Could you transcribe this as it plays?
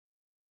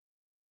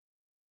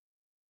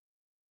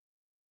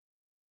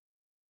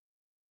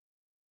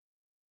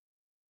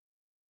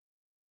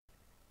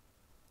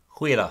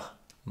Goeiedag,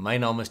 my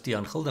naam is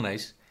Tiaan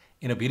Gildenhuys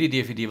en op hierdie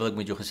DVD wil ek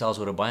met jou gesels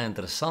oor 'n baie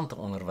interessante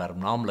onderwerp,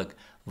 naamlik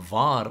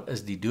waar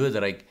is die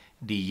Doderyk,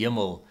 die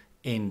hemel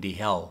en die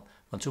hel?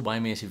 Want so baie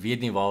mense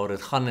weet nie waaroor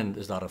dit gaan en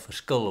is daar 'n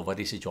verskil of wat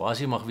die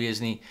situasie mag wees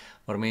nie,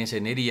 maar mense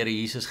net die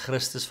Here Jesus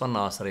Christus van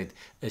Nasaret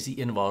is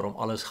die een waarom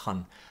alles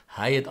gaan.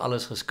 Hy het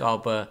alles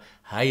geskape,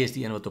 hy is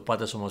die een wat op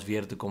pad is om ons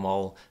weer te kom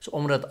haal. So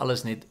omdat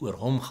alles net oor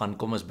hom gaan,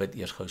 kom ons bid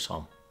eers gou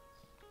saam.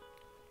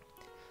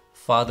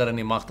 Vader, in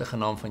die magtige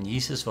naam van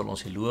Jesus wil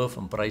ons U loof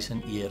en prys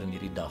en eer in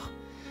hierdie dag.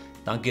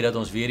 Dankie dat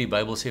ons weer die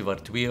Bybel sê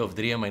waar 2 of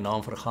 3 in my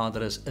naam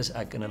vergader is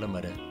ek in hulle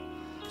midde.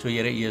 So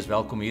Here, U is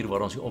welkom hier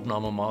waar ons die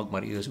opname maak,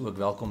 maar U is ook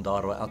welkom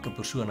daar waar elke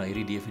persoon na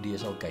hierdie DVD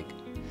sal kyk.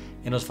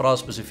 En ons vra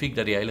spesifiek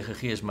dat die Heilige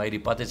Gees my die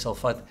pad uit sal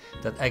vat,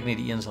 dat ek nie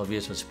die een sal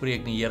wees wat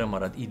spreek nie, Here,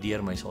 maar dat U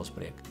deur my sal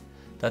spreek.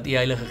 Dat U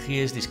Heilige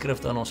Gees die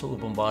Skrif aan ons sal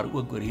openbaar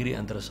ook oor hierdie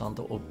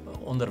interessante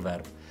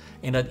onderwerp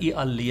en dat U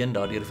alleen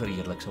daardeur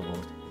verheerlik sal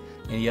word.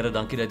 En Here,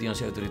 dankie dat U ons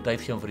die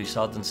autoriteit gee om vir die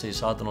Satan sê,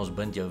 Satan, ons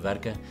bind jou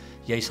werke.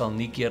 Jy sal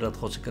nie keer dat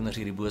God se kinders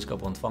hierdie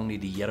boodskap ontvang nie.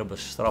 Die Here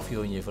bestraf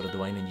jou en jy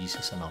verdwyn in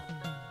Jesus se naam.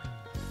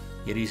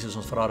 Here Jesus,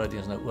 ons vra dat U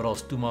ons nou oral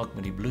toemaak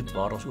met die bloed,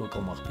 waar ons ook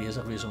al mag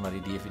besig wees om na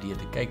die DVD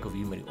te kyk of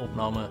hier met die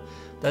opname,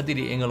 dat U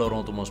die engele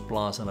rondom ons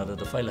plaas en dat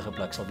dit 'n veilige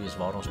plek sal wees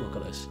waar ons ook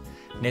al is,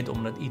 net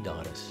omdat U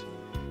daar is.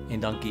 En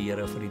dankie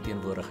Here vir die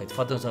teenwoordigheid.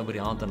 Vat ons nou by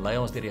die hand en lei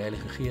ons deur die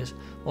Heilige Gees.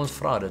 Ons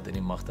vra dit in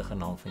die magtige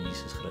naam van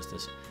Jesus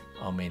Christus.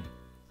 Amen.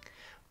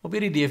 Op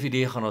hierdie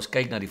DVD gaan ons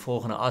kyk na die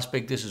volgende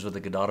aspekte, soos wat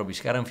ek daar op die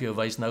skerm vir jou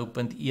wys nou.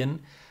 Punt 1,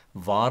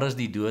 waar is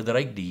die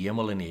Doderyk, die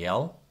hemel en die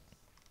hel?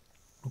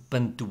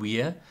 Punt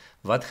 2,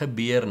 wat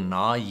gebeur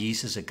na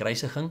Jesus se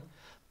kruisiging?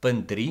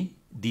 Punt 3,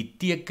 die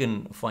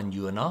teken van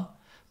Jona.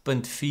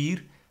 Punt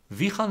 4,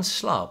 wie gaan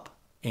slaap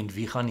en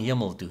wie gaan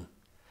hemel toe?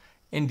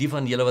 En die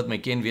van julle wat my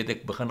ken, weet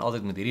ek begin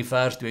altyd met hierdie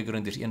vers, 2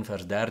 Korintiërs 1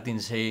 vers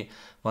 13 sê,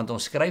 want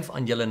ons skryf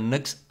aan julle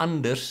niks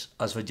anders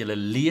as wat julle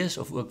lees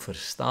of ook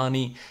verstaan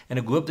nie, en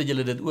ek hoop dat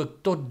julle dit ook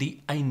tot die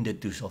einde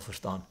toe sal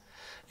verstaan.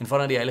 En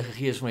vanaf die Heilige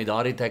Gees vir my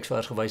daardie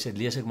teksvers gewys het,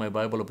 lees ek my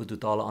Bybel op 'n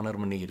totale ander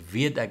manier.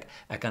 Weet ek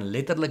kan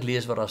letterlik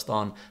lees wat daar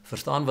staan,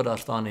 verstaan wat daar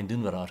staan en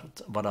doen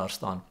wat daar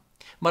staan.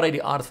 Maar uit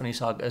die aard van die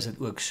saak is dit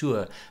ook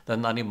so, dat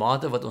na die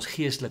mate wat ons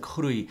geestelik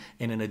groei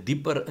en in 'n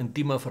dieper,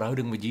 intieme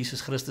verhouding met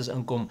Jesus Christus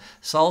inkom,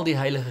 sal die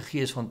Heilige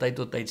Gees van tyd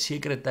tot tyd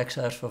sekere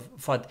teksvers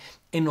vat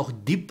en nog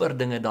dieper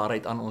dinge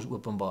daaruit aan ons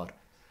openbaar.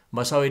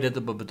 Maar sou hy dit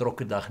op 'n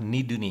betrokke dag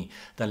nie doen nie,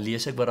 dan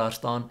lees ek wat daar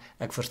staan,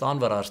 ek verstaan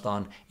wat daar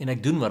staan en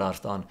ek doen wat daar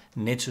staan,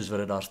 net soos wat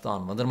dit daar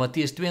staan. Want in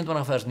Matteus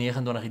 22 vers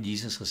 29 het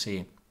Jesus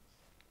gesê,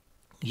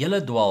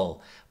 julle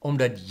dwaal,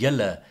 omdat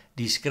julle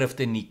die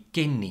skrifte nie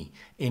ken nie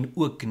en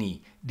ook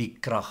nie die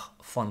krag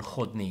van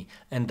God nie.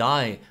 En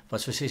daai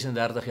was vir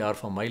 36 jaar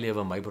van my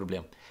lewe my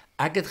probleem.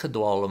 Ek het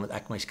gedwaal omdat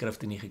ek my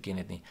skrifte nie geken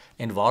het nie.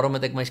 En waarom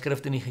het ek my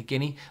skrifte nie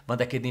geken nie? Want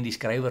ek het nie die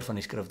skrywer van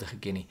die skrifte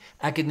geken nie.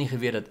 Ek het nie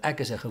geweet dat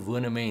ek as 'n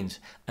gewone mens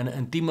in 'n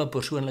intieme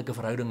persoonlike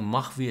verhouding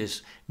mag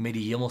wees met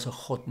die hemelse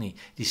God nie,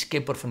 die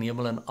skepper van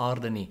hemel en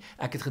aarde nie.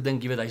 Ek het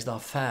gedink, jy weet, hy's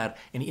daar ver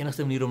en die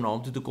enigste manier om na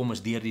hom toe te kom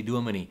is deur die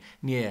dominee.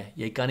 Nee,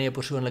 jy kan nie 'n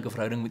persoonlike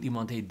verhouding met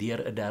iemand hê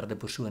deur 'n derde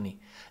persoon nie.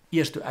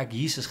 Eers toe ek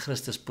Jesus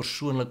Christus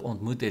persoonlik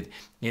ontmoet het,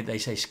 het hy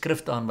sy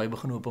skrifte aan my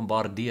begin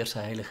openbaar deur sy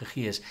Heilige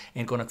Gees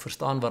en kon ek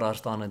verstaan wat daar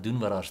staan en doen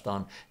wat daar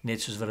staan,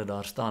 net soos wat dit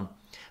daar staan.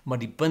 Maar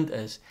die punt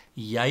is,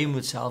 jy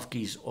moet self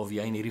kies of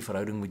jy in hierdie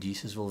verhouding met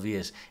Jesus wil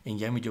wees en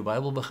jy moet jou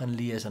Bybel begin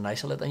lees en hy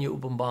sal dit aan jou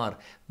openbaar,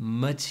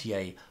 mits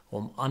jy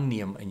hom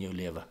aanneem in jou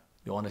lewe.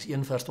 Johannes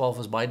 1 vers 12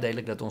 is baie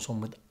duidelik dat ons hom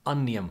moet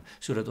aanneem,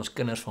 sodat ons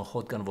kinders van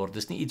God kan word.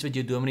 Dis nie iets wat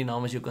jou dominee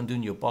namens jou kan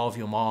doen, jou pa of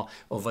jou ma,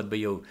 of wat by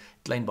jou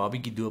klein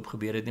babietjie doop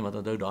gebeur het nie, want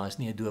onthou, daar is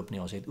nie 'n doop nie.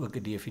 Ons het ook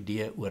 'n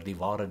DVD oor die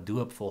ware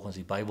doop volgens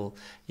die Bybel.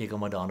 Jy kan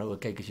maar daarna ook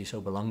kyk as jy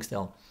sou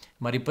belangstel.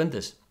 Maar die punt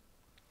is,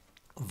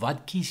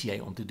 wat kies jy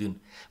om te doen?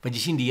 Want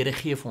jy sien, die Here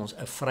gee vir ons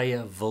 'n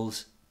vrye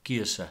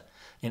wilskeuse.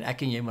 En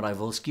ek en jy moet daai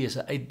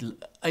wilskeuse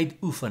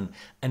uitoefen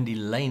in die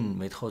lyn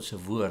met God se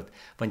woord.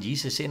 Want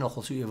Jesus sê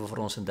nogal so ewe vir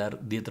ons in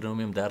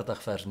Deuteronomium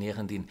 30 vers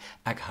 19,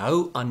 ek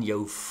hou aan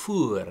jou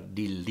voor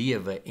die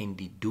lewe en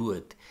die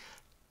dood.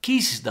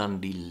 Kies dan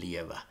die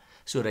lewe,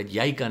 sodat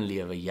jy kan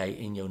lewe, jy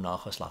en jou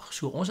nageslag.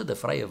 So ons het 'n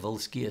vrye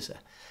wilskeuse.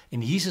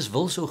 En Jesus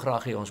wil so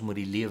graag hê ons moet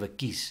die lewe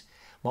kies.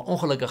 Maar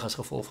ongelukkig as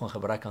gevolg van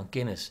gebrek aan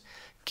kennis,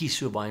 kies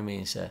so baie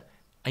mense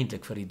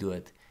eintlik vir die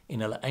dood. En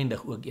hulle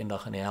eindig ook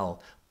eendag in die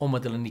hel,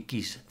 omdat hulle nie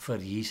kies vir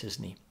Jesus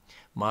nie.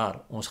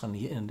 Maar ons gaan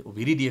op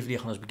hierdie DVD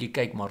gaan ons 'n bietjie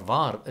kyk, maar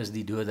waar is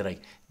die Doderyk,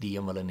 die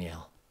hemel en die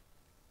hel?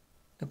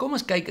 Nou kom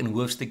ons kyk in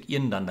hoofstuk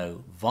 1 dan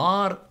nou.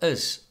 Waar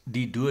is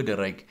die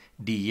Doderyk,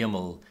 die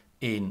hemel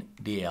en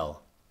die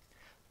hel?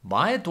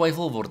 Baie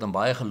twyfel word in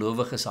baie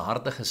gelowiges se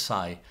harte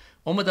gesaai,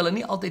 omdat hulle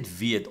nie altyd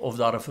weet of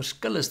daar 'n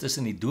verskil is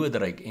tussen die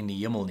Doderyk en die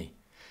hemel nie.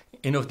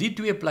 En of die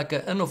twee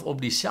plekke in of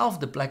op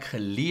dieselfde plek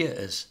geleë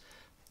is,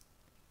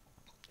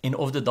 en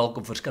of dit dalk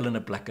op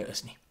verskillende plekke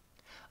is nie.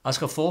 As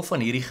gevolg van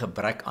hierdie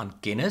gebrek aan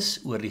kennis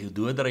oor die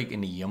Doderyk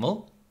en die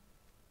hemel,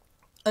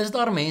 Is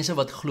daar mense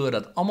wat glo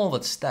dat almal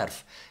wat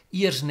sterf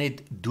eers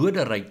net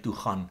Doderyk toe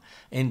gaan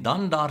en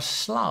dan daar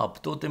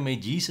slaap tot en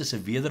met Jesus se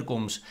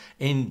wederkoms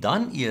en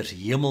dan eers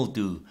hemel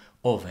toe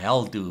of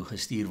hel toe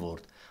gestuur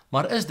word?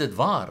 Maar is dit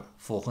waar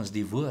volgens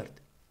die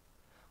woord?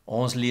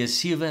 Ons lees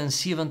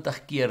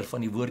 77 keer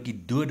van die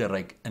woordjie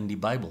Doderyk in die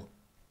Bybel.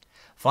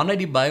 Vanuit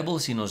die Bybel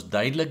sien ons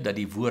duidelik dat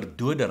die woord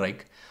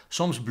Doderyk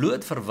soms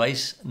bloot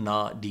verwys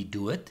na die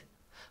dood,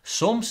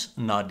 soms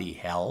na die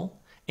hel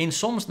en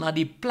soms na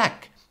die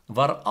plek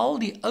waar al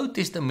die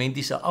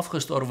Ou-testamentiese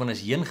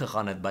afgestorwenes heen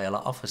gegaan het by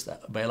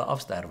hulle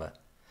afsterwe.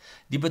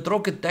 Die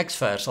betrokke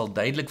teksvers sal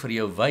duidelik vir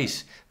jou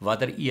wys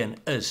watter een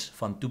is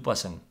van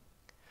toepassing.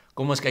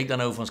 Kom ons kyk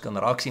dan nou of ons kan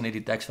raak sien uit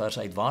die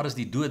teksvers uit, waar is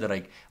die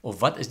Doderyk, of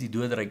wat is die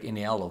Doderyk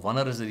en die hel, of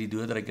wanneer is dit die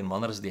Doderyk en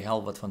wanneer is die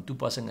hel wat van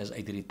toepassing is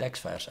uit hierdie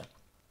teksverse.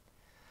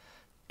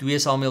 2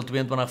 Samuel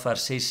 22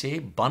 vers 6 sê,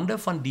 bande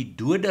van die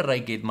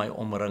Doderyk het my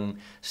omring,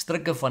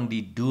 strikke van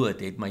die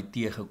dood het my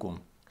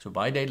teëgekom. So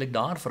baie duidelik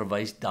daar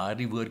verwys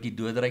daardie woordjie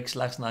Doderyk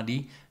slegs na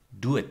die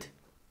dood.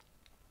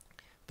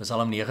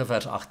 Psalm 9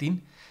 vers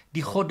 18,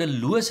 die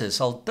goddelose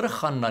sal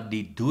teruggaan na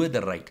die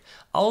Doderyk,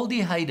 al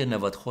die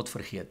heidene wat God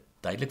vergeet.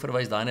 Duidelik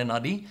verwys daarna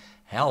na die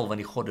hel, want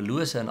die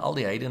goddelose en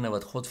al die heidene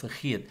wat God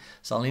vergeet,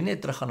 sal nie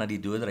net teruggaan na die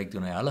Doderyk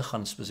toe, hulle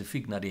gaan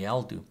spesifiek na die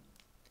hel toe.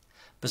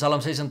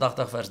 Psalm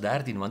 86 vers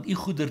 13, want u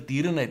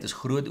goedertierenheid is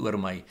groot oor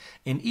my,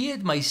 en u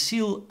het my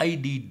siel uit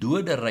die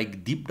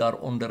Doderyk diep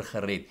daaronder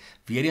gered.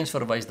 Weereens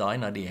verwys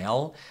daai na die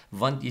hel,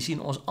 want jy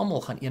sien ons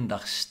almal gaan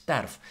eendag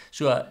sterf.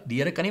 So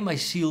die Here kan nie my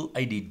siel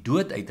uit die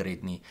dood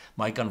uitred nie,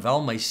 maar hy kan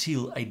wel my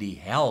siel uit die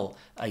hel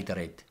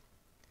uitred.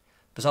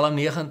 Psalm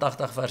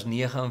 89 vers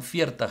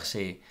 49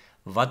 sê,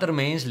 watter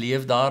mens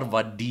leef daar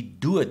wat die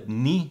dood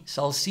nie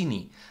sal sien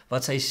nie,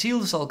 wat sy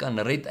siel sal kan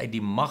red uit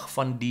die mag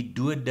van die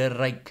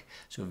Doderyk.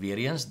 So weer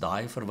eens,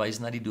 daai verwys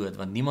na die dood,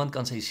 want niemand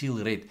kan sy siel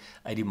red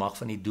uit die mag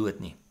van die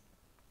dood nie.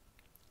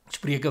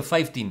 Spreuke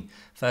 15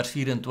 vers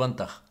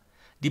 24,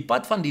 die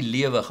pad van die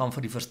lewe gaan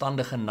vir die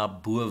verstandige na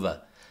bowe,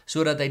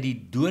 sodat hy die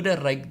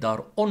Doderyk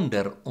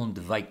daaronder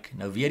ontwyk.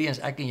 Nou weer eens,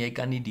 ek en jy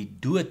kan nie die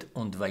dood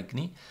ontwyk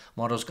nie,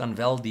 maar ons kan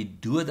wel die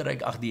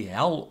Doderyk, die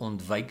hel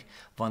ontwyk,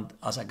 want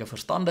as ek 'n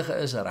verstandige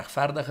is, 'n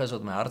regverdige is,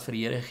 wat my hart vir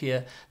die Here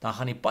gee, dan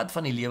gaan die pad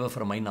van die lewe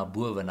vir my na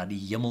bowe, na die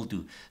hemel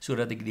toe,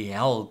 sodat ek die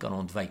hel kan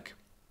ontwyk.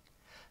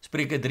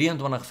 Spreuke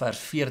 23 vers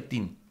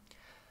 14,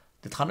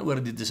 dit gaan oor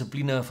die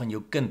dissipline van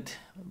jou kind,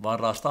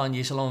 waar daar staan,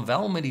 jy sal hom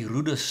wel met die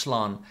roede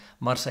slaan,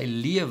 maar sy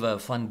lewe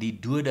van die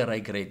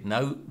Doderyk red.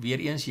 Nou, weer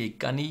eens, jy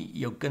kan nie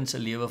jou kind se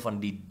lewe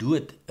van die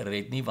dood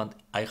red nie, want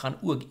hy gaan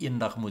ook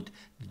eendag moet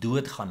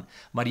doodgaan,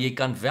 maar jy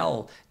kan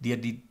wel, deur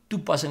die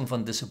toepassing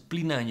van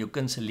dissipline in jou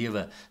kind se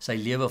lewe, sy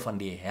lewe van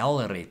die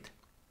hel red.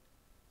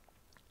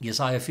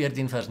 Jesaja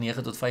 14 vers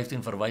 9 tot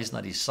 15 verwys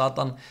na die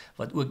Satan,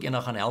 wat ook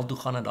eendag aan hel toe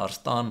gaan, en daar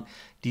staan,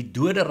 die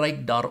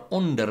Doderyk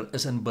daaronder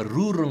is in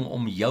beroering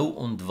om jou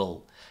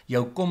ontwil,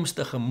 jou koms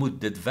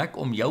tegemoet, dit wek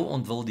om jou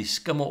ontwil die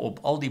skimme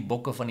op al die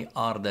bokke van die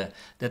aarde,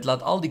 dit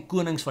laat al die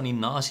konings van die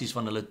nasies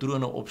van hulle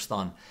trone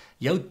opstaan,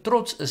 jou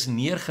trots is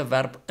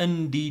neergewerp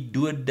in die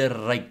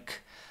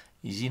Doderyk.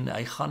 Jy sien,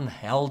 hy gaan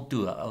hel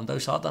toe, onthou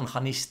Satan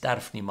gaan nie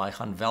sterf nie, maar hy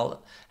gaan wel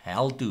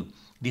hel toe.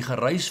 Die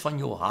geruis van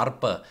jou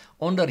harpe,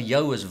 onder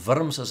jou is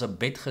wurms as 'n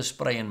bed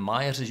gesprei en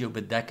maaiers is jou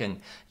bedekking.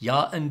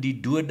 Ja, in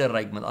die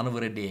Doderyk, met ander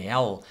woorde die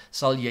hel,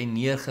 sal jy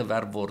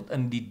neergewerp word,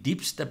 in die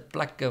diepste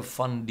plekke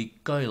van die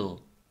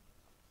kuil.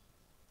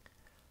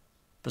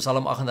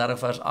 Psalm 38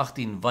 vers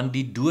 18, want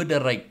die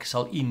Doderyk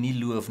sal u nie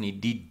loof nie,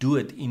 die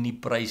dood u nie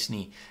prys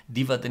nie,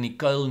 die wat in die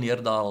kuil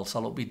neerdaal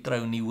sal op u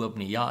trou nie hoop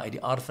nie. Ja, uit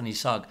die aard van die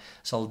saak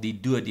sal die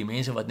dood, die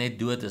mense wat net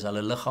dood is,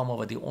 hulle liggame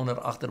wat hier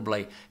onder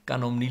agterbly,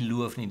 kan hom nie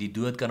loof nie, die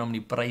dood kan hom nie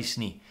prys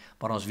nie,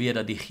 maar ons weet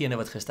dat diegene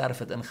wat gesterf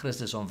het in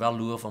Christus hom wel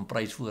loof en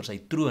prys voor sy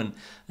troon,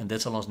 en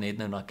dit sal ons net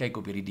nou na kyk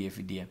op hierdie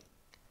DVD.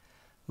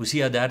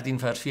 Hosea 13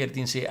 vers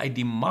 14 sê, uit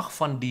die mag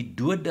van die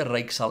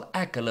Doderyk sal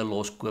ek hulle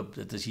loskoop.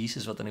 Dit is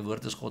Jesus wat in die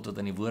woord is, God wat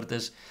in die woord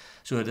is.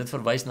 So dit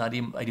verwys na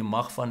uit die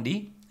mag van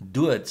die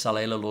dood sal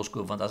hy hulle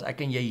loskoop, want as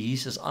ek en jy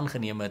Jesus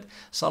aangeneem het,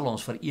 sal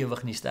ons vir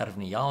ewig nie sterf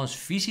nie. Ja, ons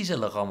fisiese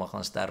liggame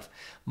gaan sterf,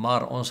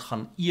 maar ons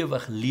gaan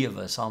ewig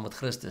lewe saam met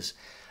Christus.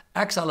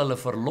 Ek sal hulle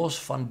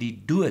verlos van die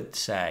dood,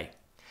 sê hy.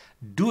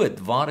 Dood,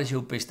 waar is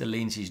jou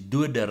pestilensies?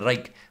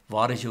 Doderyk,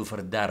 waar is jou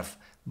verderf?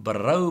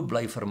 Berou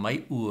bly vir my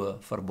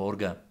oë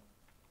verborge.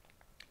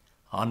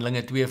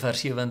 Handelinge 2 vers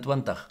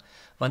 27,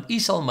 want u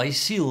sal my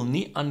siel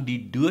nie aan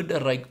die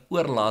Doderyk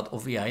oorlaat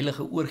of u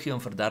heilige oorgee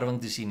om verderwing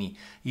te sien nie.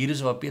 Hier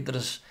is waar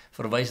Petrus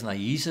verwys na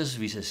Jesus,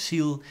 wie se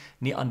siel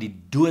nie aan die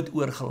dood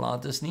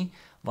oorgelaat is nie,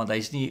 want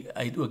hy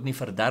het ook nie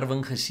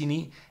verderwing gesien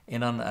nie,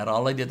 en dan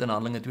herhaal hy dit in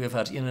Handelinge 2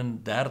 vers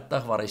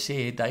 31, waar hy sê,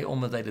 het hy,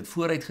 omdat hy dit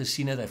vooruit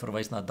gesien het, hy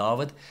verwys na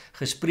Dawid,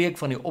 gespreek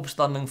van die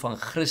opstanding van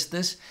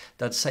Christus,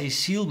 dat sy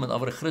siel, met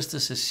ander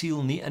Christus se siel,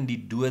 nie in die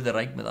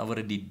Doderyk, met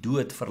ander die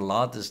dood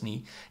verlaat is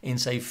nie,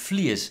 en sy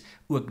vlees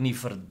ook nie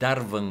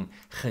verderwing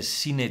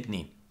gesien het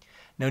nie.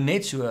 Nou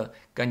net so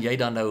kan jy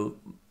dan nou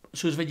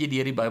soos wat jy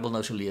deur die Bybel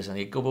nou so lees, en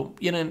jy kom op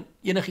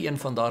enige een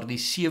van daardie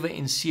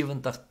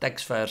 77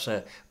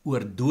 teksverse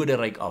oor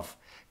Doderyk af,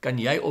 kan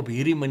jy op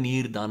hierdie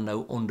manier dan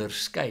nou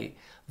onderskei.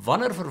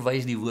 Wanneer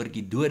verwys die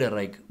woordjie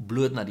Doderyk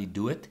bloot na die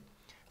dood?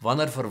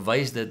 Wanneer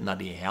verwys dit na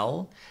die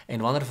hel?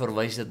 En wanneer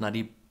verwys dit na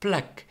die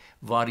plek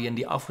waarheen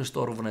die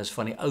afgestorwenes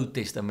van die Ou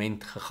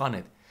Testament gegaan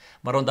het?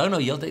 Maar onthou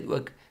nou heeltyd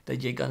ook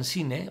dat jy kan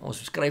sien,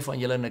 ons skryf aan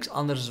julle niks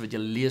anders as wat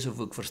julle lees of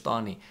ook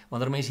verstaan nie.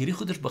 Wanneer mense hierdie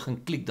goeders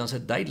begin klik, dan is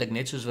dit duidelik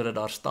net soos wat dit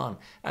daar staan.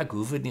 Ek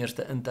hoef dit nie eers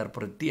te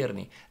interpreteer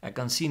nie. Ek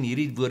kan sien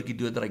hierdie woordjie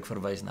Doderyk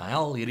verwys na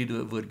hel, hierdie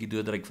woordjie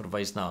Doderyk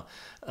verwys na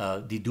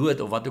die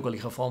dood of wat ook al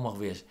die geval mag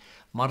wees.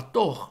 Maar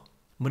tog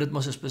moet dit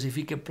mos 'n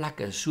spesifieke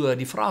plek. So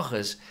die vraag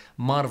is,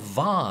 maar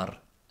waar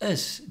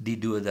is die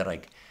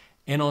Doderyk?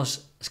 En ons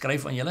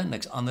skryf aan julle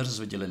niks anders as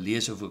wat julle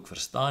lees of ook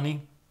verstaan nie.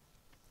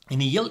 En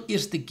die heel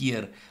eerste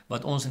keer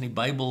wat ons in die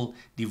Bybel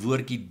die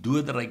woordjie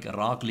Doderyk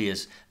raak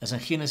lees, is in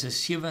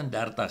Genesis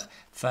 37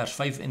 vers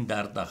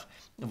 35,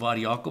 waar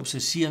Jakob se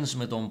seuns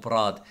met hom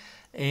praat.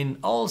 En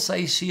al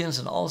sy seuns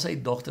en al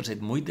sy dogters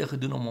het moeite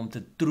gedoen om hom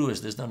te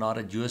troos. Dis nou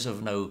nadat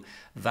Josef nou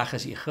weg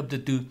is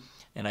Egipte toe,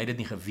 en hy het dit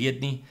nie geweet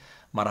nie,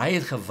 maar hy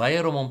het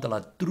geweier om hom te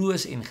laat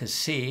troos en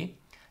gesê,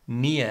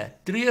 nee,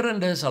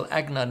 treurende sal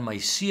ek na my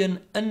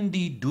seun in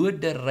die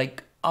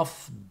Doderyk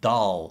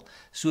afdaal,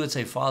 so het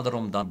sy vader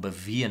hom dan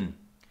beween.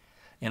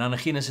 En dan in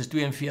Genesis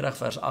 42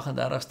 vers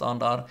 38 staan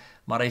daar,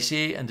 maar hy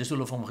sê, en dis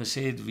hulle vir hom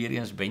gesê het, weer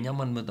eens,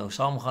 Benjamin moet nou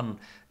saam gaan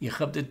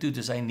Egipte toe,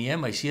 toe sê, nee,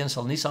 my seun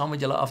sal nie saam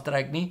met julle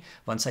aftrek nie,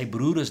 want sy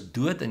broer is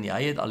dood en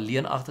hy het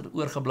alleen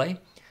agteroor gebly,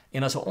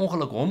 en as 'n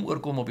ongeluk hom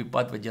oorkom op die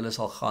pad wat julle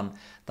sal gaan,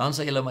 dan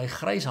sal julle my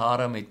grys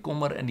hare met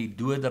kommer in die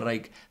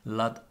Doderyk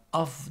laat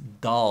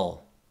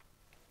afdaal.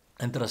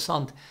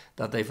 Interessant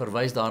dat hy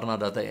verwys daarna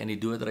dat hy in die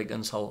Doderyk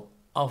in sal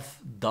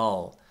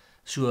afdaal.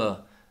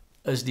 So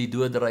is die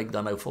Doderyk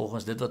dan nou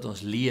volgens dit wat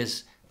ons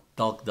lees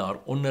dalk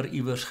daaronder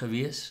iewers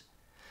gewees.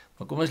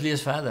 Maar kom ons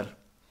lees verder.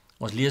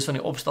 Ons lees van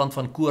die opstand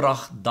van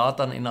Korag,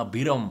 Datan en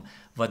Abiram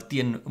wat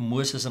teen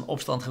Moses in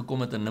opstand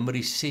gekom het in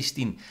Numeri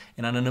 16.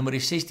 En dan in Numeri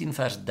 16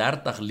 vers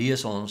 30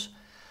 lees ons,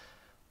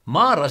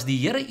 maar as die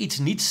Here iets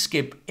nuuts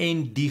skep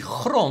en die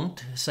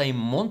grond sy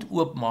mond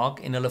oopmaak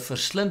en hulle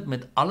verslind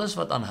met alles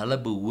wat aan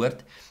hulle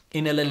behoort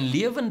en hulle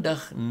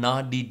lewendig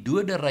na die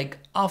Doderyk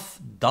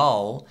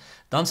afdaal,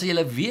 dan sal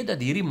julle weet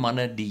dat hierdie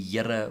manne die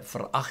Here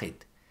verag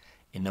het.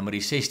 En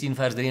Numeri 16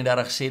 vers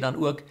 33 sê dan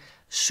ook,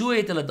 so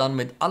het hulle dan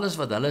met alles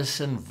wat hulle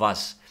sin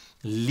was,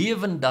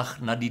 lewendig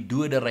na die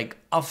Doderyk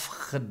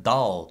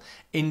afgedaal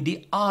en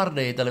die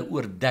aarde het hulle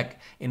oordek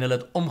en hulle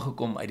het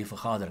omgekom uit die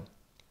vergadering.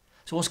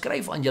 So ons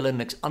skryf aan julle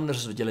niks anders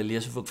as wat julle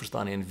lees of ook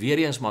verstaan nie. En weer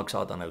eens maak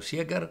Satan nou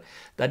seker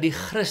dat die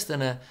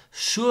Christene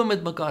so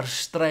met mekaar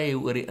stry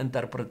oor die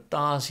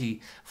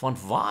interpretasie van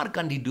waar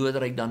kan die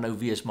Doderyk dan nou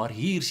wees. Maar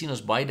hier sien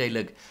ons baie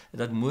duidelik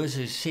dat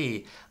Moses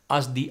sê,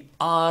 as die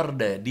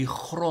aarde, die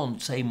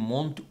grond, sy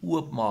mond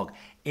oopmaak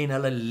en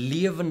hulle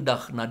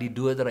lewendig na die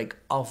Doderyk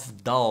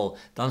afdaal,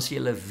 dan sê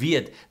hulle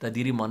weet dat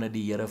hierdie manne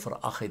die Here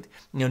verag het.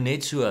 Nou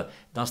net so,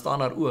 dan staan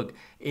daar ook,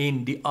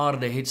 en die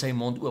aarde het sy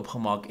mond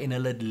oopgemaak en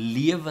hulle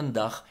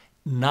lewendig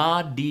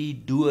na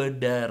die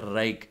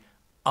Doderyk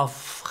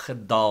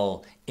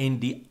afgedaal en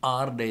die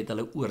aarde het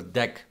hulle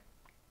oordek.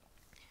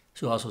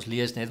 So as ons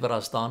lees net wat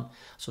daar staan,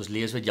 as ons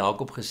lees wat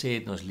Jakob gesê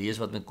het, en ons lees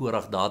wat met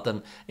Korag,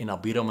 Datan en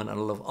Abiram en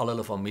al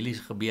hulle families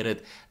gebeur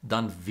het,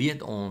 dan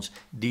weet ons,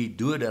 die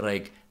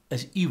Doderyk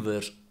is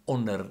iewers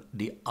onder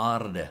die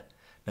aarde.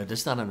 Nou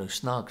dis dan nou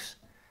snaaks,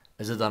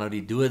 is dit dan nou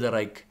die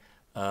Doderyk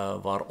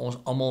waar ons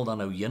almal dan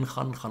nou heen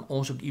gaan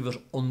ons ook iewers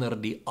onder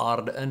die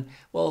aarde in?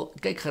 Wel,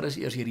 kyk gerus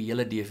eers hierdie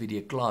hele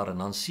DVD klaar en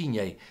dan sien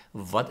jy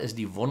wat is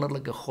die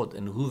wonderlike God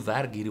en hoe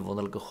werk hierdie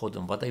wonderlike God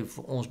en wat hy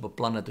vir ons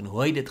beplan het en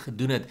hoe hy dit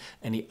gedoen het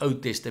in die Ou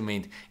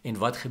Testament en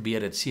wat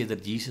gebeur het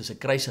sedert Jesus se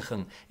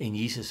kruisiging en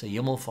Jesus se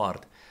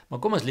hemelvaart. Maar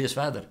kom ons lees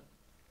verder.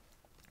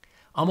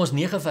 Amos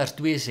 9 vers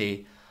 2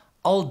 sê,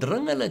 al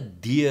dring hulle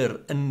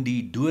deur in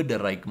die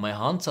Doderyk, my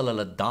hand sal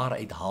hulle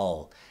daaruit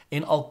haal,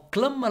 en al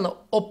klim hulle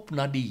op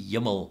na die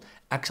hemel,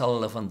 ek sal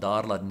hulle van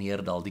daar laat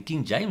neerdal. Die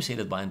King James sê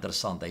dit baie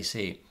interessant, hy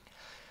sê,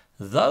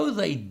 though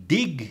they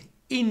dig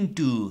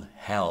into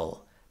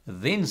hell,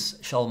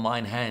 thence shall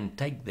mine hand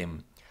take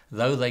them,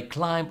 though they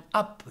climb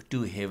up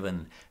to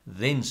heaven,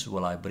 thence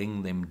will I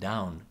bring them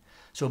down.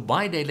 So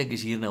baie duidelik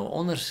is hier nou 'n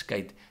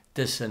onderskeid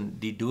tussen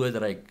die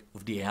Doderyk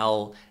of die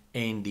hel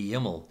en die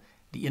hemel.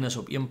 Die een is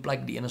op een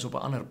plek, die een is op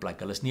 'n ander plek.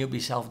 Hulle is nie op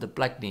dieselfde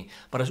plek nie.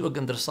 Maar dit is ook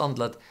interessant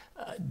dat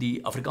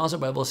die Afrikaanse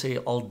Bybel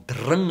sê, al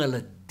dring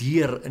hulle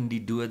deur in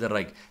die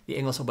Doderyk. Die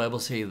Engelse Bybel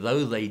sê,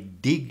 though they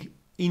dig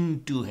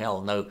into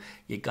hell. Nou,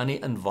 jy kan nie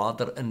in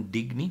water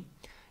indig nie.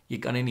 Jy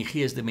kan in die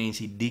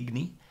geesdimensie dig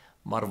nie.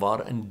 Maar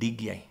waarin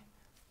dig jy?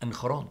 In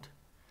grond.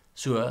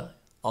 So,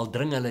 al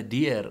dring hulle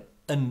deur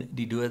in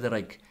die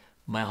Doderyk,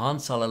 my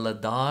hand sal hulle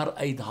daar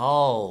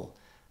uithaal.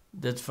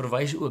 Dit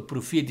verwys ook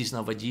profeties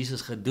na wat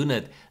Jesus gedoen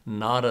het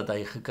nadat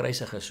hy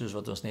gekruisig is, soos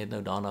wat ons net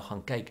nou daarna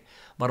gaan kyk.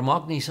 Maar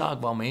maak nie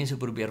saak waar mense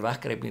probeer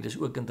wegkruip nie, dit is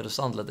ook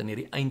interessant dat in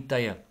hierdie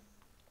eindtye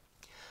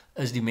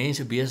is die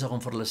mense besig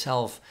om vir hulle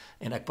self,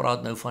 en ek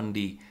praat nou van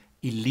die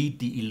elite,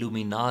 die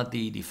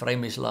Illuminati, die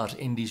vrymeselaars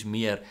en dies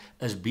meer,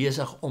 is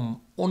besig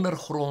om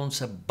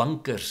ondergrondse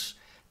bunkers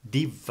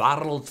die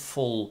wêreld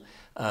vol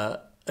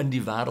in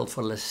die wêreld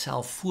vir hulle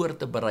self voor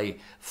te berei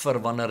vir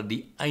wanneer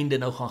die einde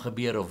nou gaan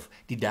gebeur of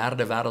die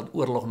derde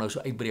wêreldoorlog nou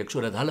so uitbreek,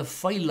 sodat hulle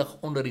veilig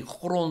onder die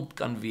grond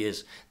kan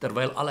wees,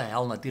 terwyl alle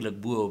hel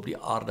natuurlik bo op die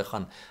aarde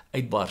gaan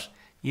uitbars.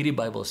 Hierdie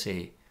Bybel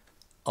sê,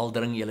 al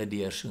dring julle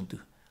deur soontoe.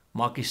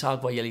 Maak nie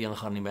saak waar julle heen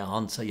gaan nie, my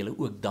hand sal julle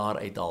ook daar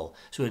uithaal.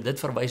 So dit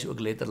verwys ook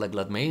letterlik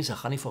dat mense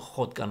gaan nie vir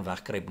God kan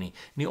wegkruip nie.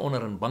 Nie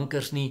onder in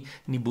bunkers nie,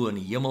 nie bo in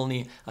die hemel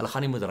nie. Hulle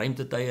gaan nie met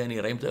ruimtetuie in die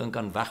ruimte in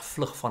kan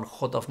wegvlug van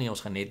God af nie.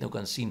 Ons gaan net nou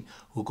kan sien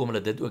hoekom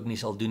hulle dit ook nie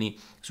sal doen nie.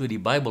 So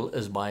die Bybel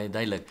is baie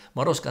duidelik.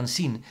 Maar ons kan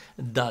sien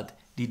dat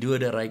die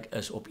Doderyk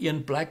is op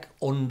een plek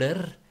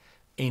onder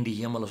en die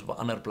hemel is op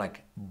 'n ander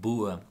plek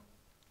bo.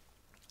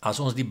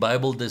 As ons die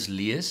Bybel dus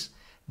lees,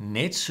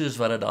 net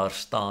soos wat dit daar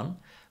staan,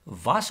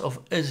 was of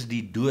is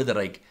die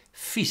Doderyk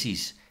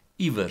fisies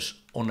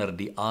iewers onder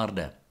die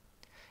aarde.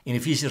 En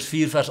Efesiërs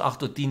 4 vers 8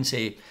 tot 10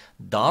 sê,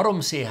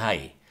 daarom sê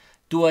hy,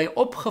 toe hy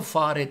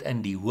opgevaar het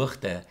in die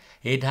hoogte,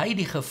 het hy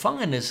die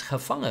gevangenes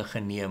gevange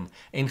geneem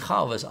en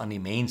gawes aan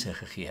die mense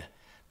gegee.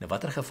 Nou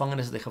watter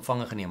gevangenes het hy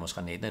gevange geneem? Ons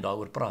gaan net nou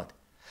daaroor praat.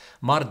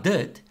 Maar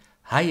dit,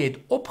 hy het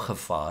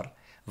opgevaar,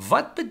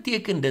 wat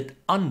beteken dit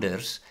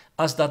anders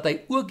as dat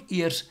hy ook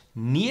eers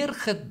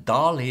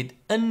neergedaal het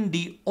in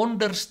die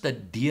onderste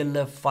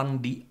dele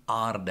van die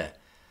aarde?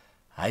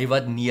 Hy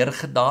wat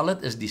neergedaal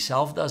het, is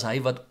dieselfde as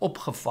hy wat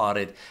opgevaar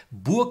het,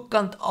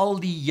 bokant al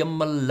die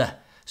hemele,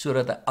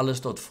 sodat hy alles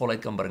tot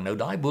volheid kan bring. Nou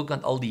daai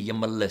bokant al die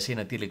hemele sê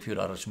natuurlik vir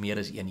jou, daar is meer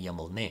as een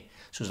hemel, nê,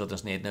 soos wat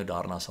ons net nou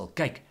daarna sal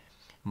kyk.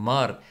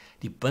 Maar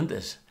die punt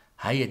is,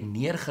 hy het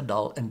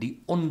neergedaal in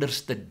die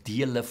onderste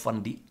dele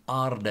van die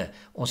aarde.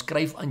 Ons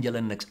skryf aan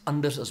julle niks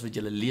anders as wat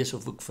julle lees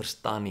of ook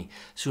verstaan nie.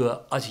 So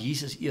as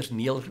Jesus eers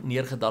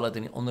neergedaal het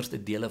in die onderste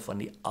dele van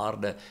die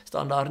aarde,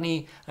 staan daar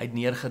nie, hy het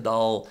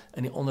neergedaal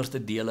in die onderste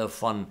dele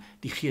van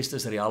die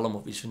geestesrealm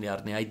of iets van die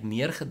aard nie. Hy het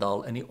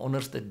neergedaal in die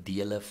onderste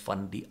dele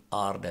van die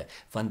aarde,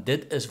 want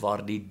dit is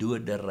waar die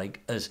Doderyk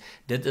is.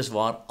 Dit is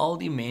waar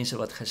al die mense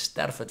wat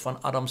gesterf het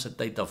van Adam se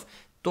tyd af,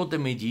 tot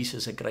en met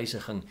Jesus se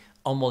kruisiging,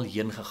 almal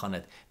heen gegaan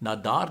het, na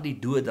daardie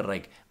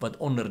Doderyk wat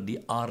onder die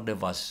aarde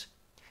was.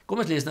 Kom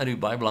ons lees nou die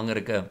baie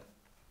belangrike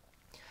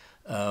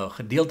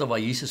gedeelte waar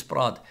Jesus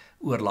praat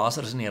oor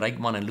Lazarus en die ryk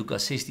man in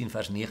Lukas 16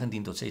 vers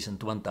 19 tot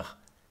 26.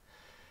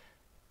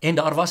 En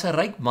daar was 'n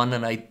ryk man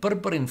en hy het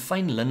purper en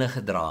fyn linne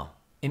gedra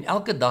en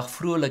elke dag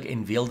vrolik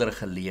en weelderig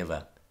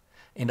gelewe.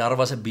 En daar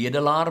was 'n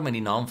bedelaar met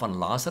die naam van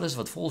Lazarus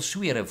wat vol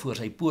swere voor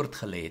sy poort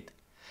gelê het.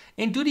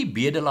 En toe die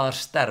bedelaar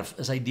sterf,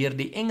 is hy deur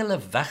die engele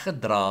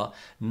weggedra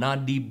na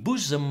die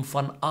boesem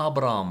van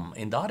Abraham.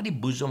 En daardie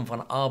boesem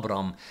van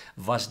Abraham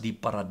was die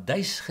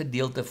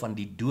paradysgedeelte van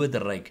die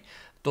Doderyk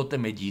tot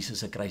en met Jesus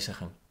se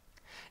kruisiging.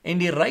 En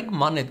die ryk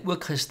man het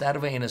ook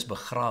gesterwe en is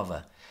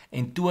begrawe.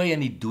 En toe hy in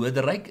die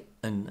Doderyk,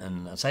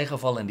 in sy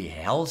geval in die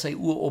hel, sy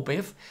oë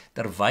ophef,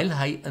 terwyl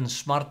hy in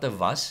smarte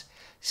was,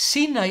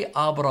 sien hy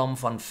Abraham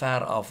van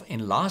ver af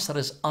en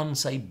Lazarus aan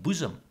sy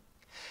boesem.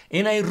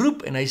 En hy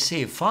roep en hy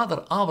sê, Vader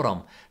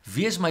Abraham,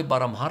 wees my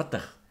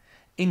barmhartig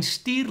en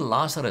stuur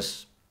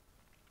Lazarus,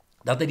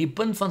 dat hy die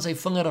punt van sy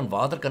vinger in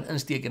water kan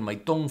insteek en my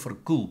tong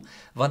verkoel,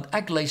 want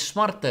ek ly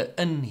smarte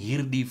in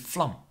hierdie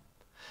vlam.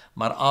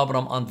 Maar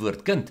Abraham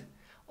antwoord, kind,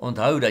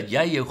 onthou dat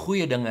jy jou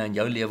goeie dinge in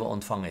jou lewe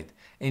ontvang het,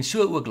 en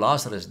so ook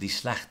Lazarus die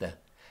slegte.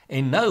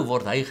 En nou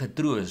word hy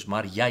getroos,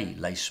 maar jy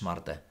ly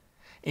smarte.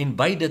 En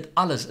by dit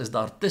alles is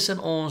daar tussen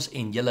ons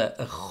en julle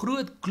 'n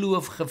groot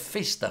kloof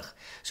gevestig,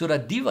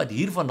 sodat die wat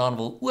hiervandaan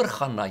wil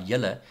oorgaan na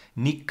julle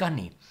nie kan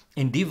nie,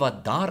 en die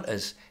wat daar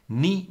is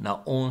nie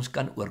na ons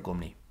kan oorkom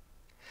nie.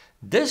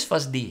 Dis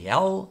was die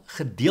hel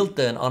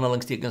gedeelte in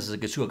aanhalingstekens as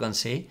ek dit so kan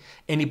sê,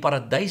 en die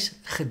paradys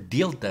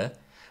gedeelte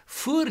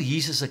voor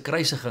Jesus se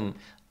kruisiging,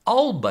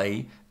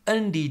 albei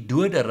in die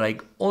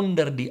Doderyk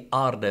onder die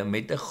aarde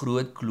met 'n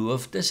groot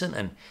kloof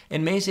tussenin.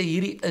 En mense,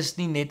 hierdie is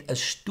nie net 'n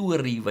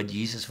storie wat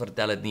Jesus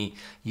vertel het nie.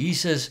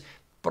 Jesus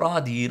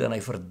praat hier en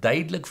hy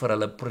verduidelik vir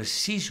hulle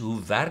presies hoe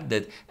werk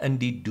dit in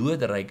die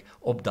Doderyk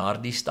op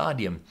daardie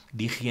stadium.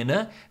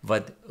 Diegene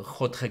wat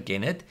God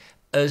geken het,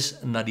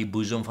 is na die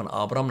boesem van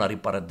Abraham, na die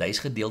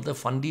paradysgedeelte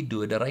van die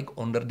Doderyk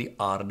onder die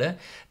aarde,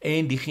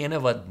 en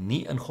diegene wat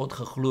nie in God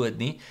geglo het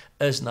nie,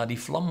 is na die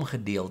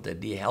vlamgedeelte,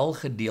 die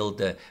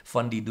helgedeelte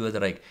van die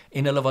Doderyk.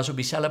 En hulle was op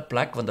dieselfde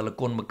plek, want hulle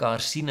kon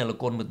mekaar sien, hulle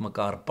kon met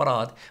mekaar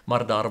praat,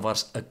 maar daar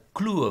was 'n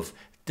kloof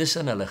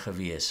tussen hulle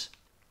gewees.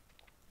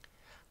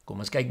 Kom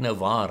ons kyk nou,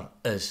 waar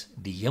is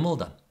die hemel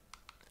dan?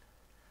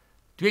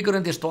 2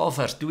 Korintiërs 12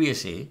 vers 2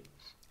 sê,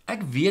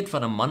 ek weet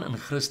van 'n man in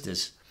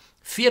Christus,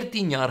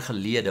 14 jaar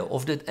gelede,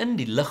 of dit in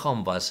die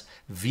liggaam was,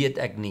 weet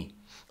ek nie.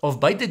 Of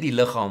buite die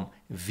liggaam,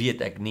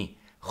 weet ek nie.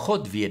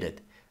 God weet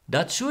dit.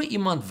 dat so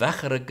iemand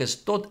weggeruk is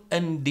tot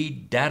in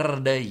die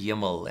derde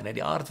hemel. En uit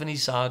die aard van die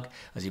saak,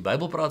 as die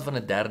Bybel praat van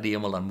 'n derde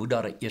hemel, dan moet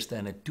daar 'n eerste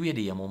en 'n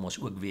tweede hemel mos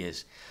ook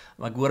wees.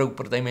 Maar ek hoor ook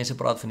party mense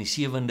praat van die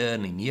 7de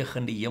en die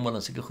 9de hemel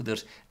en sulke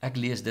goeders. Ek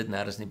lees dit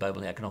nêrens in die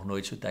Bybel nie. Ek het nog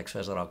nooit so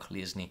teksvers raak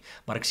gelees nie,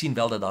 maar ek sien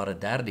wel dat daar 'n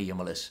derde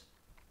hemel is.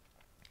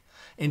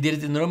 En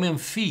Deuteronomium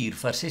 4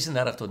 vers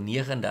 36 tot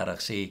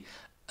 39 sê,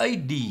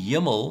 uit die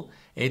hemel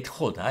het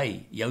God,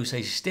 hy, jou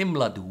sy stem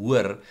laat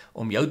hoor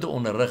om jou te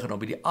onderrig, en op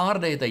die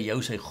aarde het hy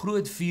jou sy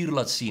groot vuur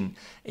laat sien,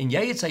 en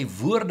jy het sy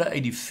woorde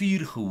uit die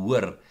vuur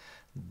gehoor.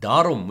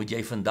 Daarom moet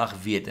jy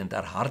vandag weet en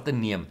ter harte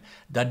neem,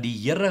 dat die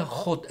Here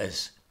God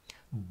is,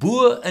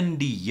 bo in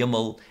die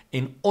hemel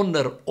en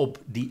onder op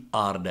die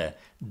aarde.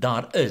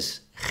 Daar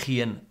is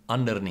geen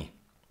ander nie.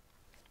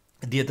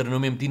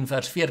 Deuteronomium 10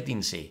 vers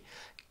 14 sê,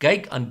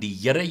 kyk, aan die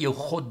Here jou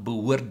God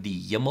behoort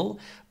die hemel,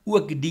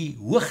 ook die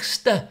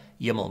hoogste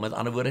hemel, met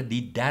ander woorde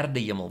die derde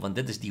hemel, want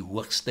dit is die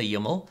hoogste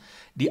hemel,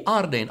 die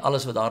aarde en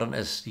alles wat daarin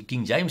is. Die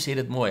King James sê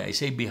dit mooi, hy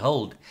sê,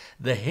 behold,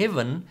 the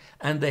heaven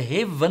and the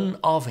heaven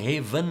of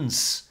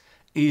heavens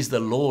is the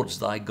Lord's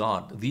thy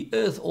God, the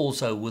earth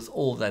also with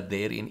all that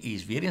therein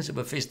is. Weer eens 'n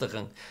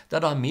bevestiging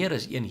dat daar meer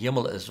as een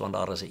hemel is, want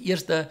daar is 'n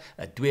eerste,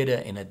 'n tweede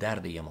en 'n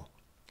derde hemel.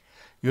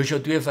 Joshua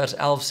 2 vers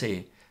 11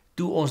 sê,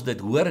 toe ons dit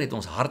hoor, het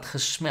ons hart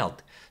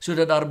gesmeld,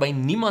 sodat daar by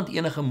niemand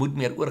enige moed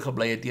meer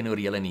oorgebly het teenoor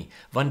julle nie,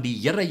 want die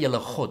Here julle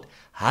God,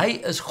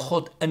 hy is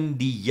God in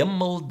die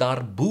hemel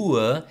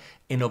daarbo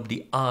en op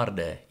die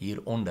aarde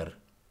hieronder.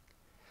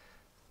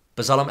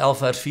 Psalm 11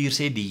 vers 4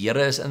 sê, die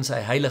Here is in sy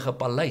heilige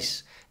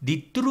paleis,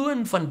 die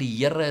troon van die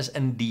Here is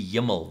in die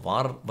hemel.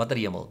 Watter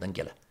hemel, dink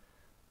julle?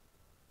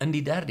 In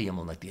die derde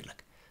hemel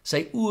natuurlik.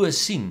 Sy oë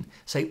sien,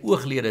 sy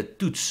ooglede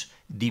toets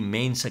die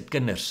mense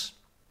kinders.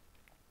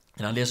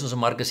 En dan lees ons in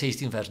Markus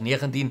 16 vers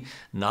 19,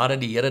 nadat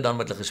die Here dan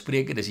met hulle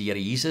gespreek het, dis die Here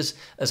Jesus,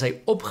 is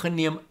hy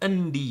opgeneem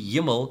in die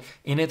hemel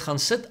en het gaan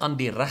sit aan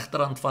die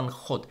regterhand van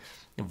God.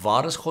 En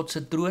waar is God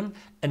se troon?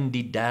 In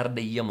die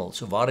derde hemel.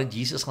 So waar het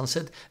Jesus gaan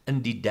sit?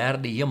 In die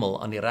derde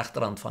hemel, aan die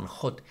regterhand van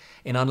God.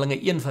 En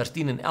Handelinge 1 vers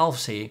 10 en 11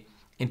 sê,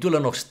 en toe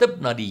hulle nog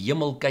stip na die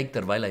hemel kyk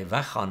terwyl hy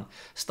weggaan,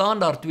 staan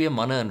daar 2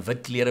 manne in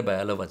wit klere by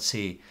hulle wat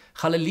sê,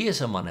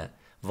 Galileese manne,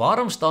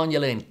 waarom staan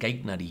julle en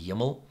kyk na die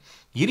hemel?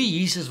 Hierdie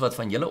Jesus wat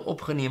van julle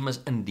opgeneem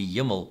is in die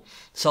hemel,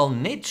 sal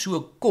net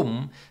so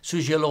kom,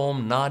 soos julle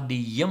hom na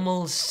die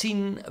hemel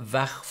sien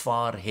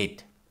wegvaar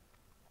het.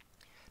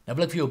 Nou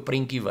wil ek vir jou 'n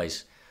prentjie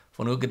wys,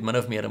 van hoe ek dit min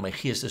of meer in my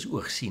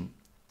geestesoog sien.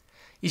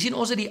 Jy sien,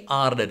 ons het die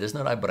aarde, dis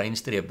nou daai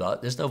breinstreep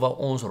daar, dis nou waar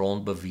ons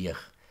rond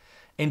beweeg.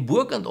 En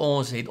bokant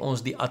ons het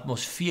ons die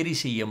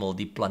atmosferiese hemel,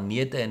 die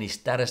planete en die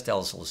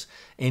sterrestelsels,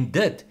 en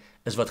dit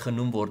is wat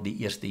genoem word die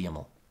eerste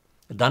hemel.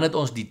 Dan het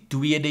ons die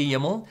tweede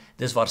hemel,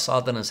 dis waar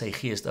Satan en sy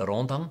geeste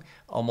rondhang.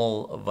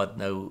 Almal wat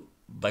nou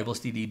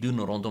Bybelstudie doen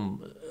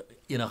rondom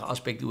enige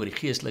aspekte oor die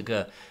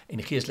geestelike en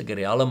die geestelike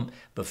realm,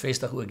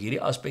 bevestig ook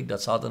hierdie aspek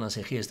dat Satan en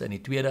sy geeste in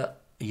die tweede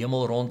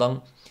hemel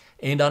rondhang.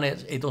 En dan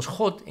het ons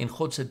God en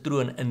God se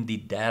troon in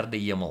die derde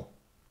hemel.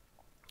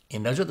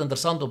 En nou is dit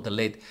interessant om te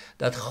let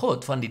dat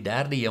God van die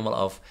derde hemel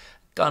af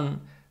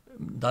kan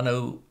dan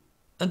nou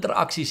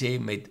interaksies hê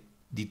met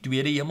die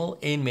tweede hemel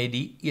en met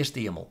die eerste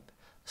hemel.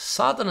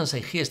 Satan en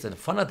sy geeste,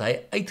 vandat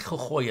hy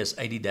uitgegooi is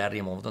uit die derde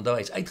hemel, want onthou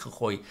hy is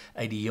uitgegooi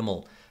uit die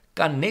hemel,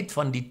 kan net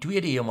van die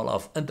tweede hemel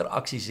af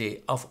interaksies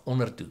hê af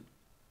onder toe.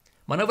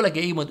 Maar nou wil ek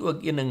hê jy moet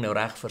ook een ding nou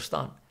reg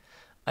verstaan.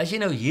 As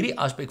jy nou hierdie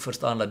aspek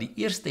verstaan dat die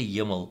eerste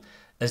hemel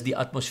is die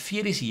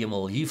atmosferiese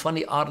hemel, hier van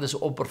die aarde se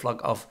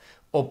oppervlak af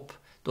op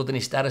tot in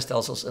die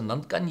sterrestelsels, en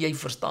dan kan jy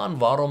verstaan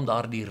waarom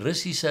daar die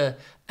Russiese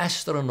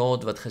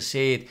astronaut wat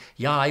gesê het,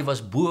 ja, hy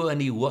was bo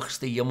in die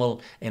hoogste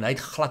hemel en hy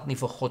het glad nie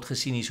vir God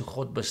gesien nie, so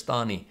God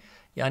bestaan nie.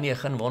 Ja nee,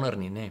 geen wonder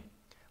nie, nee.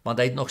 Want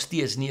hy het nog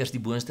steeds nie eers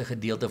die boonste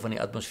gedeelte van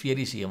die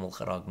atmosferiese hemel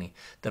geraak nie,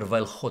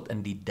 terwyl God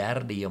in die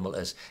derde hemel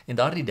is. En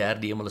daardie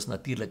derde hemel is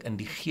natuurlik in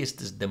die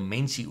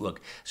geestesdimensie ook.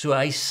 So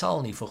hy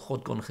sal nie vir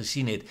God kon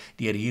gesien het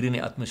deur hier in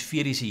die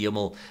atmosferiese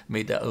hemel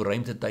met 'n ou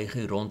ruimtetuig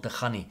hier rond te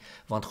gaan nie,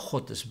 want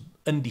God is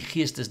in die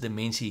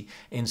geestesdimensie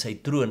en sy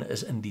troon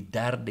is in die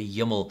derde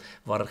hemel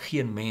waar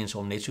geen mens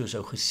hom net so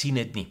sou gesien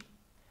het nie.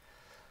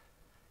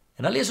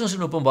 En dan lees ons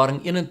in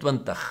Openbaring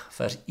 21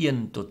 vers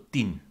 1 tot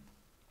 10.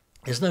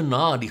 Is nou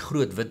na die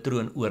groot wit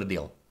troon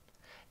oordeel.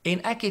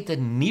 En ek het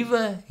 'n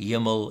nuwe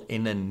hemel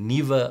en 'n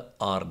nuwe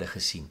aarde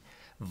gesien,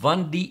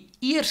 want die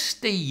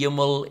eerste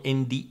hemel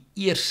en die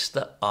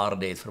eerste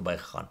aarde het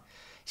verbygegaan.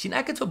 Sien,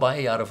 ek het vir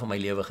baie jare van my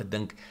lewe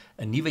gedink,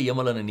 'n nuwe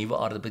hemel en 'n nuwe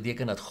aarde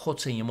beteken dat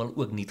God se hemel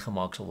ook nuut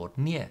gemaak sal word.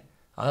 Nee,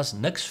 daar is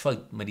niks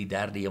fout met die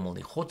derde hemel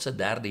nie. God se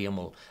derde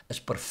hemel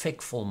is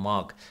perfek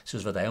volmaak,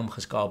 soos wat hy hom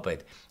geskaap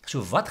het.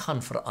 So wat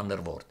gaan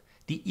verander word?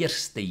 Die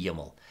eerste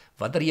hemel.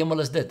 Watter hemel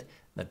is dit?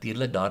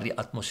 Natuurlik daardie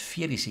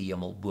atmosferiese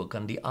hemel bo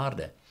kan die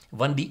aarde.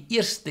 Want die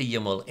eerste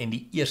hemel en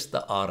die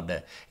eerste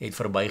aarde het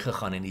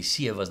verbygegaan en die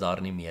see was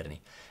daar nie meer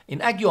nie.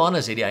 En ek,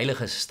 Johannes, het die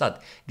heilige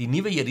stad, die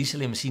nuwe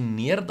Jerusalem sien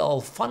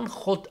neerdal van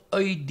God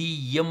uit die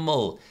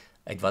hemel.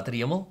 Uit watter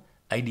hemel?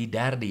 Uit die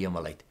derde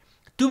hemel uit.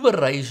 Toe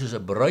berei soos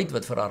 'n bruid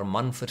wat vir haar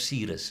man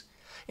versier is.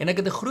 En ek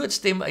het 'n groot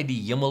stem uit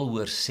die hemel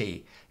hoor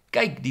sê,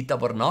 kyk, die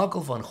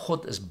tabernakel van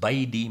God is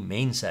by die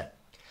mense.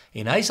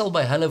 En hy sal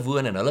by hulle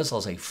woon en hulle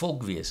sal sy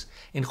volk wees.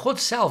 En God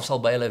self sal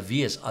by hulle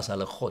wees as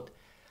hulle God.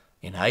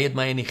 En hy het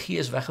my in die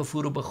gees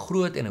weggevoer op 'n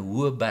groot en 'n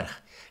hoë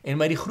berg en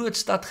my die groot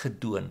stad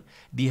getoon,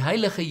 die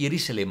heilige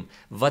Jerusalem,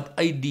 wat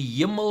uit die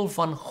hemel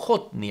van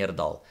God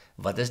neerdal.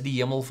 Wat is die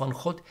hemel van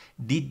God?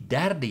 Die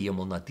derde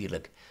hemel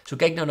natuurlik. So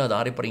kyk nou na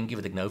daardie prentjie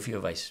wat ek nou vir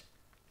jou wys.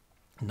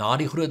 Na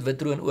die groot wit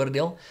troon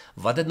oordeel,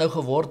 wat het nou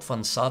geword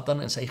van Satan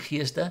en sy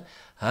geeste?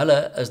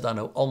 Hulle is dan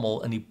nou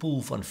almal in die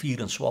poel van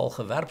vuur en swaal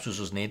gewerp, soos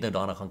ons net nou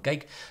daarna gaan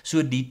kyk.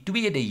 So die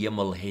tweede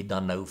hemel het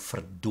dan nou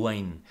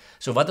verdwyn.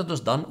 So wat het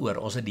ons dan oor?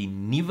 Ons het die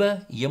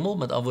nuwe hemel,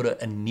 met ander woorde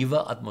 'n nuwe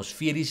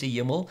atmosferiese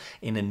hemel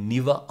en 'n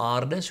nuwe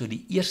aarde. So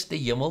die eerste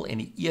hemel en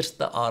die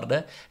eerste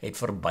aarde het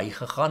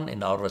verbygegaan en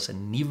daar was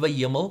 'n nuwe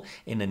hemel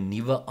en 'n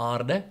nuwe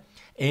aarde.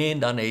 En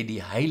dan het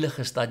die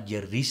heilige stad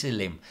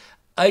Jerusalem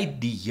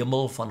uit die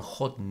hemel van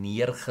God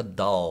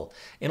neergedaal.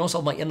 En ons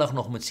sal maar eendag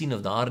nog moet sien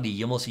of daar die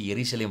hemelse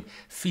Jerusalem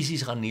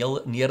fisies gaan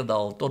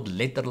neerdal tot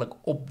letterlik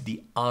op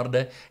die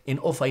aarde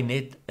en of hy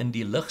net in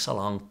die lug sal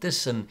hang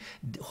tussen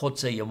God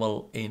se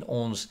hemel en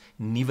ons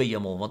nuwe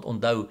hemel. Want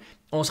onthou,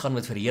 ons gaan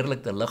met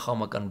verheerlikte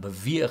liggame kan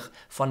beweeg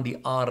van die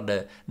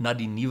aarde na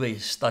die nuwe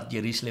stad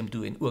Jerusalem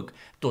toe en ook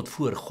tot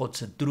voor God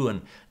se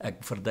troon.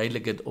 Ek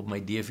verduidelik dit op my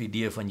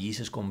DVD van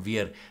Jesus kom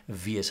weer,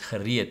 wees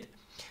gereed.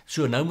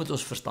 So nou moet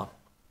ons verstaan.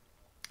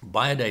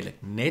 Baie duidelik,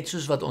 net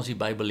soos wat ons die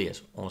Bybel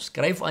lees. Ons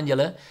skryf aan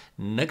julle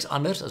niks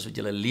anders as wat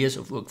julle lees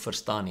of ook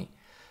verstaan nie.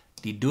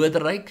 Die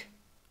Doderyk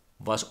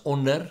was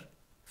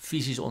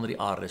fisies onder die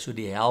aarde. So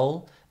die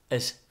hel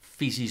is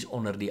fisies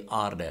onder die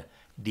aarde.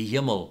 Die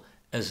hemel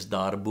is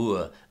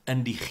daarbo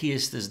in die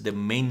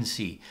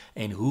geestesdimensie.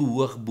 En hoe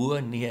hoog bo?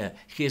 Nee,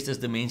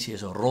 geestesdimensie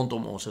is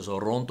rondom ons, is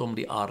rondom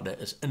die aarde,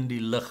 is in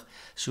die lug.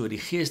 So die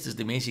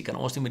geestesdimensie kan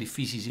ons nie met die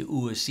fisiese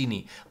oë sien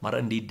nie, maar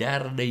in die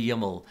derde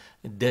hemel,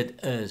 dit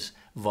is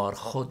waar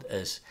God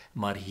is.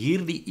 Maar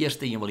hierdie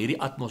eerste hemel,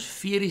 hierdie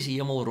atmosferiese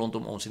hemel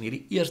rondom ons en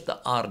hierdie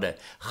eerste aarde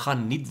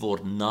gaan nuut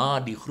word na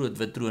die groot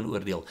wit troon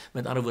oordeel.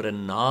 Met ander woorde,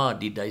 na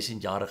die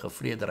 1000-jarige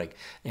vrederyk.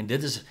 En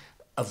dit is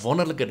 'n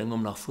wonderlike ding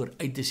om na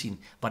vooruit te sien,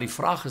 maar die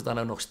vraag is dan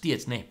nou nog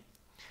steeds,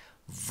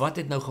 wat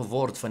het nou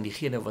geword van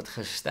diegene wat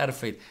gesterf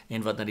het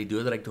en wat na die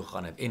Doderyk toe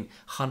gaan het? En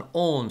gaan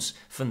ons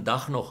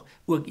vandag nog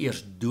ook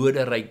eers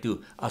Doderyk toe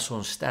as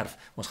ons sterf?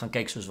 Ons gaan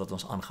kyk soos wat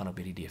ons aangaan op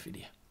hierdie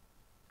DVD.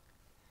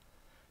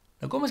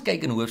 Nou kom ons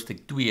kyk in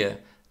hoofstuk 2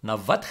 na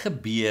wat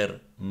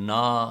gebeur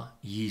na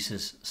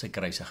Jesus se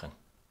kruisiging.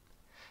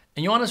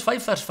 In Johannes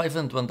 5 vers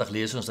 25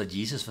 lees ons dat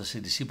Jesus vir sy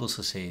disippels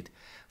gesê het,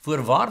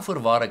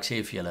 voorwaar ek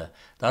sê vir julle,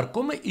 daar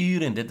kom 'n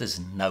uur en dit is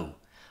nou,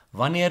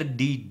 wanneer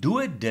die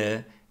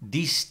dode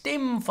die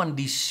stem van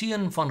die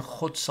Seun van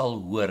God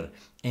sal hoor,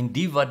 en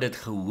die wat dit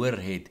gehoor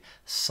het,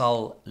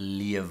 sal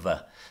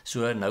lewe.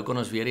 So nou kan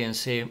ons weer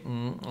eens sê,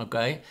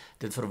 okay,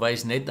 dit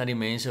verwys net na die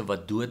mense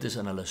wat dood is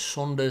in hulle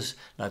sondes,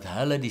 dat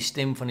hulle die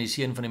stem van die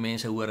Seun van die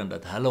mense hoor, en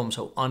dat hulle hom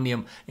sou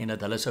aanneem, en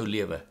dat hulle sou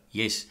lewe.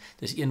 Yes,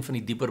 dis een van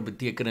die dieper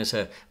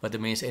betekenisse, wat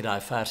 'n mens uit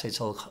daai vers uit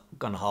sal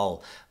kan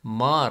haal,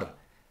 maar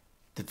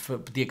dit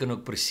beteken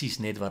ook presies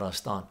net wat daar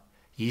staan.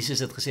 Jesus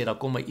het gesê, daar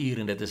kom 'n uur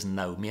en dit is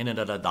nou,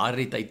 menende dat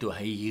daardie tyd toe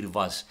hy hier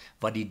was,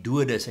 wat die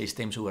dode sy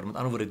stem sou hoor, met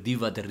ander woorde die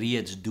wat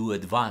reeds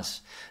dood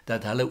was,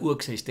 dat hulle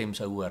ook sy stem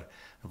sou hoor.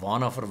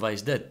 Waarna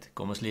verwys dit?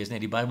 Kom ons lees net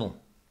die Bybel.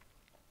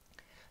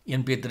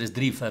 1 Petrus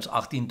 3 vers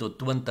 18 tot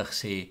 20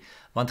 sê,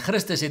 want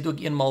Christus het ook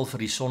eenmaal vir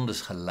die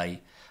sondes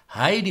gelei,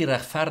 hy die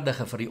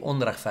regverdige vir die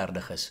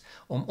onregverdiges,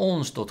 om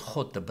ons tot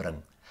God te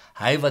bring.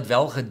 Hy wat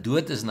wel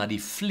gedood is na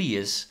die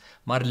vlees,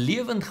 maar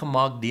lewend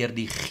gemaak deur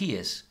die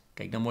gees.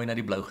 Kyk nou mooi na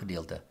die blou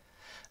gedeelte.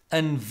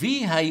 In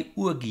wie hy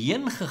ook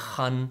heen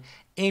gegaan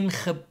en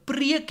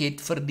gepreek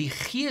het vir die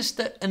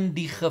geeste in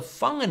die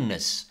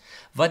gevangenis,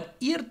 wat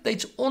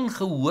eertyds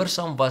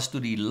ongehoorsaam was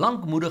toe die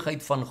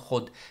lankmoedigheid van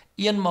God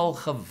eenmaal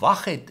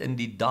gewag het in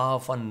die dae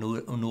van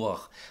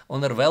Noag,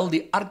 onderwyl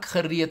die ark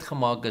gereed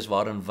gemaak is,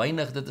 waarin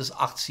weinig, dit is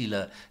 8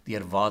 siele,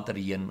 deur water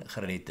heen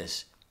gered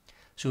is.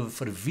 So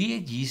vir wie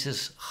het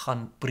Jesus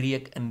gaan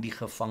preek in die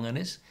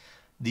gevangenis?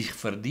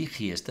 Vir die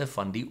geeste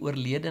van die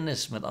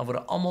oorledenes, met ander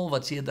almal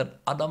wat sedert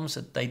Adam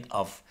se tyd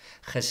af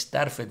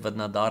gesterf het, wat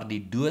na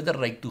daardie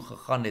Doderyk toe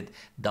gegaan het,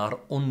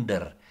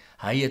 daaronder.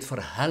 Hy het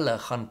vir hulle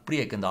gaan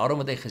preek, en daarom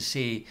het hy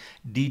gesê,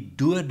 die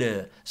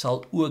dode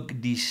sal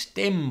ook die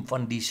stem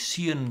van die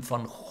Seun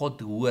van God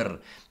hoor.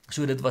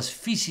 So dit was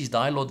fisies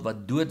daai lot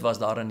wat dood was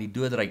daar in die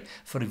Doderyk,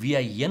 vir wie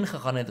hy heen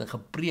gegaan het en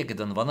gepreek het.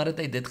 En wanneer het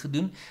hy dit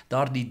gedoen?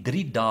 Daar die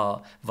 3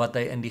 dae wat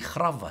hy in die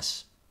graf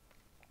was.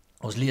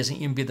 Ons lees in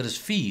 1 Petrus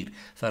 4,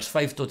 vers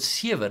 5 tot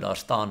 7, daar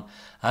staan,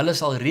 hulle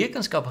sal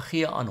rekenskap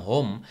gee aan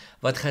hom,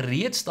 wat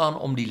gereed staan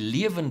om die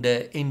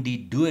lewende en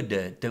die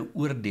dode te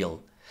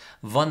oordeel.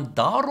 Want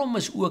daarom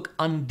is ook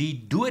aan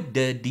die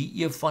dode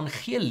die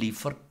evangelie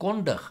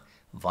verkondig.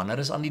 Wanneer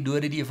is aan die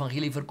dode die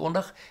evangelie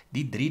verkondig?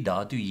 Die 3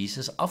 dae toe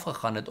Jesus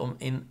afgegaan het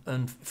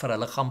en vir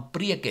hulle gaan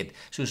preek het,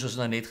 soos ons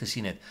nou net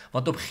gesien het.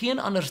 Want op geen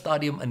ander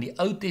stadium in die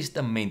Ou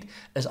Testament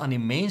is aan die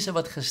mense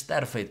wat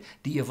gesterf het,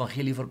 die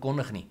evangelie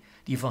verkondig nie.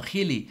 Die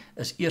evangelie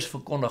is eers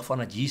verkondig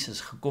vandat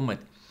Jesus gekom het,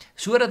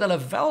 sodat hulle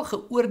wel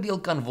geoordeel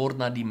kan word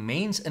na die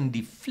mens in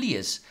die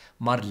vlees,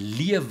 maar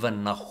lewe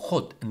na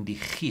God in die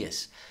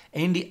gees.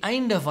 En die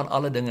einde van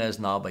alle dinge is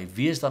naby.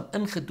 Wees dan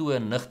ingetoe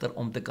en nugter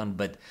om te kan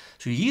bid.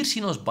 So hier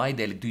sien ons baie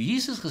duidelik, toe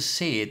Jesus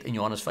gesê het in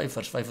Johannes 5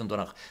 vers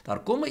 25,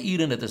 daar kom 'n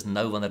uur en dit is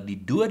nou, wanneer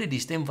die dode die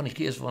stem van die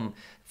gees van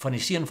die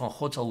Seun van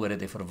God sal hoor,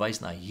 het hy verwys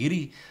na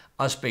hierdie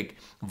aspek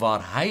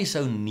waar hy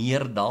sou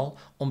neerdal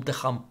om te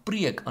gaan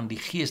preek aan die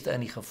geeste in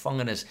die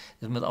gevangenis,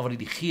 dis met ander woorde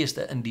die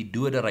geeste in die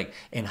doderyk,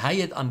 en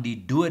hy het aan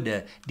die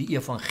dode die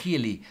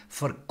evangelie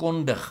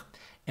verkondig.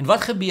 En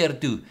wat gebeur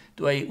toe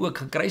hy ook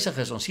gekruisig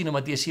is? Ons sien in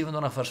Matteus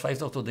 27 vers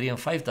 50 tot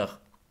 53.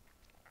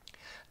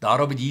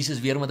 Daarop het Jesus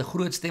weer met 'n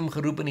groot stem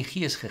geroep en die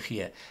gees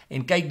gegee.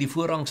 En kyk, die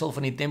voorhangsel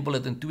van die tempel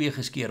het in 2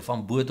 geskeur,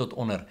 van bo tot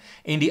onder.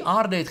 En die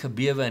aarde het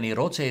gebewe en die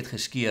rotse het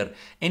geskeur.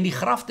 En die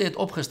grafte het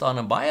opgestaan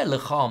en baie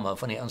liggame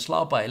van die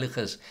aanslape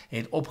heiliges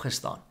het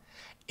opgestaan.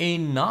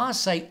 En na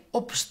sy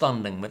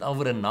opstanding, met ander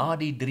woorde na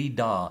die 3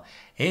 dae,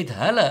 het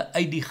hulle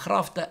uit die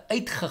grafte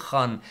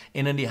uitgegaan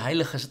en in die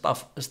heilige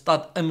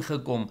stad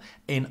ingekom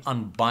en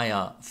aan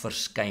baie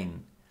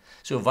verskyn.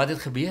 So wat het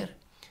gebeur?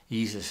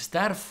 Jesus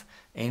sterf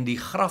en die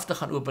grafte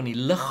gaan oop en die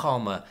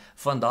liggame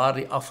van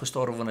daardie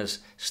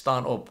afgestorwenes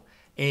staan op.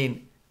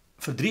 En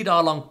vir 3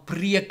 dae lank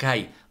preek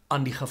hy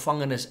aan die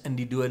gevangenes in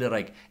die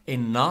doderyk,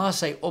 en na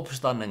sy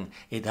opstanding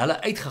het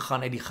hulle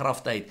uitgegaan uit die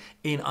grafte uit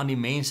en aan die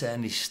mense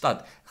in die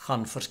stad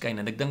gaan verskyn.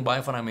 En ek dink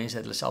baie van die mense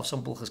het hulle self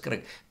simpel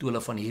geskrik toe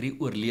hulle van hierdie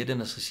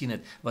oorledenes gesien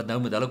het, wat nou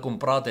met hulle kom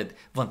praat het,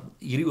 want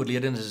hierdie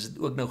oorledenes het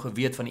ook nou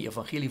geweet van die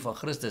evangelie van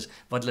Christus,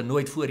 wat hulle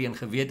nooit voorheen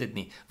geweet het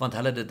nie, want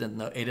hulle het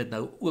dit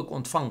nou ook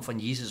ontvang van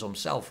Jesus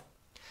homself.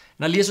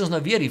 Nou lees ons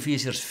nou weer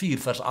Efesiërs 4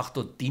 vers 8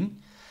 tot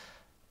 10.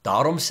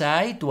 Daarom sê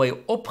hy, toe hy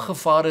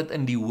opgevaar het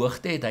in die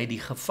hoogte, het hy die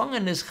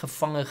gevangenis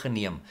gevange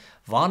geneem.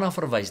 Waarna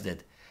verwys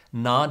dit?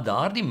 Na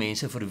daardie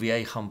mense vir wie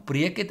hy gaan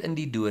preek het in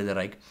die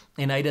doderyk,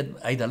 en hy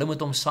het hulle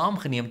met hom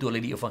saamgeneem toe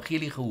hulle die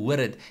evangelie gehoor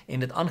het en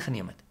dit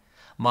aangeneem het.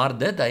 Maar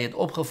hy het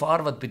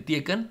opgevaar, wat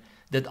beteken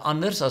dit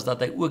anders as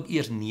dat hy ook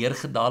eers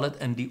neergedaal het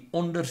in die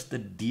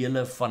onderste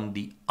dele van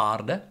die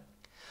aarde?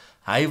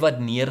 Hy wat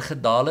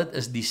neergedaal het,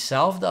 is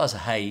dieselfde as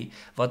hy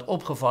wat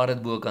opgevaar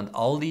het bokant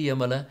al die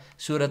hemele,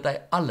 sodat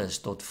hy alles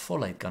tot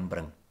volheid kan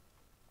bring.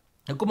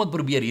 Nou kom ek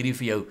probeer hierdie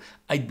vir jou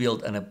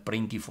uitbeeld in 'n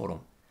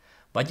prentjievorm.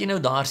 Wat jy nou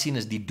daar sien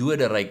is die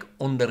doderyk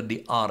onder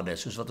die aarde,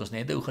 soos wat ons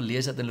net nou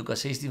gelees het in Lukas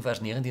 16 vers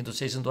 19 tot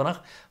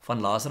 26 van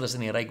Lazarus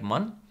en die ryk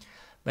man.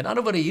 Met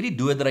ander woorde, hierdie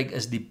doderyk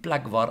is die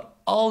plek waar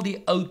al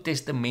die Ou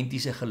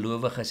Testamentiese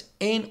gelowiges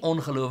en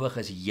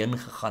ongelowiges heen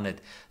gegaan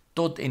het,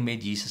 tot en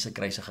met Jesus se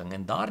kruisiging.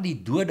 En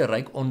daardie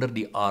doderyk onder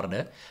die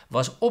aarde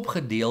was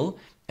opgedeel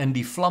in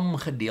die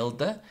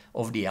vlamgedeelte,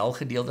 of die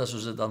helgedeelte as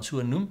ons dit dan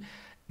so noem,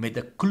 met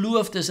 'n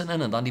kloof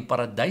tussenin, en dan die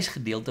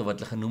paradysgedeelte wat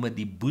hulle genoem het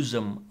die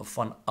boesem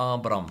van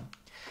Abraham.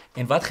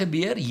 En wat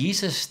gebeur?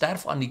 Jesus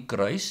sterf aan die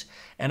kruis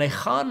en hy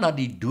gaan na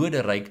die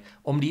doderyk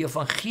om die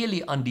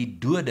evangelie aan die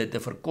dode te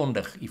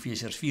verkondig.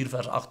 Efesiërs 4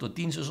 vers 8 tot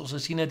 10 soos ons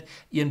gesien het,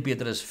 1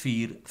 Petrus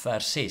 4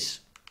 vers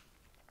 6.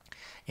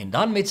 En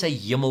dan met sy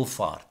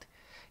hemelvaart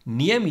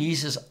neem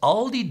Jesus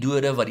al die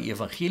dode wat die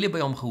evangelie by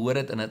hom gehoor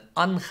het en het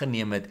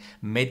aangeneem het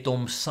met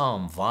hom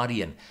saam.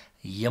 Waarheen?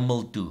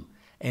 Hemel toe.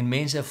 En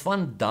mense,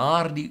 van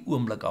daardie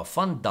oomblik af,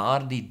 van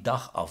daardie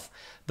dag af,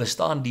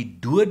 bestaan die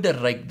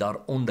doderyk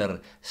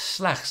daaronder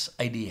slegs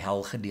uit die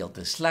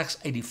helgedeelte, slegs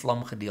uit die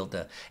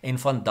vlamgedeelte. En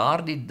van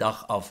daardie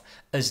dag af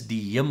is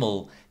die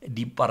hemel,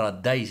 die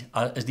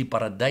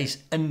paradys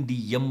in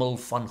die hemel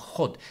van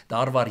God,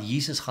 daar waar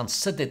Jesus gaan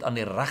sit het aan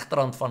die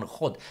regterhand van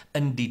God,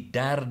 in die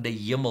derde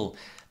hemel.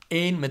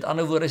 En met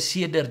ander woorde,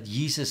 sedert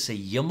Jesus se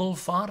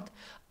hemelvaart,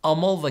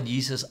 almal wat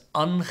Jesus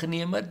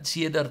aangeneem het,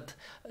 sedert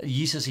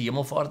Jesus se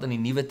hemelvaart in die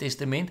Nuwe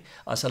Testament,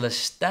 as hulle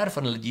sterf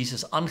en hulle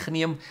Jesus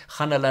aangeneem,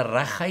 gaan hulle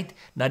reguit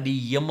na die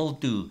hemel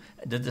toe.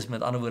 Dit is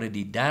met ander woorde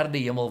die derde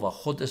hemel waar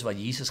God is, waar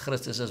Jesus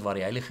Christus is, waar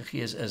die Heilige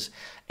Gees is.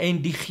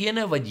 En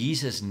diegene wat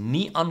Jesus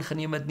nie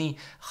aangeneem het nie,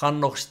 gaan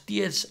nog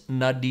steeds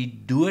na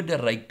die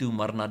doderyk toe,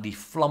 maar na die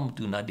vlam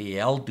toe, na die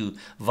hel toe,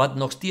 wat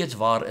nog steeds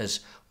waar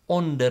is,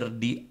 onder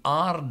die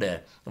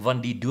aarde, want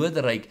die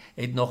doderyk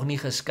het nog nie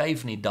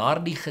geskuif nie.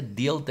 Daardie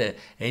gedeelte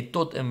het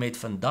tot en met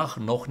vandag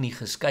nog nie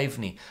geskuif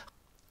nie.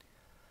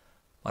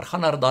 Maar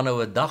gaan daar dan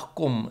nou 'n dag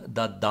kom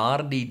dat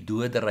daardie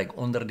doderyk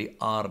onder die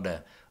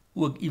aarde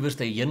ook iewers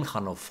heen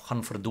gaan of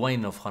gaan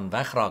verdwyn of gaan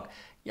wegraak?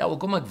 Ja,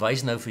 kom ek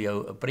wys nou vir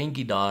jou 'n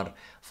prentjie daar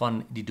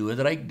van die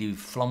doderyk, die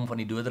vlam van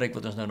die doderyk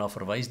wat ons nou na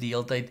verwys die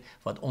hele tyd,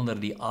 wat onder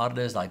die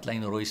aarde is, daai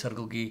klein rooi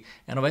sirkeltjie.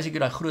 En dan wys ek jou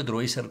daai groot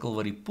rooi sirkel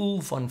wat die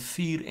poel van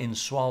vuur en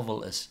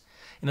swavel is.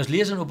 En ons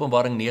lees in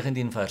Openbaring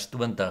 19 vers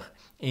 20,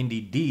 en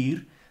die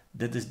dier,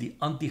 dit is die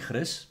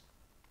antichrist,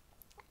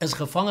 is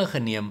gevange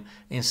geneem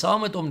en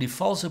saam met hom die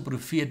valse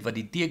profeet wat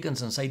die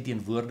tekens in sy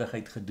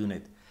teenwoordigheid gedoen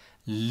het.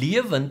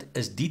 Lewend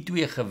is die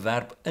twee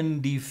gewerp in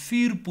die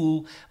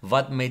vuurpoel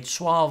wat met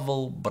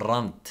swavel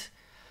brand.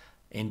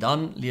 En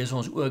dan lees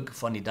ons ook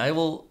van die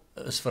duiwel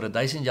is vir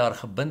 1000 jaar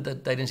gebind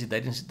tydens die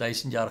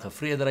 1000-jarige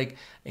vrederyk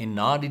en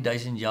na die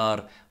 1000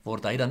 jaar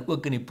word hy dan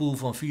ook in die poel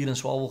van vuur en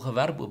swavel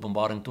gewerp,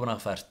 Openbaring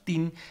 20 vers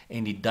 10,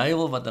 en die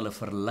duiwel wat hulle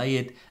verlei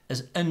het,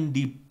 is in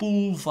die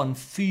poel van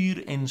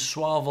vuur en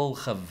swavel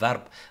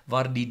gewerp,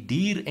 waar die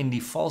dier en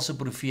die valse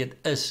profeet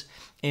is,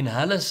 en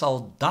hulle sal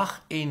dag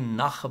en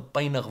nag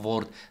gepynig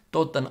word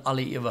tot in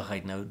alle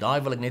ewigheid. Nou,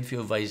 daai wil ek net vir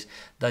jou wys,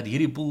 dat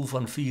hierdie poel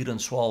van vuur en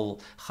swavel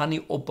gaan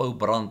nie ophou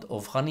brand,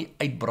 of gaan nie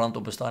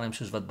uitbrand op 'n stadium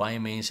soos wat baie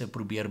mense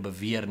probeer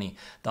beweer nie.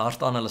 Daar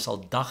staan, hulle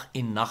sal dag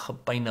en nag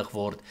gepynig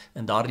word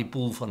in daardie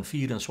poel van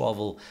vuur en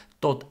swavel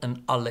tot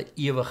in alle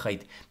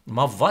ewigheid.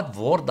 Maar wat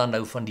word dan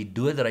nou van die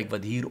doderyk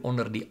wat hier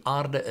onder die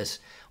aarde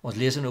is? Ons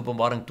lees in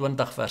Openbaring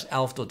 20 vers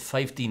 11 tot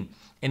 15,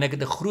 en ek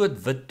het 'n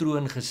groot wit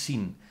troon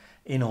gesien,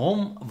 en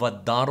hom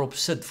wat daarop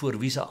sit, voor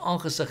wie se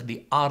aangesig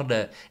die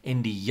aarde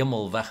en die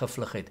hemel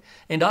weggevlug het.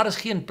 En daar is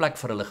geen plek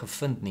vir hulle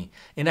gevind nie.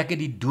 En ek het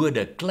die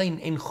dode, klein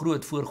en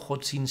groot, voor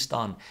God sien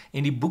staan.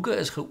 En die boeke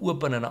is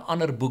geopen, en 'n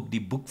ander boek,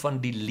 die boek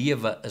van die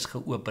lewe, is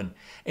geopen.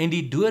 En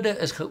die dode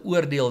is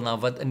geoordeel na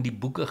wat in die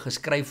boeke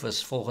geskryf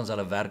is, volgens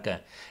hulle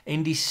werke.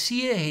 En die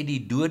see het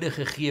die dode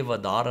gegee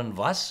wat daarin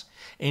was,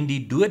 en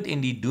die dood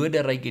en die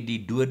doderyk het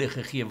die dode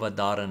gegee wat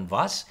daarin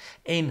was,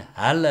 en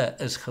hulle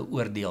is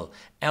geoordeel,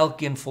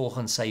 elkeen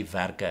volgens sy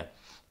werke.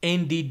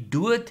 En die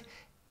dood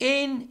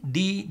en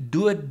die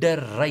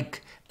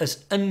doderyk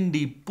is in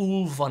die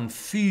poel van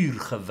vuur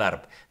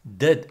gewerp.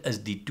 Dit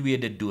is die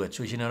tweede dood.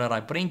 So as jy nou na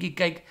daai prentjie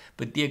kyk,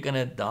 beteken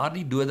dit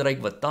daardie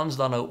doderyk wat tans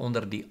dan nou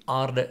onder die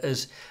aarde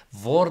is,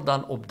 word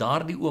dan op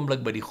daardie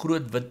oomblik by die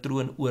groot wit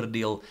troon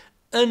oordeel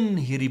in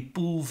hierdie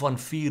poel van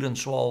vuur en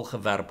swaal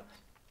gewerp.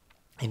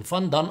 En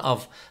van dan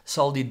af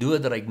sal die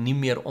doderyk nie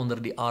meer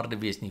onder die aarde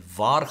wees nie.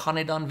 Waar gaan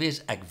hy dan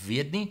wees? Ek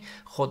weet nie.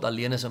 God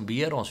alleen is in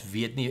beheer. Ons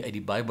weet nie uit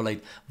die Bybel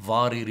uit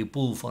waar hierdie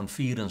poel van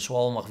vuur en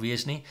swaal mag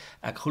wees nie.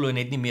 Ek glo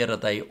net nie meer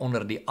dat hy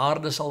onder die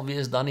aarde sal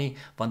wees dan nie,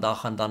 want daar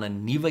gaan dan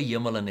 'n nuwe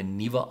hemel en 'n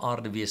nuwe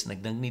aarde wees, en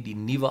ek dink nie die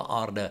nuwe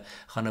aarde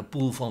gaan 'n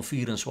poel van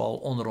vuur en swaal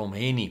onder hom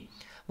hê nie.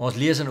 Maar ons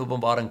lees in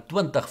Openbaring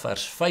 20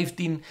 vers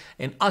 15,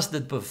 en as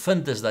dit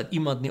bevind is dat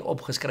iemand nie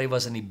opgeskryf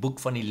was in die boek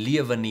van die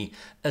lewe nie,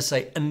 is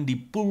hy in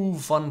die poel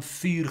van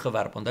vuur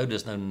gewerp. Onthou,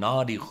 dis nou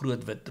na die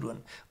groot wit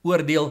troon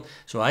oordeel,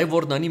 so hy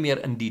word nou nie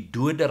meer in die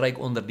doderyk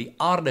onder die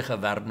aarde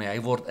gewerp nie, hy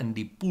word in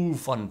die poel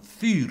van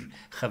vuur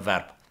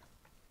gewerp.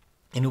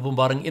 En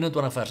Openbaring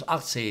 21 vers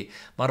 8 sê,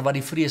 maar wat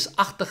die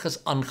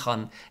vreesagtiges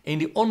aangaan, en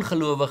die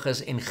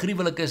ongelowiges en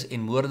gruwelikes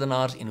en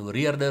moordenaars en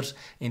horeerders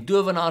en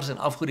towenaars en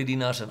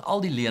afgodedienaars en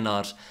al die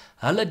leenaars,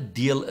 hulle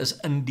deel is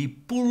in die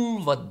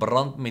poel wat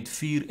brand met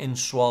vuur en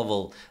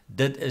swavel.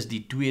 Dit is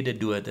die tweede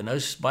dood. En nou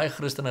is baie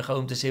Christene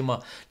gehou om te sê,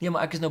 maar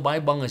ek is nou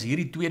baie bang, as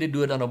hierdie tweede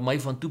dood dan op my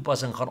van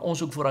toepassing, gaan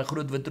ons ook voor daai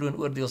groot wit troon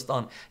oordeel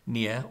staan?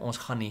 Nee, ons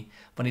gaan nie.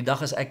 Want die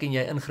dag as ek en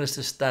jy in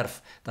Christus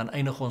sterf, dan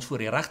eindig ons voor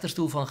die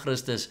regterstoel van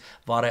Christus,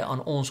 waar hy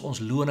aan ons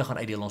lone gaan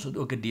uitdeel. Ons het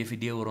ook 'n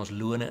DVD oor ons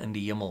lone in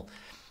die hemel.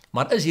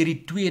 Maar is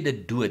hierdie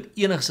tweede dood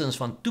enigstens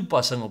van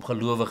toepassing op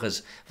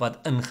gelowiges wat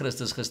in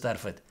Christus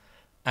gesterf het?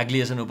 Ek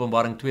lees in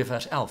Openbaring 2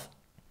 vers 11.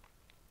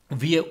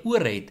 Wie 'n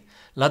oor het,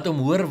 laat hom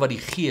hoor wat die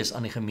Gees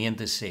aan die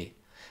gemeente sê.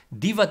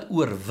 Die wat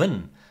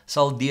oorwin,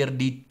 sal deur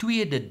die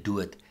tweede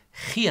dood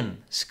geen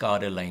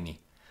skade ly nie.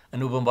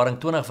 In Openbaring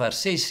 20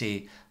 vers 6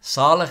 sê,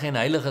 salig en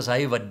heilig is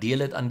hy wat deel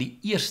het aan die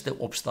eerste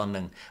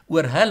opstanding.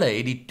 Oor hulle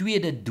het die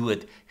tweede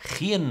dood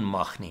geen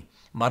mag nie,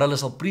 maar hulle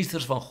sal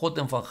priesters van God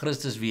en van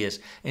Christus wees,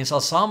 en sal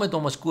saam met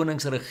hom as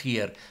konings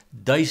regeer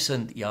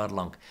 1000 jaar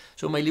lank.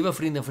 So my liewe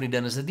vriende en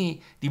vriendin, is dit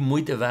nie die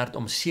moeite werd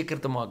om seker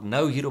te maak,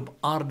 nou hier op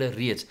aarde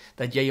reeds,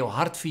 dat jy jou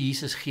hart vir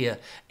Jesus gee,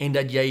 en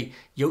dat jy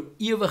jou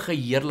ewige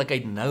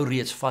heerlikheid nou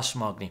reeds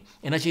vasmaak nie.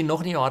 En as jy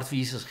nog nie jou hart vir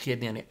Jesus gegee het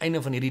nie, aan die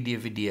einde van hierdie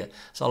DVD,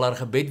 sal daar 'n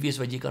gebed wees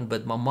wat jy kan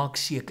bid, maar maak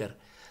seker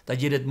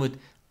dat jy dit moet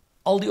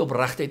al die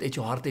opregtheid uit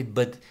jou hart uit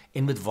bid,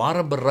 en met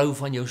ware berou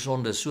van jou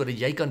sondes, sodat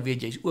jy kan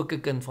weet, jy is ook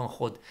 'n kind van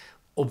God,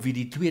 op wie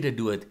die tweede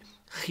dood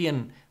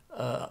geen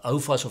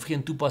houvas of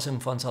geen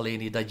toepassing van sal hê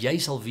nie, dat jy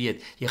sal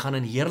weet, jy gaan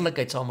in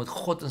heerlikheid saam met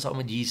God en saam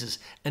met Jesus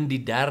in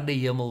die derde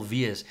hemel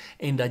wees,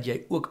 en dat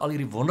jy ook al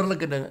hierdie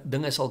wonderlike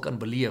dinge sal kan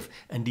beleef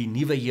in die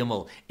nuwe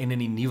hemel en in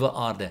die nuwe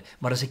aarde.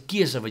 Maar dis 'n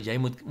keuse wat jy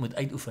moet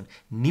uitoefen.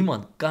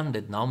 Niemand kan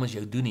dit namens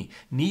jou doen nie.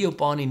 Nie jou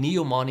pa nie, nie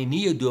jou ma nie,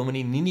 nie jou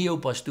dominee nie, nie jou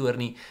pastoor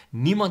nie.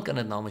 Niemand kan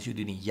dit namens jou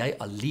doen nie. Jy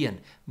alleen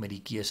met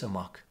die keuse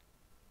maak.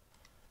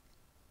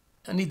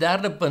 In die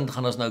derde punt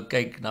gaan ons nou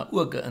kyk na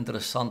ook 'n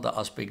interessante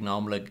aspek,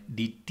 naamlik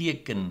die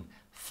teken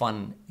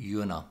van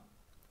Jona.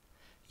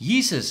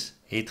 Jesus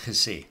het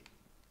gesê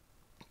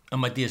in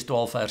Matteus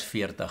 12 vers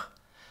 40,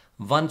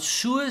 want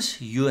soos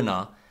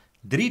Jona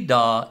 3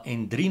 dae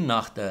en 3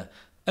 nagte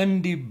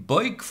in die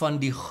buik van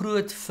die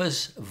groot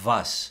vis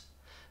was,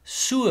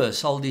 so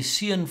sal die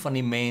Seun van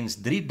die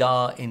mens 3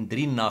 dae en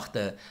 3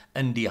 nagte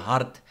in die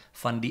hart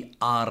van die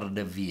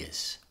aarde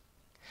wees.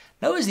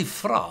 Nou is die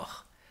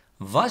vraag,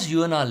 was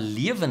Jona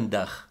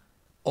lewendig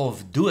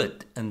of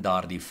dood in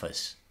daardie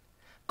vis?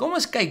 Kom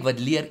ons kyk wat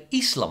leer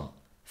Islam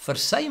vir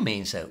sy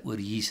mense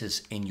oor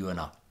Jesus en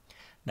Jona.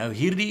 Nou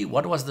hierdie,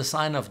 what was the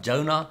sign of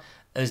Jonah,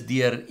 is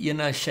deur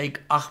ene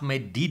Sheikh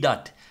Ahmed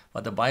Deedat,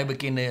 wat 'n baie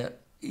bekende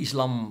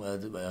Islam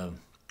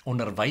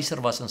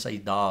onderwyser was in sy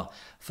dae,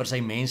 vir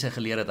sy mense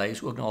geleer het. Hy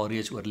is ook nou al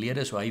reeds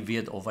oorlede, so hy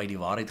weet of hy die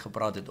waarheid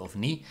gepraat het of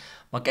nie.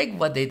 Maar kyk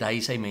wat het hy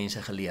sy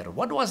mense geleer.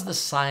 What was the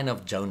sign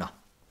of Jonah?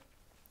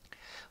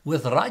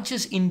 With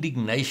righteous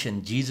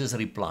indignation, Jesus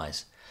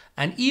replies,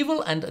 An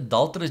evil and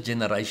adulterous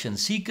generation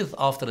seeketh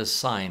after a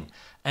sign,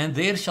 and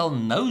there shall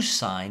no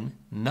sign,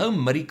 no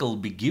miracle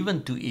be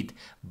given to it,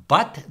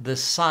 but the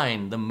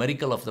sign, the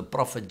miracle of the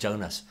prophet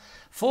Jonas.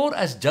 For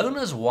as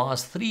Jonas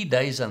was 3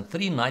 days and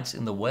 3 nights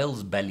in the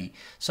whale's belly,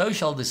 so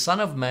shall the Son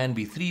of Man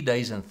be 3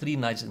 days and 3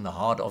 nights in the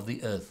heart of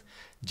the earth.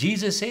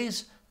 Jesus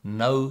says,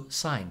 no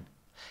sign.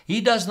 He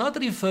does not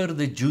refer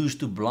the Jews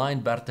to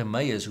blind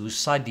Bartimaeus whose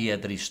sight he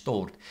had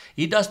restored.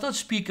 He does not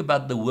speak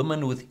about the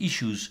woman with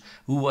issues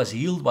who was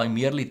healed by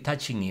merely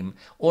touching him,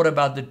 or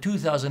about the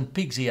 2,000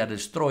 pigs he had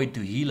destroyed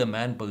to heal a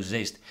man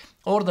possessed,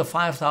 or the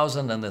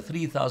 5,000 and the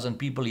 3,000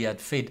 people he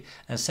had fed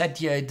and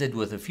satiated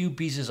with a few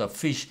pieces of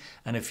fish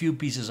and a few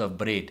pieces of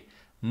bread.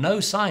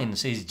 No sign,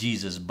 says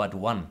Jesus, but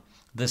one,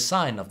 the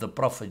sign of the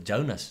prophet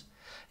Jonas.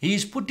 He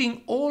is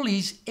putting all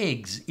his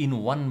eggs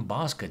in one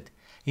basket.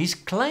 His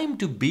claim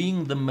to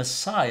being the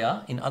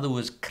Messiah, in other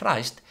words,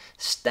 Christ,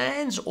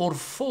 stands or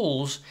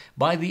falls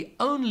by the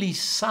only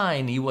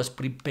sign he was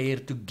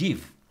prepared to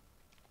give.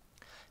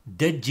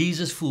 Did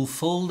Jesus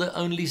fulfill the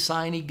only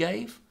sign he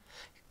gave?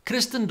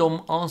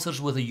 Christendom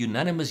answers with a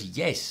unanimous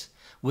yes,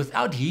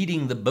 without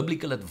heeding the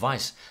biblical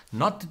advice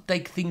not to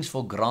take things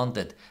for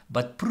granted,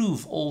 but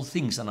prove all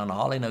things. En dan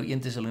haal hy nou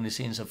 1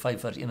 Thessalonicense 5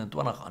 vers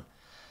 21 aan.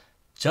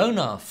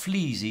 Jonah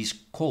flees his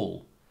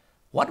call.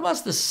 What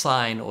was the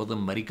sign or the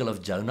miracle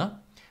of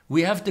Jonah?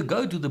 We have to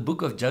go to the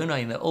book of Jonah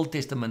in the Old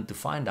Testament to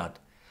find out.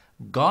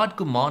 God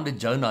commanded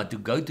Jonah to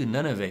go to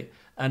Nineveh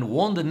and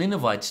warn the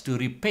Ninevites to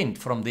repent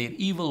from their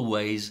evil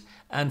ways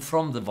and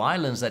from the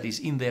violence that is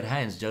in their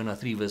hands, Jonah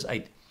 3 verse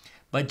 8.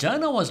 But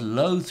Jonah was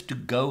loath to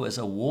go as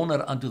a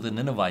warner unto the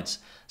Ninevites,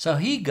 so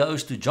he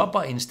goes to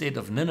Joppa instead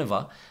of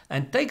Nineveh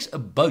and takes a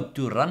boat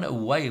to run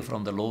away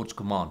from the Lord's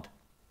command.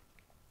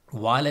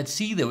 While at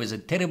sea there was a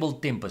terrible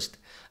tempest.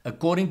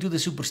 According to the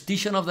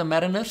superstition of the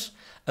mariners,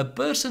 a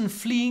person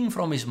fleeing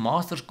from his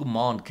master's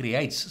command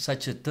creates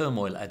such a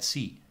turmoil at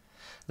sea.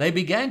 They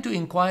began to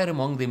inquire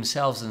among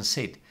themselves and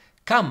said,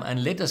 Come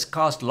and let us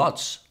cast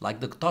lots, like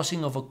the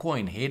tossing of a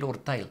coin, head or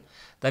tail,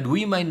 that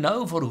we may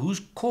know for whose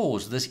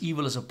cause this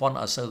evil is upon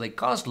us. So they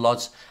cast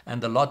lots,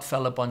 and the lot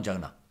fell upon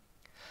Jonah.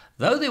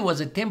 Though there was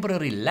a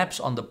temporary lapse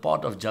on the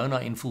part of Jonah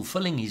in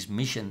fulfilling his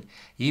mission,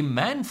 he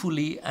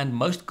manfully and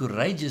most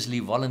courageously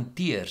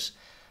volunteers.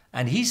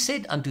 And he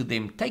said unto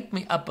them, Take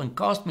me up and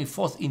cast me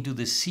forth into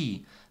the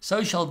sea,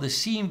 so shall the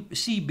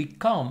sea be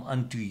calm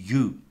unto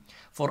you.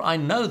 For I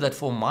know that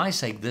for my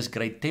sake this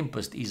great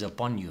tempest is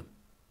upon you.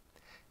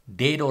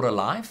 Dead or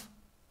alive?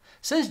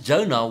 Since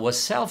Jonah was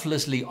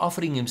selflessly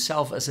offering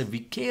himself as a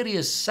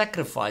vicarious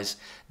sacrifice,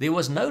 there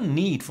was no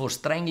need for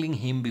strangling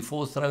him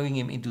before throwing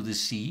him into the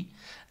sea,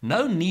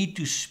 no need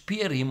to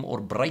spear him or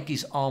break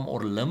his arm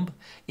or limb.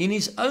 In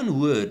his own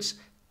words,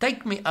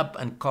 Take me up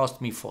and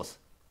cast me forth.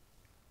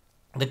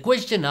 The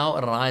question now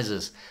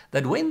arises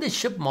that when the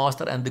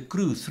shipmaster and the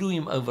crew threw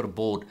him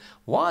overboard,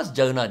 was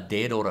Jonah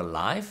dead or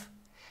alive?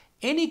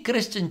 Any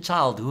Christian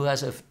child who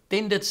has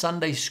attended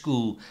Sunday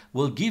school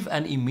will give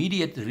an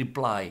immediate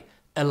reply,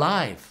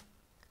 alive.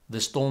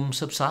 The storm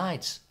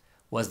subsides.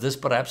 Was this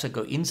perhaps a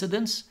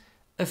coincidence?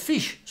 A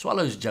fish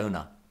swallows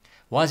Jonah.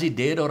 Was he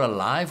dead or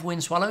alive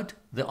when swallowed?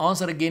 The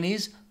answer again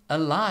is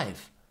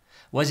alive.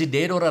 Was he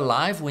dead or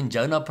alive when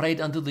Jonah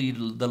prayed unto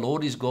the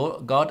Lord his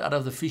God out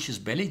of the fish's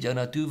belly?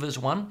 Jonah 2 verse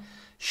 1.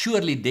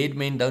 Surely dead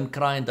men don't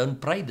cry and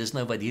don't pray. Dis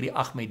nou wat hierdie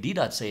Ahmed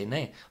Deedat sê,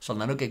 nee. Sal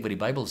nou kyk wat die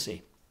Bybel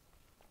sê.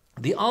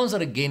 The answer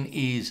again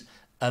is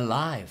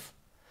alive.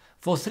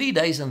 For 3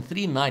 days and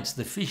 3 nights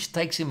the fish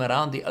takes him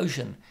around the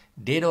ocean.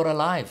 Dead or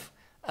alive?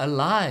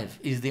 Alive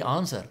is the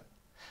answer.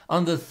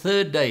 On the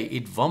 3rd day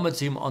it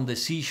vomits him on the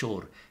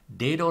seashore.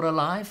 Dead or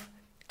alive?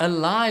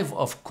 Alive,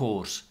 of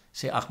course,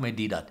 sê Ahmed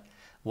Deedat.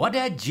 What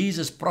had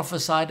Jesus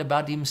prophesied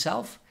about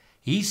himself?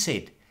 He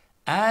said,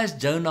 As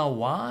Jonah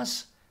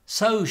was,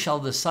 so shall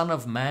the Son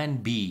of Man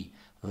be,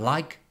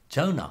 like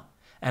Jonah.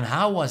 And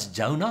how was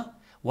Jonah?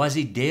 Was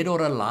he dead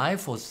or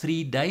alive for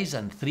 3 days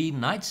and 3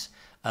 nights?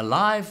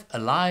 Alive,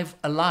 alive,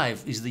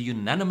 alive is the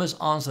unanimous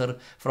answer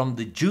from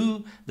the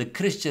Jew, the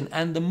Christian,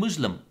 and the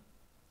Muslim.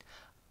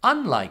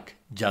 Unlike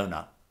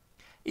Jonah.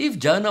 If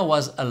Jonah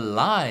was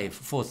alive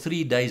for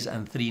 3 days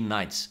and 3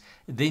 nights,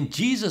 then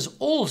Jesus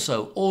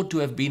also ought to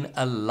have been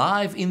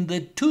alive in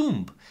the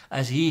tomb,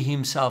 as he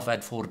himself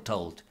had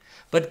foretold.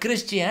 But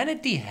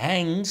Christianity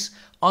hangs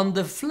on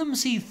the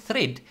flimsy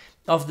thread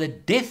of the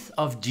death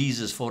of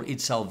Jesus for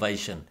its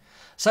salvation.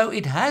 So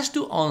it has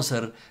to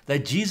answer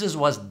that Jesus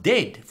was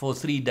dead for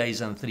 3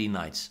 days and 3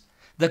 nights.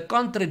 The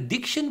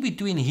contradiction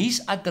between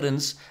his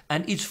utterance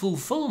and its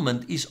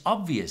fulfillment is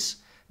obvious.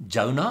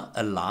 Jonah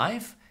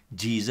alive,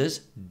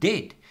 Jesus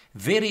dead.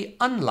 Very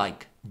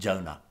unlike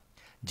Jonah.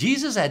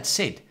 Jesus had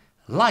said,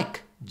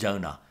 like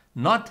Jonah,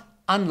 not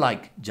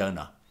unlike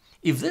Jonah.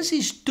 If this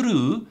is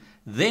true,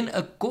 then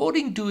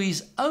according to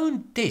his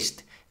own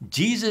test,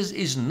 Jesus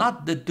is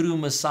not the true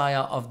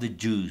Messiah of the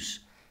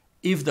Jews.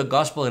 If the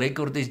gospel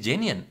record is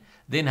genuine,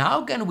 then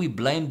how can we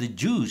blame the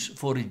Jews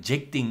for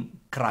rejecting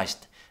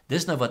Christ?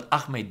 Dis nou wat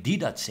Ahmed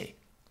Didat sê.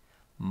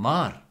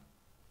 Maar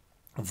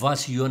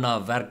was Jonah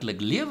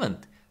werklik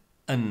lewend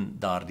in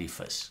daardie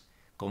vis?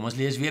 Kom ons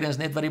lees weer eens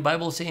net wat die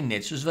Bybel sê,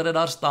 net soos wat dit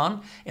daar staan,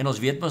 en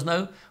ons weet mos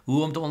nou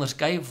hoe om te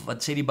onderskei,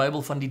 wat sê die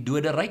Bybel van die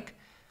Doderyk?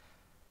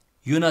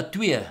 Jonah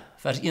 2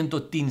 vers 1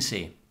 tot 10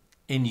 sê,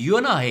 en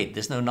Jonah het,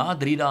 dis nou na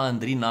 3 dae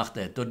en 3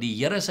 nagte, tot die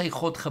Here sy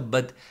God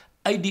gebid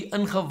uit die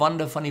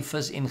ingewande van die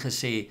vis en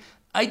gesê,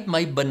 uit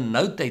my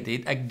benoudheid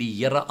het ek die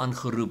Here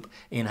aangeroep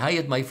en hy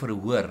het my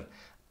verhoor.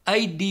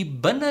 Uit die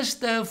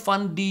binneste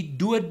van die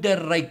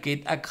Doderyk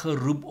het ek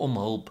geroep om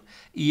hulp.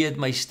 U het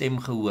my stem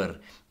gehoor.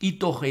 U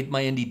tog het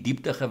my in die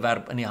diepte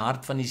gewerp in die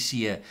hart van die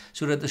see,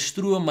 sodat 'n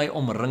stroom my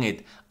omring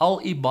het.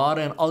 Al u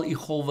bare en al u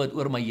golwe het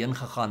oor my heen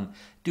gegaan.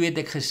 Toe het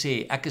ek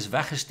gesê, ek is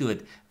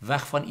weggestoot,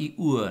 weg van u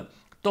oë.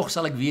 Tog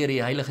sal ek weer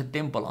die heilige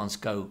tempel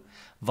aanskou.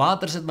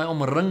 Waters het my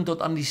omring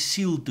tot aan die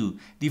siel toe.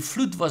 Die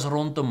vloed was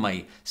rondom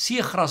my.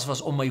 Seegras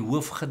was om my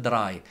hoof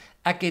gedraai.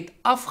 Ek het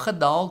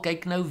afgedaal,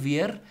 kyk nou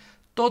weer,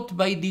 tot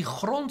by die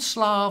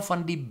grondslae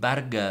van die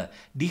berge,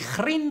 die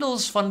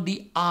grendels van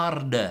die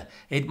aarde,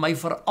 het my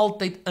vir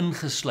altyd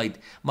ingesluit,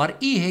 maar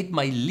u het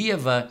my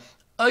lewe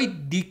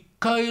uit die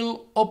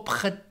kuil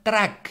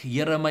opgetrek,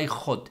 Here my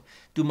God.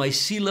 Toe my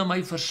siel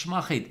my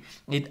versmag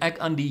het ek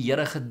aan die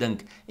Here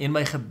gedink, en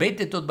my gebed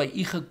het tot by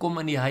u gekom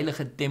in die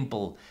heilige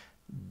tempel.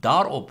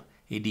 Daarop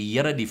het die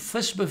Here die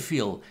vis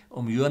beveel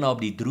om Jonah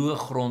op die droë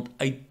grond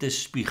uit te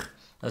spieg.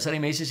 Nou sal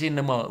die mense sê,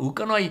 nou maar, hoe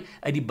kan hy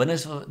uit die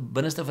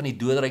binneste van die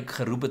Doderyk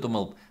geroep het om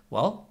hulp?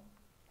 Wel,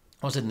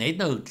 ons het net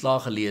nou klaar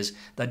gelees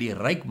dat die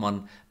ryk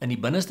man in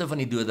die binneste van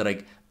die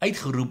Doderyk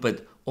uitgeroep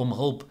het om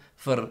hulp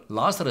vir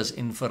Lazarus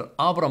en vir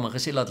Abraham en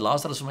gesê, laat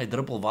Lazarus vir my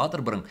druppel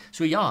water bring.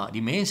 So ja,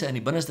 die mense in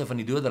die binneste van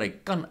die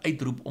Doderyk kan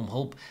uitroep om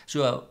hulp.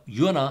 So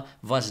Jonah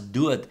was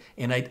dood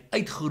en hy het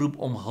uitgeroep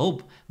om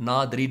hulp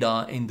na 3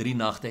 dae en 3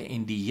 nagte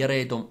en die Here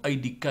het hom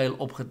uit die kuil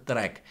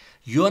opgetrek.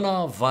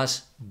 Jonah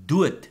was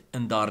dood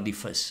in daardie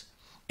vis.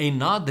 En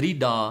na 3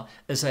 dae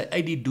is hy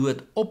uit die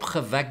dood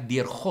opgewek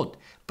deur God.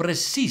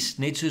 Presies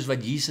net soos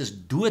wat Jesus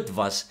dood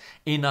was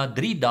en na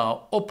 3 dae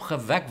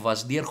opgewek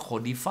was deur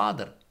God die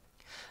Vader.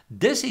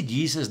 Dus het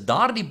Jesus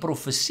daardie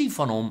profesie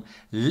van hom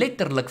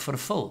letterlik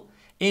vervul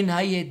en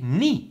hy het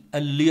nie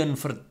 'n leuen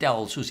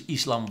vertel soos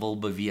Islam wil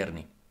beweer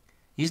nie.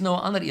 Hier is nou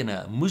 'n ander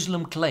ene,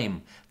 Muslim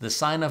claim, the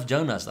sign of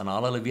Jonas, dan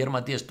haal hulle weer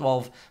Matteus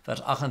 12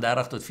 vers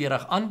 38 tot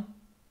 40 aan.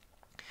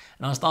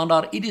 En dan staan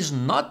daar, it is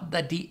not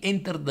that he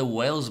entered the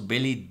whale's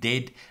belly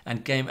dead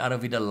and came out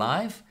of it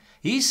alive.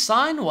 His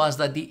sign was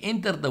that he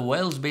entered the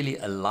whale's belly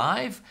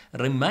alive,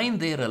 remained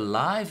there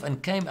alive,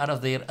 and came out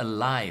of there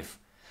alive.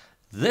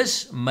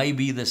 This may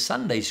be the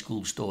Sunday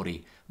school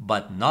story,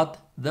 but not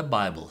the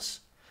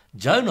Bible's.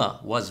 Jonah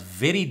was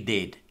very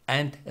dead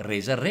and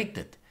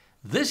resurrected.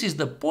 This is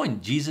the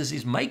point Jesus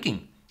is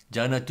making.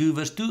 Jonah 2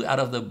 verse 2, out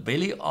of the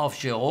belly of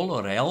Sheol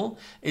or hell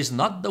is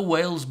not the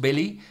whale's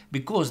belly,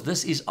 because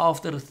this is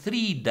after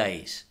 3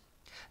 days.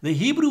 The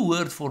Hebrew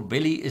word for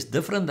belly is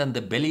different than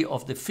the belly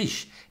of the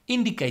fish,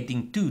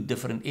 indicating 2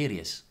 different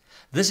areas.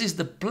 This is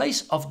the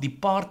place of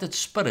departed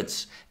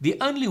spirits. The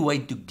only way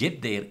to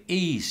get there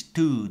is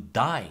to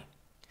die.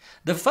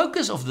 The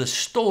focus of the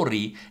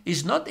story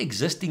is not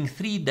existing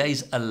 3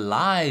 days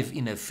alive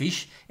in a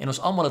fish, en ons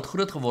almal het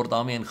groot geword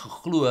daarmee en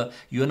geglo,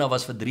 Jonah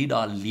was vir 3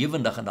 dae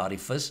lewendig in daardie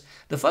vis.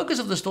 The focus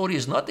of the story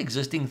is not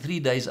existing 3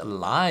 days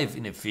alive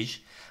in a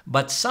fish,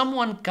 but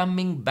someone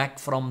coming back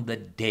from the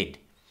dead.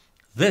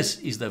 This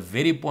is the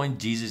very point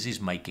Jesus is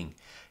making.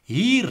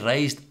 He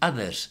raised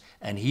others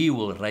and he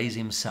will raise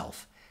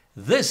himself.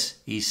 This,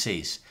 he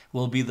says,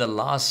 will be the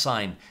last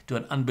sign to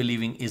an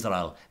unbelieving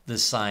Israel, the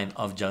sign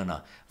of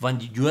Jonah.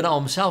 Want Jonah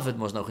homself het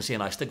ons nou gesê in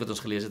daai stuk wat ons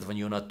gelees het van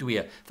Jonah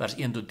 2 vers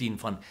 1 tot 10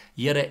 van,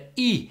 Here,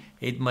 u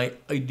het my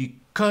uit die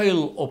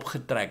kuil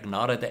opgetrek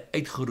nadat hy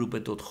uitgeroep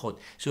het tot God.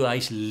 So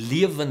hy's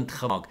lewend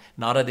gemaak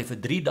nadat hy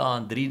vir 3 dae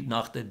en 3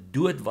 nagte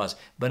dood was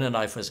binne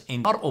daai vis,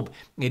 en daarop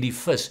het die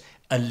vis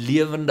 'n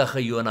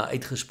lewendige Jonah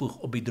uitgespoeg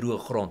op die droë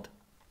grond.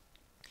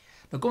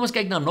 Nou kom ons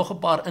kyk na nog 'n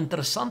paar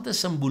interessante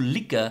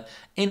simbolieke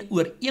en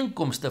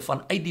ooreenkomste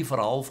vanuit die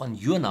verhaal van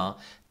Jonah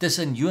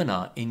tussen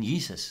Jonah en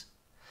Jesus.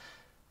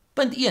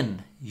 Punt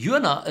 1.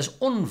 Jonah is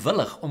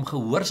onwillig om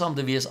gehoorsaam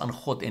te wees aan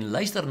God en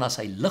luister na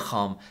sy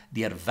liggaam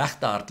deur weg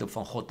te hardloop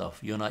van God af.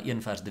 Jonah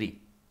 1 vers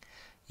 3.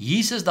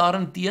 Jesus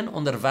daarenteen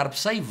onderwerp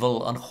sy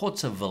wil aan God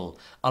se wil,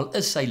 al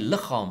is sy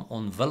liggaam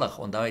onwillig.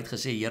 Onthou hy het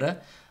gesê,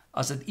 Here,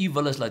 As dit u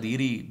wil is, laat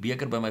hierdie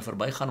beker by my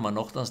verbygaan, maar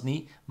nogtans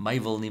nie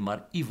my wil nie,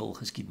 maar u wil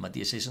geskied.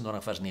 Matteus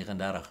 26 vers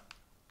 39.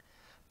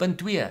 Punt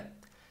 2.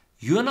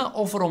 Jona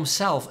offer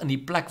homself in die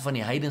plek van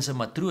die heidense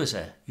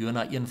matrose,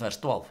 Jona 1 vers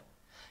 12.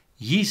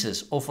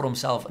 Jesus offer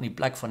homself in die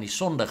plek van die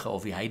sondige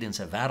of die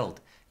heidense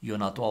wêreld,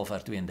 Jona 12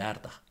 vers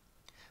 32.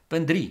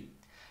 Punt 3.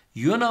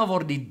 Jona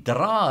word die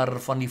draer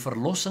van die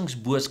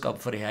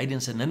verlossingsboodskap vir die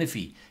heidense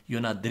Ninive,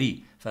 Jona 3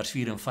 vers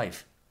 4 en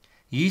 5.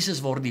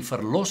 Jesus word die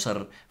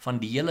verlosser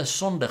van die hele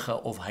sondige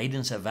of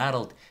heidense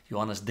wêreld,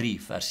 Johannes 3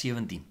 vers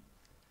 17.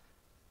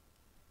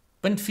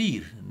 Punt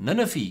 4.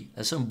 Ninive,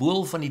 'n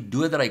simbool van die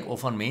Doderyk of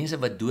van mense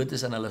wat dood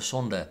is in hulle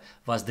sonde,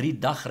 was 3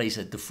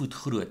 dagreise te voet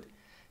groot.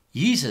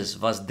 Jesus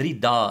was 3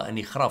 dae in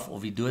die graf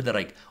of die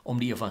Doderyk om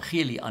die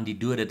evangelie aan die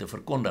dode te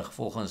verkondig,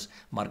 volgens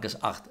Markus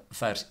 8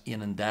 vers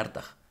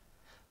 31.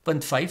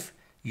 Punt 5.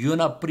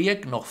 Jona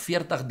preek nog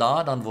 40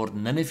 dae, dan word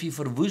Ninive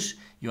verwoes,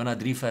 Jona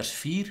 3 vers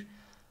 4.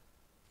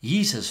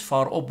 Jesus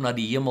vaar op na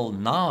die hemel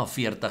na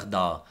 40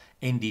 dae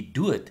en die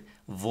dood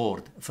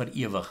word vir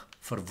ewig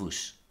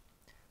verwoes.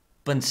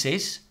 Punt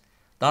 6.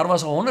 Daar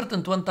was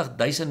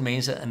 120.000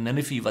 mense in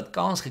Ninive wat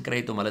kans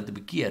gekry het om hulle te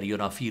bekeer,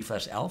 Jona 4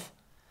 vers 11.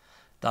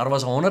 Daar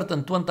was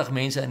 120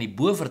 mense in die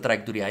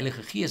bovertrek toe die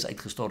Heilige Gees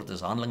uitgestort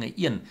is, Handelinge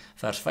 1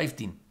 vers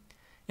 15.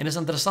 En is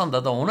interessant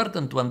dat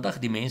 120,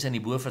 die mense in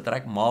die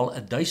bovertrek, maal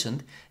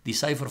 1000, die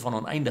syfer van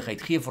oneindigheid,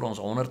 gee vir ons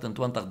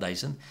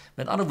 120.000.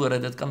 Met ander woorde,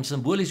 dit kan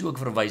simbolies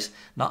ook verwys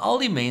na al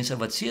die mense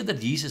wat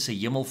sedert Jesus se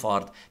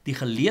hemelvaart die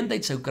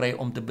geleentheid sou kry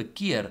om te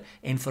bekeer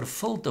en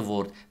vervul te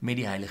word met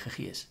die Heilige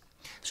Gees.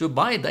 So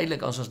baie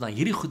duidelik, as ons na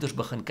hierdie goeters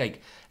begin kyk,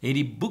 het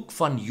die boek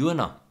van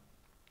Jona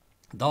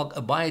dalk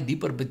 'n baie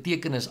dieper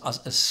betekenis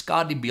as 'n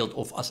skadubeeld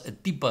of as 'n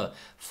tipe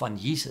van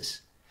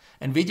Jesus.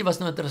 En weet jy wat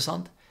nou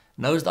interessant?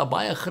 Nou is daar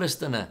baie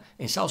Christene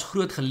en selfs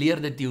groot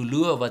geleerde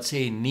teoloë wat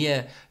sê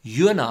nee,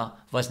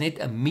 Jona was net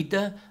 'n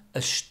mite,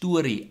 'n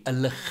storie,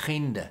 'n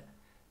legende.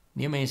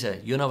 Nee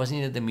mense, Jona was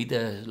nie net 'n mite,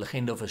 'n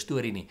legende of 'n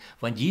storie nie,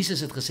 want Jesus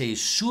het gesê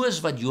soos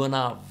wat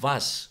Jona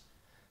was,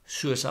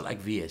 so sal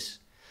ek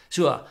wees.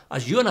 So,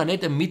 as Jona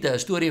net 'n mite, 'n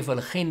storie of 'n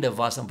legende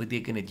was, dan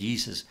beteken dit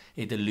Jesus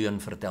het 'n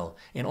leuen vertel.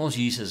 En ons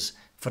Jesus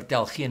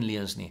vertel geen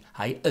leuns nie.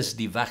 Hy is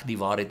die weg, die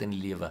waarheid en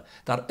die lewe.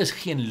 Daar is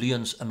geen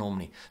leuns in hom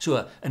nie.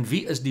 So, in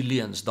wie is die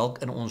leuns?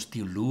 Dalk in ons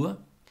teoloë,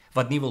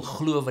 wat nie wil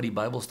glo wat die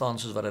Bybel staan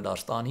soos wat dit daar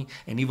staan nie,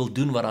 en nie wil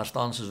doen wat daar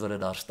staan soos wat dit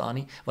daar staan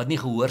nie, wat nie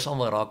gehoorsaam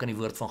wil raak aan die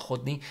woord van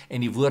God nie,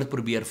 en die woord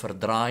probeer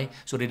verdraai,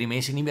 sodat die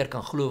mense nie meer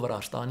kan glo wat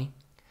daar staan nie.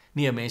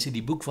 Nee mense,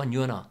 die boek van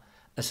Jona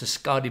is 'n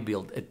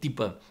skadubeeld, 'n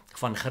tipe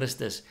van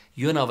Christus.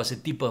 Jona was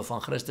 'n tipe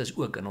van Christus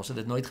ook, en ons het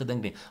dit nooit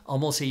gedink nie.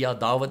 Almal sê ja,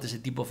 Dawid is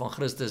 'n tipe van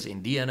Christus,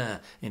 en die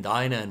ene, en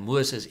daai ene, en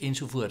Moses,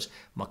 ensovoorts.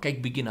 Maar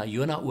kyk bietjie na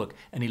Jona ook,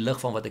 in die lig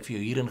van wat ek vir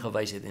jou hierin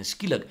gewys het, en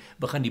skielik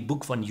begin die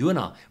boek van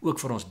Jona ook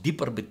vir ons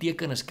dieper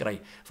betekenis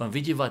kry, van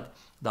weet jy wat,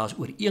 daar is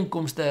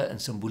ooreenkomste en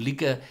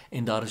simbolieke,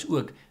 en daar is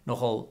ook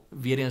nogal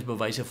weer eens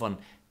bewyse van,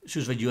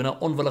 soos wat Jona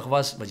onwillig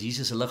was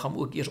Jesus se liggaam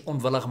ook eers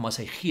onwillig, maar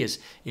sy gees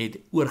het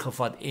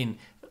oorgevat en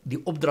die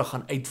opdrag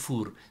gaan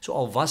uitvoer. So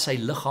al was sy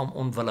liggaam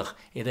onwillig,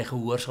 het hy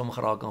gehoorsaam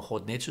geraak aan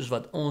God, net soos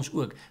wat ons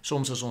ook,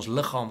 soms is ons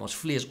liggaam, ons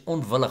vlees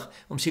onwillig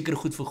om seker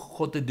goed vir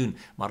God te doen,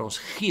 maar ons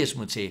gees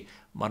moet sê,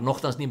 maar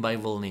nogtans nie my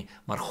wil nie,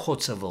 maar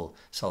God se wil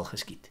sal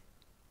geskied.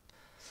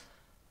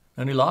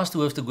 Nou in die laaste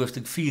hoofstuk,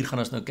 hoofstuk 4,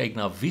 gaan ons nou kyk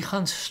na wie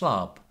gaan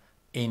slaap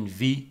en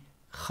wie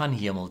gaan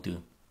hemel toe.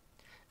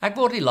 Ek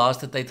word die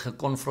laaste tyd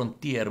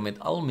gekonfronteer met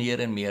al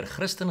meer en meer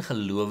Christen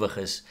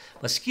gelowiges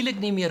wat skielik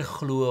nie meer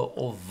glo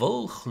of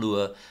wil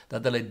glo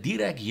dat hulle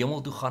direk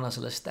hemel toe gaan as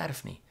hulle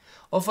sterf nie.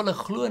 Of hulle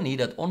glo nie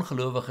dat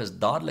ongelowiges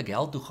dadelik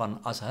hel toe gaan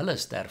as hulle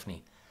sterf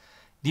nie.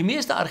 Die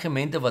meeste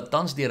argumente wat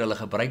tans deur hulle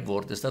gebruik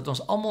word is dat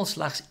ons almal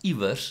slegs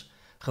iewers,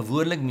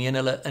 gewoonlik meen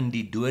hulle in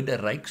die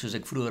Doderyk, soos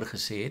ek vroeër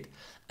gesê het,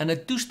 in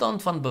 'n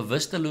toestand van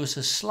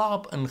bewustelose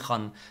slaap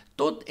ingaan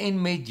tot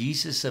en met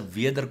Jesus se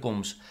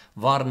wederkoms,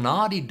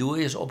 waarna die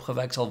dooies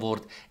opgewek sal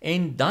word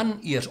en dan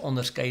eers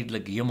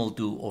onderskeidelik hemel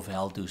toe of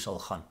hel toe sal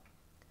gaan.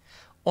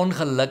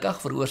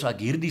 Ongelukkig veroorsaak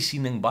hierdie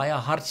siening baie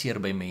hartseer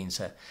by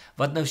mense,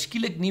 wat nou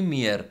skielik nie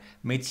meer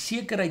met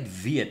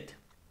sekerheid weet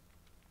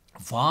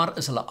waar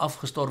is hulle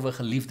afgestorwe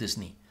geliefdes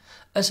nie.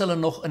 Is hulle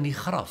nog in die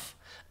graf?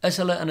 Is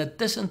hulle in 'n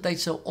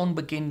tussentydse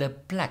onbekende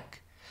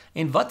plek?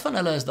 En wat van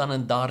hulle is dan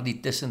in daardie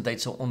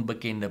tussentydse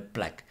onbekende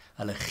plek?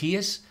 Hulle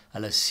gees,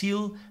 hulle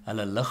siel,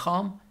 hulle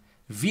liggaam,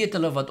 weet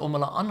hulle wat om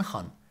hulle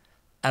aangaan?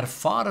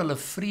 Ervaar hulle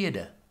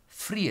vrede,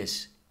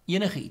 vrees,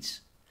 enige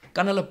iets?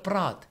 Kan hulle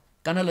praat?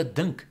 Kan hulle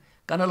dink?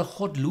 Kan hulle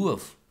God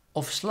loof?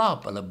 Of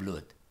slaap hulle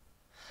bloot?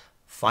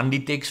 Van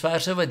die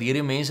teksverse wat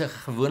hierdie mense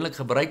gewoonlik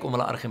gebruik om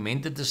hulle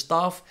argumente te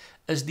staaf,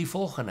 is die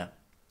volgende.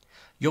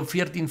 Job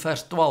 14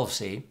 vers 12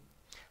 sê,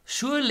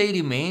 so lê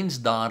die mens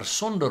daar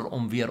sonder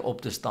om weer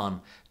op te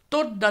staan,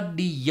 totdat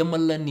die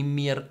hemele nie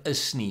meer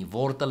is nie,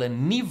 word hulle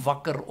nie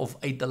wakker of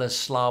uit hulle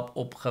slaap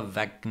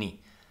opgewek nie.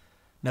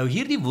 Nou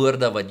hierdie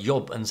woorde wat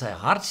Job in sy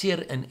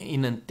hartseer en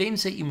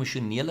intense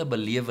emosionele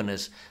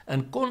belewenis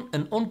in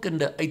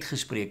onkunde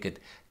uitgespreek het,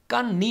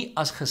 kan nie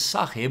as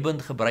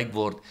gesaghebbend gebruik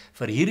word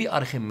vir hierdie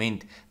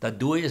argument dat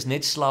dooies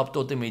net slaap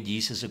tot en met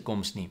Jesus se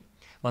koms nie.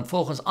 Want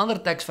volgens ander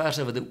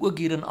teksverse wat ook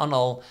hierin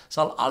aanhaal,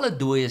 sal alle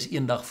dooies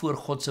eendag voor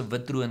God se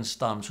wit troon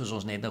staan, soos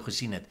ons net nou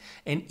gesien het.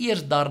 En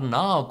eers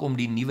daarna kom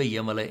die nuwe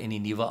hemele en die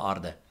nuwe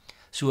aarde.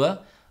 So,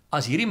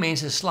 as hierdie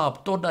mense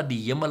slaap totdat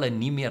die hemele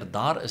nie meer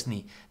daar is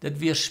nie, dit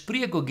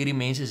weerspreek ook hierdie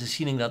mense se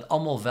siening dat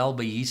almal wel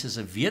by Jesus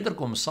se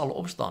wederkoms sal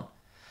opstaan.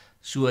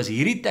 So as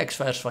hierdie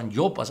teksvers van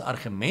Job as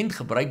argument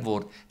gebruik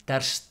word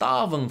ter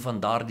stawing van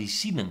daardie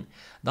siening,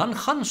 dan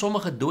gaan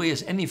sommige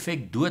dooies in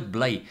effek dood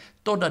bly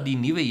totdat die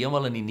nuwe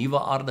hemel en die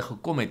nuwe aarde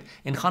gekom het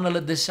en gaan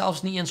hulle dus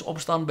selfs nie eens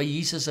opstaan by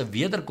Jesus se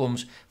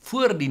wederkoms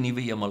voor die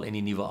nuwe hemel en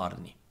die nuwe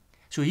aarde nie.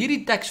 So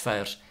hierdie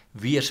teksvers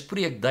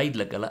weerspreek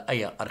duidelik hulle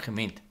eie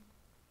argument.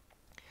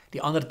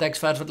 Die ander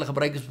teksvers wat hulle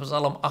gebruik is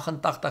Psalm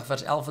 88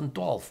 vers 11 en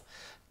 12.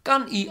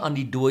 Kan u aan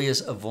die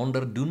dooies 'n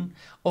wonder doen,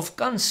 of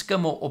kan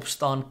skimme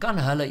opstaan, kan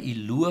hulle u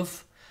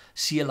loof,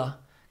 Sela,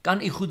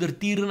 kan u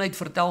goedertierenheid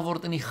vertel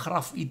word in die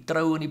graf, u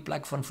trou in die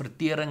plek van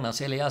vertering, dan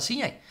sê hulle, ja, sien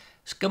jy,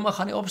 skimme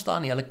gaan nie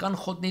opstaan nie, hulle kan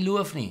God nie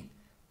loof nie.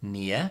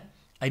 Nee,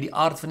 uit die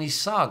aard van die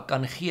saak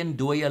kan geen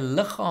dooie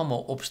liggame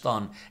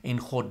opstaan en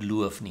God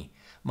loof nie,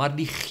 maar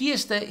die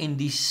geeste en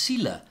die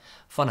siele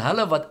van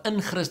hulle wat in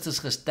Christus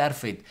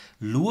gesterf het,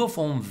 loof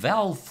hom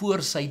wel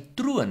voor sy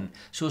troon,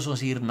 soos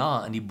ons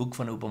hierna in die boek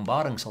van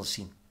Openbaring sal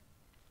sien.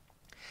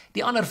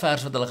 Die ander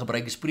vers wat hulle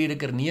gebruik is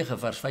Prediker 9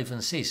 vers 5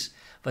 en 6,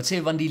 wat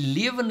sê, want die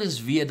lewendes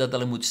weet dat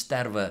hulle moet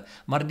sterwe,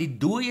 maar die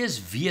dooies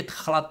weet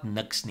glad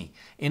niks nie,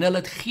 en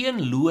hulle het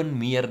geen loon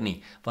meer nie,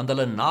 want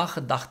hulle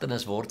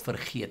nagedagtenis word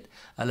vergeet.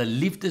 Hulle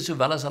liefde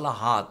sowel as hulle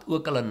haat,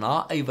 ook hulle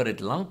naaiwer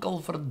het lankal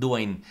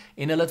verdwyn,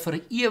 en hulle het vir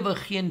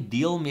ewig geen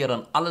deel meer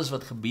aan alles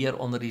wat gebeur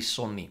onder die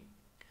son nie.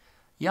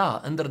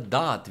 Ja,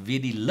 inderdaad,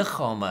 weet die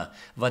liggame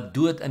wat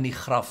dood in die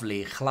graf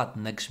lê, glad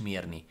niks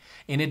meer nie.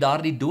 En het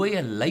daardie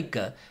dooie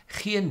lyke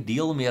geen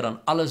deel meer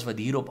aan alles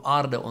wat hier op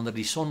aarde onder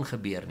die son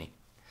gebeur nie.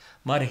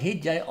 Maar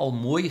het jy al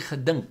mooi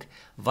gedink,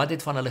 wat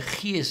het van hulle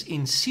gees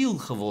en siel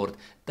geword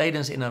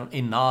tydens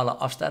en na hulle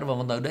afsterwe?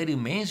 Want nou die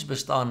mens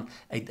bestaan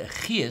uit 'n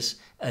gees,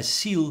 'n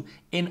siel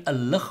en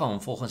 'n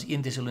liggaam, volgens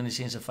 1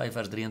 Tessalonisense 5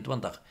 vers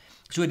 23.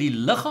 So die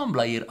liggaam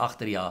bly hier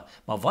agter, ja,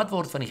 maar wat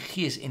word van die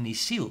gees en die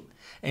siel?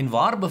 En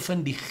waar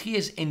bevind die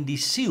gees en die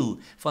siel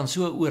van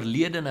so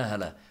oorledene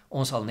hulle?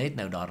 Ons sal net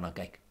nou daarna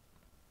kyk.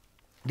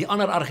 Die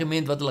ander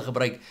argument wat hulle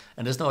gebruik,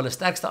 en dis nou hulle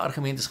sterkste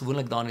argument, is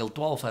gewoonlik Daniël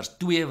 12 vers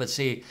 2 wat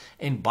sê,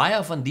 en baie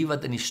van die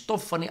wat in die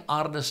stof van die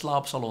aarde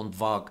slaap sal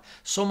ontwaak,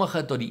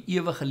 sommige tot die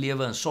ewige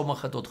lewe en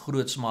sommige tot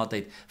groot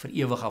smaadheid vir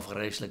ewig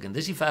afgryslik. En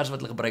dis die vers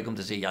wat hulle gebruik om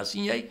te sê, ja,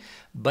 sien jy,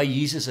 by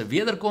Jesus se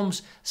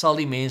wederkoms sal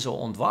die mense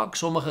ontwaak,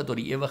 sommige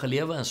tot die ewige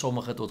lewe en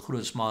sommige tot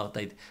groot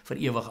smaadheid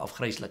vir ewig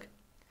afgryslik.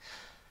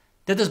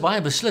 Dit is baie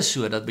beslis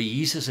so dat by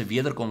Jesus se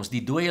wederkoms die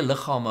dooie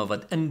liggame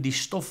wat in die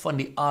stof van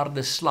die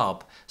aarde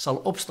slaap, sal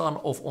opstaan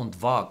of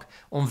ontwaak,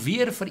 om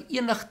weer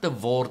verenig te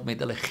word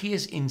met hulle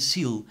gees en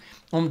siel,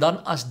 om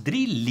dan as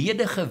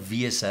drieledige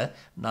wese,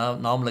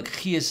 naamlik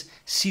gees,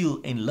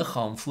 siel en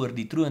liggaam voor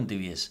die troon te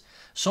wees.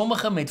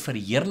 Sommige met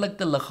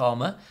verheerlikte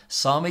liggame,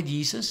 saam met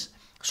Jesus,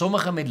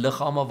 sommige met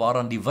liggame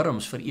waaraan die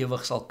wurms vir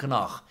ewig sal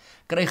knaag.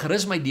 Kry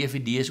gerus my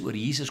DVD's oor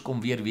Jesus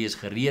kom weer wees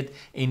gereed,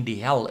 en die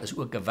hel is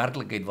ook 'n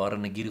werklikheid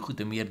waarin ek hierdie goed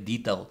in meer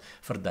detail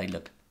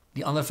verduidelik.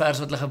 Die ander vers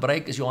wat hulle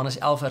gebruik is Johannes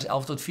 11 vers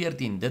 11 tot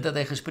 14. Dit het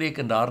hy gespreek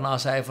en daarna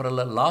sê hy vir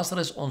hulle,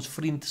 Lazarus ons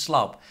vriend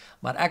slaap,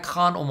 maar ek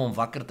gaan om hom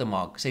wakker te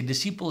maak. Sy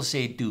disippels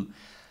sê toe,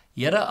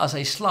 Here, as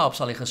hy slaap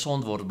sal hy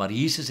gesond word, maar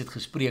Jesus het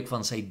gespreek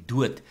van sy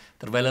dood,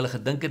 terwyl hulle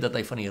gedink het dat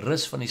hy van die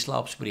rus van die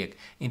slaap spreek.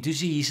 En toe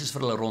sê Jesus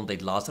vir hulle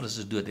ronduit, Lazarus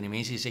is dood, en die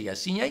mense sê, ja,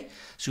 sien jy?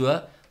 So,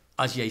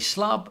 as jy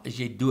slaap, is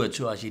jy dood.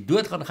 So as jy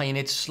dood gaan jy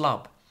net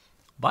slaap.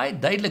 Baie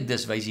duidelik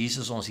dus wys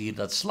Jesus ons hier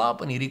dat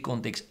slaap in hierdie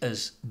konteks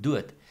is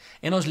dood.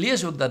 En ons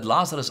lees ook dat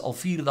Lazarus al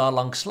 4 dae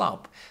lank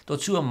slaap,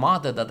 tot so 'n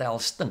mate dat hy al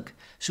stink.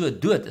 So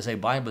dood is hy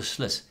baie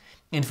beslis.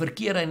 En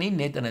verkeer hy nie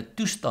net in 'n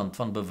toestand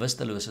van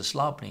bewustelose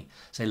slaap nie.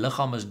 Sy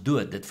liggaam is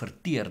dood, dit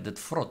verteer, dit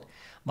vrot.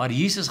 Maar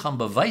Jesus gaan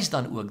bewys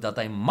dan ook dat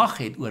hy mag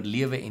het oor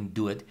lewe en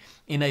dood,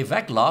 en hy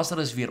wek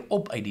Lazarus weer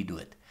op uit die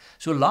dood.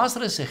 So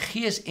Lazarus se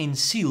gees en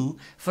siel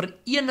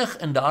verenig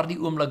in daardie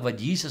oomblik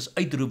wat Jesus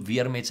uitroep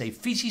weer met sy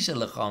fisiese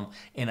liggaam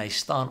en hy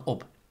staan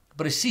op.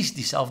 Presies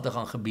dieselfde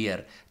gaan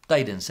gebeur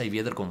tydens sy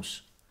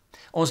wederkoms.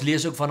 Ons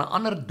lees ook van 'n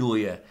ander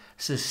dooie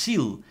se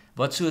siel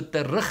wat so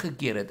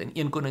teruggekeer het in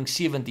 1 Konings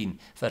 17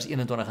 vers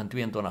 21 en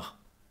 22.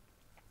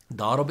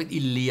 Daarop het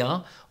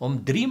Elia hom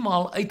 3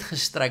 maal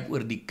uitgestrek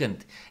oor die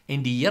kind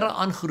en die Here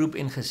aangeroep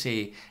en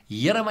gesê,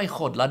 Here my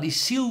God, laat die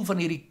siel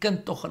van hierdie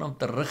kind tog in hom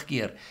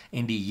terugkeer.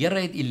 En die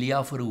Here het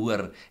Elia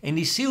verhoor en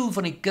die siel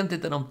van die kind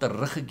het in hom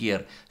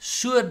teruggekeer,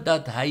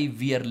 sodat hy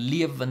weer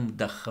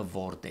lewendig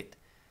geword het.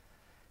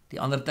 Die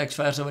ander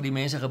teksverse wat die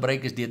mense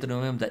gebruik is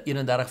Deuteronomium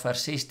 31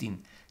 vers 16.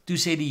 Toe Toe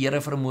sê die Here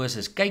vir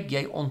Moses, kyk jy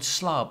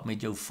ontslaap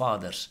met jou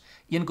vaders.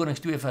 1 Konings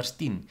 2 vers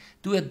 10.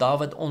 Toe het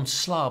Dawid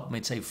ontslaap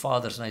met sy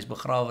vaders en hy is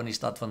begrawe in die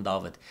stad van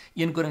Dawid.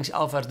 1 Konings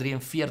 11 vers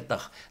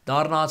 43.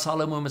 Daarna het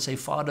Salomo met sy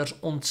vaders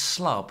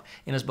ontslaap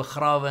en is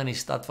begrawe in die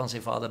stad van sy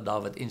vader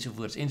Dawid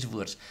ensovoorts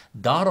ensovoorts.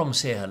 Daarom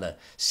sê hulle,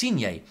 sien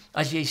jy,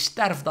 as jy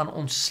sterf dan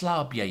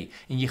ontslaap jy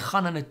en jy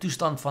gaan in 'n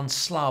toestand van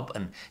slaap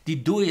in. Die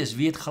dooies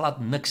weet glad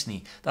niks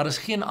nie. Daar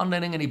is geen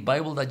aanduiding in die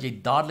Bybel dat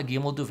jy dadelik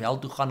hemel toe of hel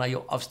toe gaan na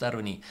jou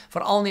afsterwe nie.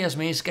 Veral nie as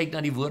mense kyk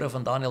na die woorde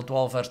van Daniël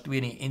 12 vers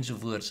 2 nie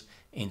ensovoorts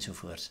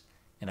ensovoorts.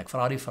 En ek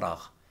vra die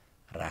vraag,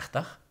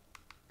 regtig?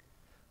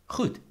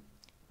 Goed,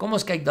 kom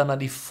ons kyk dan na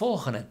die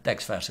volgende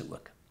teksverse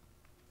ook.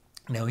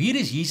 Nou hier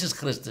is Jesus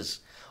Christus,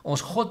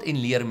 ons God en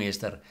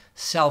leermeester,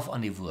 self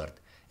aan die woord.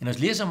 En ons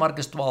lees in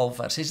Markus 12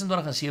 vers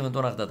 26 en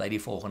 27 dat hy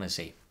die volgende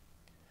sê.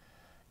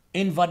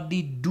 En wat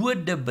die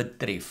dode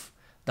betref,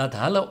 dat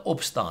hulle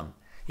opstaan,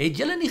 het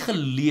julle nie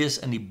gelees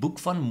in die boek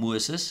van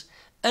Moses,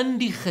 in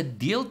die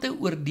gedeelte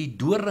oor die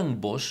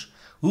doringbos,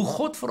 hoe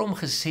God vir hom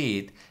gesê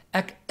het,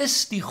 ek is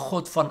die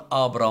God van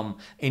Abraham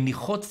en die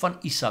God van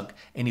Isak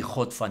en die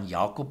God van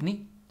Jakob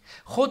nie?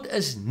 God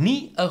is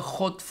nie 'n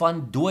God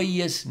van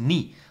dooies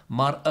nie,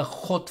 maar 'n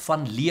God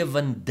van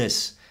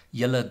lewendes.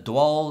 Julle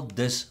dwaal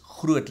dus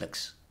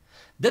grootliks.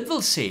 Dit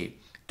wil sê,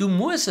 toe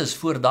Moses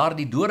voor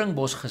daardie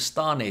doringbos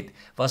gestaan het,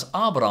 was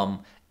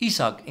Abraham,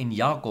 Isak en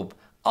Jakob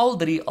al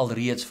drie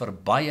alreeds vir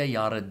baie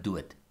jare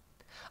dood.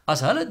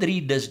 As hulle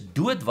drie dus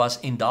dood was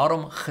en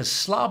daarom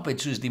geslaap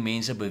het soos die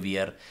mense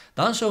beweer,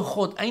 dan sou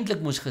God eintlik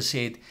moes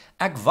gesê het,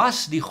 ek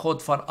was die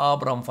God van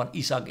Abraham, van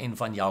Isak en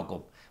van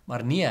Jakob.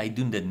 Maar nee, hy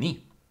doen dit nie.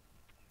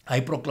 Hy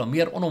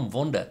proklameer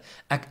onomwonde,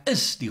 ek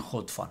is die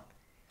God van.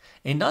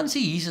 En dan sê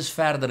Jesus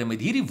verder en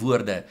met hierdie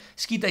woorde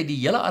skiet hy die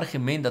hele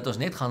argument dat ons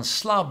net gaan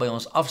slaap by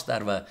ons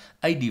afsterwe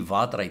uit die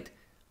water uit.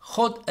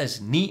 God is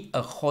nie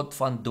 'n God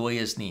van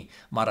dooies nie,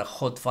 maar 'n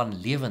God van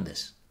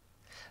lewendes.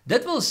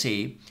 Dit wil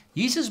sê,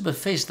 Jesus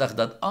bevestig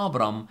dat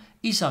Abraham,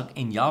 Isak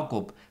en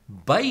Jakob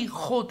by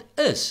God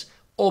is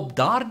op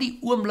daardie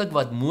oomblik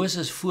wat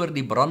Moses voor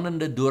die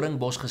brandende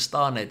doringbos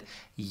gestaan het,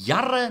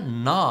 jare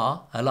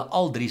na hulle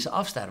al drie se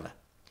afsterwe.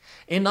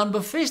 En dan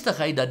bevestig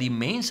hy dat die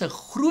mense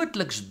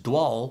grootliks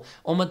dwaal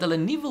omdat hulle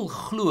nie wil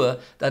glo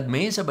dat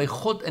mense by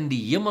God in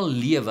die hemel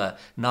lewe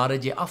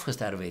nadat jy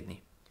afgesterwe het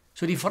nie.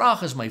 So die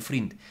vraag is, my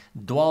vriend,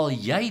 dwaal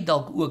jy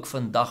dalk ook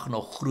vandag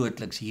nog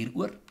grootliks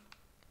hieroor?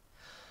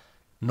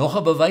 Nog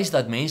 'n bewys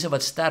dat mense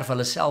wat sterf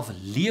hulle self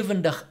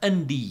lewendig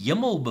in die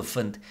hemel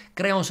bevind,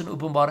 kry ons in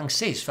Openbaring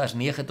 6 vers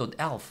 9 tot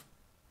 11.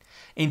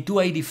 En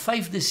toe hy die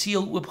 5de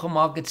seël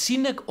oopgemaak het,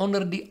 sien ek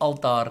onder die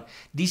altaar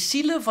die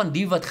siele van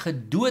die wat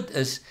gedood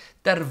is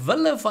ter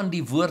wille van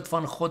die woord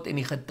van God en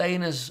die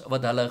getuienis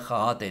wat hulle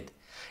gehad het.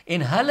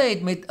 En hulle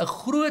het met 'n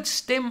groot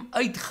stem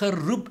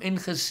uitgeroep en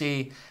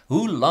gesê,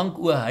 hoe lank,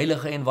 o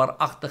heilige en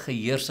waaragtige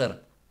heerser,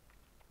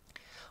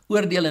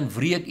 oordeel en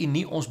wreek u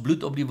nie ons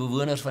bloed op die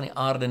bewoners van die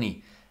aarde nie.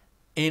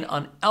 En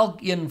aan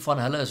elkeen van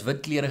hulle is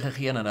wit klere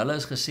gegee en hulle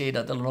is gesê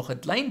dat hulle nog 'n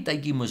klein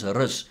tydjie moes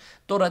rus,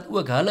 totdat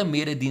ook hulle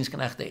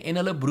medediensknegte en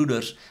hulle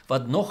broeders,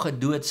 wat nog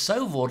gedood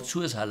sou word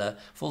soos hulle,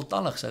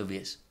 voltallig sou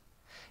wees.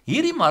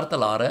 Hierdie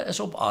martelare is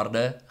op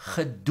aarde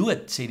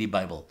gedood, sê die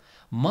Bybel,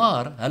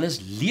 maar hulle is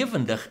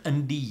lewendig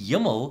in die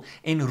hemel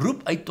en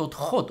roep uit tot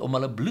God om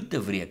hulle bloed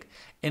te wreek.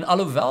 En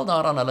alhoewel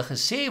daaraan hulle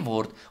gesê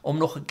word om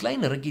nog 'n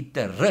klein rukkie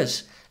te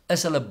rus,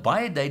 is hulle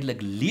baie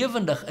duidelik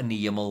lewendig in die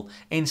hemel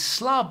en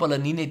slaap hulle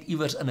nie net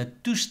iewers in 'n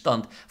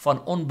toestand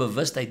van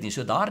onbewustheid nie.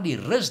 So daardie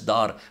rus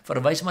daar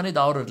verwys maar net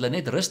daaroor dat hulle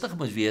net rustig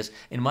moes wees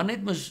en maar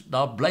net moes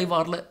daar bly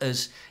waar hulle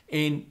is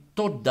en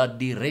totdat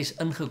die res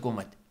ingekom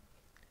het.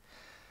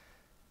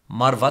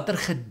 Maar watter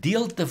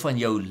gedeelte van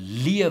jou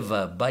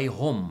lewe by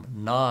hom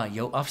na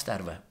jou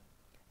afsterwe?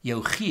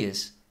 Jou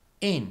gees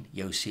en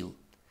jou siel.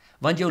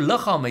 Want jou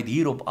liggaam het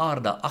hier op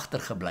aarde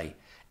agtergebly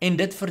en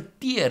dit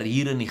verteer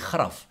hier in die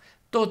graf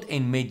tot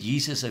en met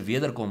Jesus se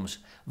wederkoms,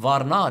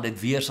 waarna dit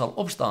weer sal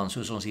opstaan,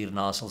 soos ons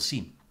hierna sal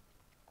sien.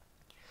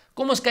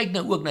 Kom ons kyk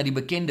nou ook na die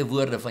bekende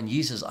woorde van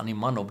Jesus aan die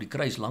man op die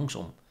kruis langs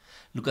hom.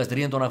 Lukas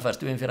 23 vers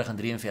 42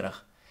 en 43.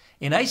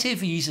 En hy sê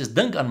vir Jesus,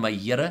 dink aan my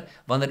Here,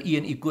 wanneer u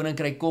in u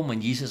koninkryk kom,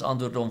 en Jesus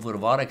antwoord hom,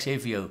 voorwaar ek sê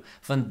vir jou,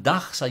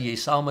 vandag sal jy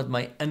saam met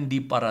my in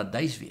die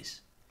paradys wees.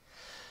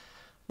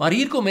 Maar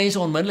hier kom mense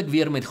onmiddellik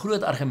weer met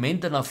groot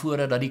argumente na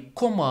vore dat die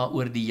komma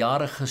oor die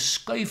jare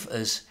geskuif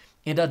is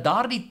en dat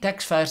daardie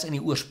teksvers in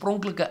die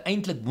oorspronklike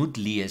eintlik moet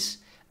lees,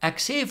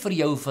 ek sê vir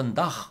jou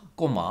vandag,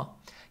 komma,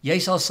 jy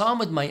sal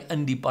saam met my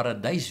in die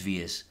paradys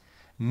wees,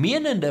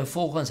 menende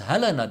volgens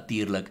hulle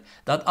natuurlik,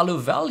 dat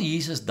alhoewel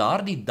Jesus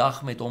daardie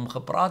dag met hom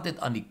gepraat het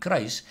aan die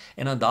kruis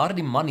en aan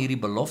daardie man hierdie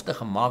belofte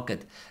gemaak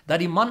het,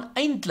 dat die man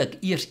eintlik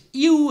eers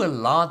eeue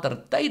later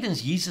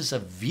tydens Jesus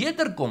se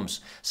wederkoms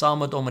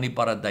saam met hom in die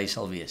paradys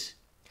sal wees.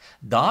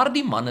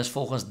 Daardie man is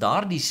volgens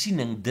daardie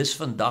siening dus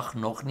vandag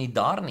nog nie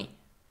daar nie.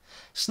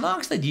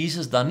 Snaaks dat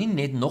Jesus dan nie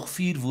net nog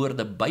 4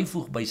 woorde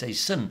byvoeg by sy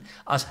sin,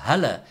 as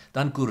hulle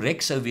dan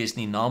korrek sou wees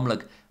nie,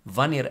 naamlik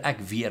wanneer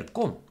ek weer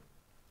kom.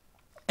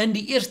 In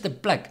die eerste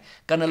plek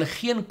kan hulle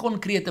geen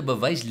konkrete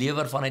bewys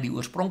lewer vanuit die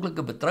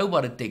oorspronklike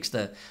betroubare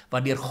tekste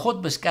wat deur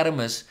God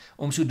beskerm is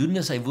om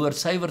sodoende sy woord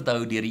suiwer te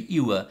hou deur die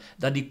eeue,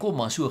 dat die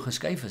komma so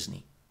geskuif is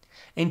nie.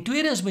 En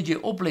tweedens moet jy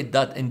oplet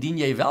dat, indien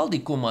jy wel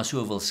die komma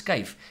so wil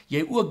skuif,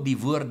 jy ook die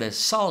woorde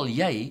sal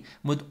jy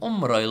moet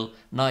omruil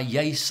na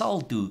jy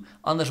sal toe,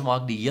 anders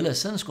maak die hele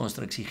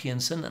sinskonstruksie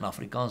geen sin in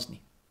Afrikaans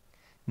nie.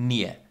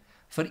 Nee,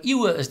 vir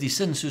eeue is die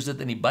sin soos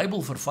dit in die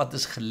Bybel vervat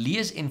is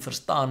gelees en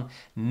verstaan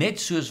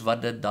net soos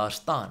wat dit daar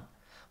staan.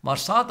 Maar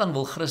Satan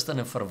wil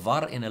Christene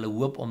verwar en hulle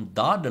hoop om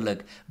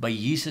dadelik by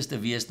Jesus te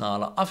wees na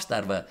hulle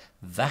afsterwe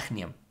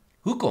wegneem.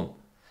 Hoekom?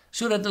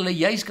 Sodat hulle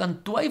juis kan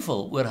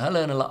twyfel oor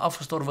hulle en hulle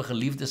afgestorwe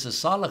geliefdes se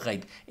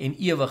saligheid en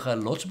ewige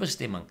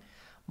lotsbestemming.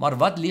 Maar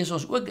wat lees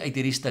ons ook uit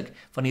hierdie stuk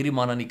van hierdie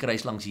man aan die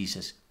kruis langs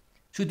Jesus?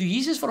 So toe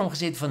Jesus vir hom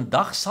gesê het,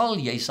 vandag sal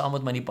jy saam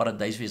met my in die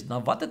paradys wees, na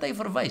wat het hy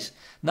verwys?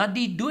 Na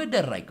die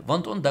doderyk,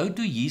 want onthou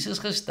toe Jesus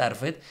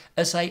gesterf het,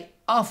 is hy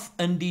af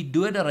in die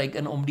doderyk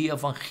in om die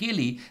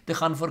evangelie te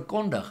gaan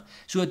verkondig.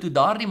 So toe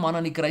daardie man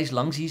aan die kruis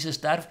langs Jesus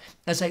sterf,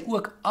 is hy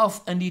ook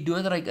af in die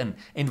doderyk in.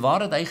 En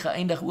waar het hy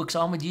geëindig ook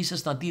saam met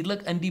Jesus?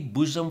 Natuurlik in die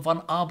boesem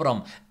van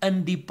Abraham,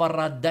 in die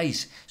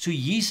paradys. So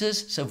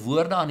Jesus se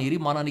woorde aan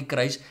hierdie man aan die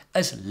kruis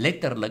is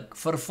letterlik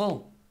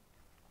vervul.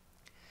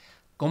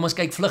 Kom ons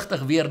kyk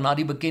vlugtig weer na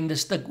die bekende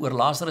stuk oor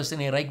Lazarus en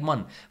die ryk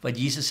man, wat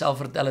Jesus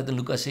self vertel het in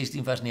Lukas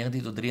 16 vers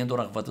 19 tot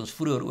 23, wat ons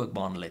vroeër ook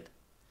behandel het.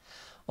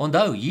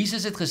 Onthou,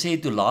 Jesus het gesê,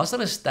 toe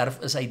Lazarus sterf,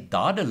 is hy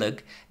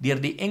dadelik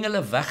deur die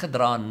engele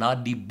weggedra na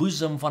die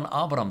boesem van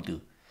Abraham toe.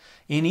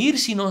 En hier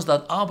sien ons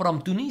dat Abraham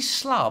toe nie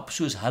slaap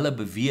soos hulle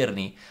beweer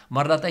nie,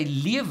 maar dat hy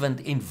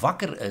lewend en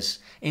wakker is,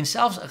 en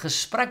selfs 'n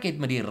gesprek het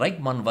met die ryk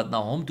man wat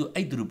na hom toe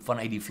uitroep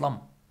vanuit die vlam.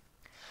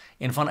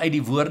 En vanuit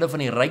die woorde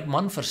van die ryk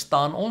man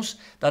verstaan ons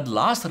dat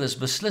Lazarus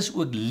beslis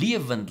ook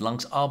lewend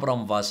langs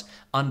Abraham was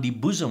aan die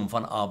boesem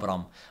van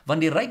Abraham,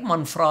 want die ryk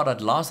man vra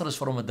dat Lazarus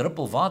vir hom 'n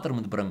druppel water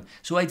moet bring,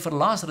 so hy het vir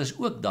Lazarus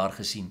ook daar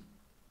gesien.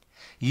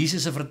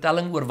 Jesus se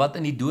vertelling oor wat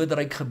in die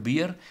doderyk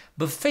gebeur,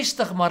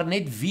 bevestig maar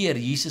net weer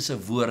Jesus se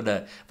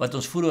woorde wat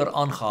ons vroeër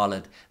aangehaal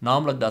het,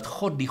 naamlik dat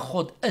God die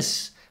God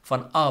is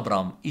van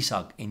Abraham,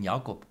 Isak en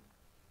Jakob.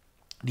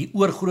 Die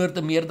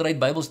oorgrootste meerderheid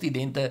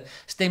Bybelstudente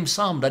stem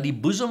saam dat die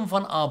boesem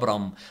van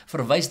Abraham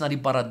verwys na die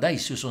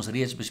paradys, soos ons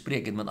reeds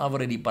bespreek het, met ander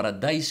woorde die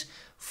paradys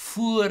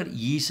voor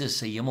Jesus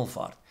se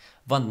hemelvaart.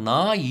 Want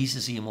na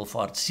Jesus se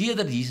hemelvaart,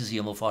 sedert Jesus se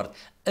hemelvaart,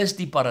 is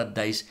die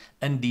paradys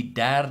in die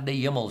derde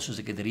hemel,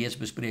 soos ek het reeds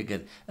bespreek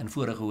het in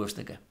vorige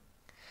hoofstukke.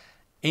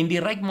 En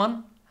die ryk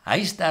man, hy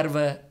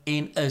sterwe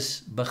en is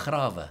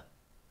begrawe.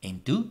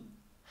 En toe?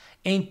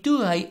 En toe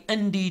hy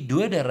in die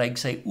doderyk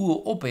sy oë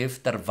ophef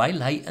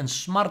terwyl hy in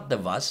smarte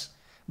was,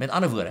 met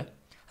ander woorde,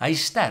 hy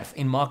sterf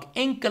en maak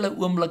enkele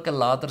oomblikke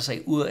later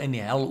sy oë in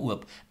die hel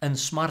oop in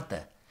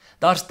smarte.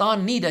 Daar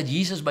staan nie dat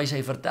Jesus by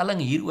sy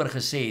vertelling hieroor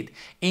gesê het,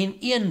 en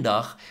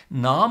eendag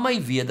na my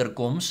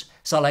wederkoms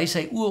sal hy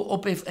sy oë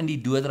ophef in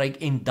die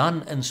doderyk en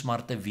dan in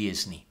smarte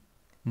wees nie.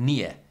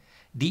 Nee,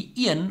 die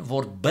een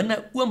word binne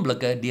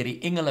oomblikke deur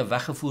die engele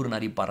weggevoer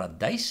na die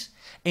paradys,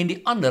 en die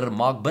ander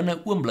maak binne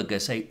oomblikke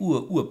sy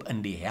oë oop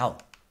in die hel.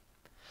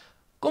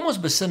 Kom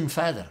ons besin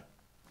verder.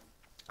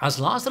 As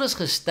Lazarus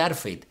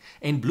gesterf het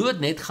en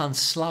bloot net gaan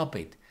slaap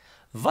het,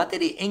 wat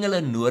het die engele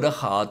nodig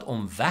gehad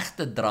om weg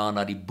te dra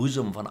na die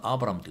boesem van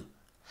Abraham toe?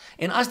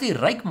 En as die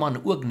ryk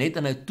man ook net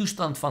in 'n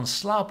toestand van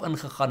slaap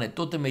ingegaan het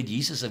tot en met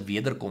Jesus se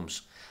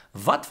wederkoms,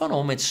 wat van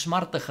hom het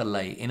smarte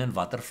gelei en in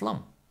watter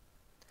vlam?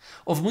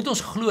 Of moet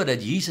ons glo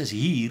dat Jesus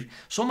hier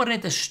sommer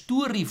net 'n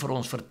storie vir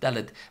ons vertel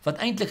het, wat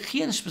eintlik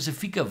geen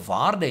spesifieke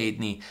waarde het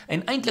nie,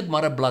 en eintlik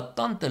maar 'n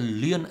blaatante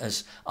leuen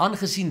is,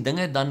 aangesien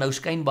dinge dan nou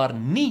skynbaar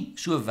nie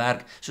so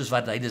werk, soos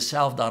wat hy dit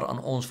self daar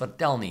aan ons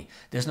vertel nie.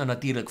 Dis nou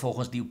natuurlik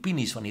volgens die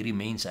opinies van hierdie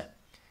mense.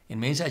 En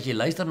mense, as jy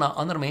luister na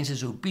ander mense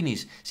se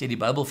opinies, sê die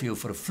Bybel vir jou,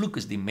 vervloek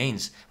is die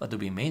mens wat op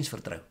die mens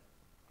vertrou.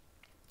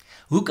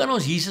 Hoe kan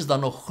ons Jesus dan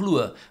nog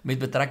glo met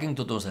betrekking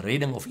tot ons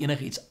redding of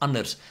enigiets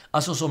anders,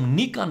 as ons hom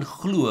nie kan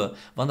glo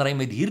wanneer hy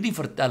met hierdie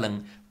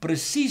vertelling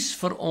presies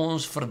vir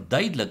ons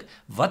verduidelik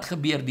wat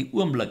gebeur die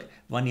oomblik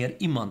wanneer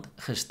iemand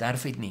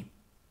gesterf het nie?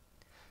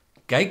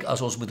 Kyk, as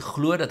ons moet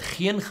glo dat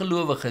geen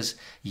gelowiges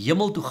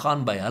hemel toe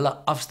gaan by hulle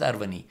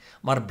afsterwe nie,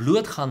 maar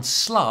bloot gaan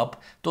slaap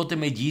tot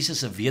en met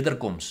Jesus se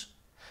wederkoms,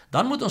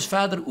 dan moet ons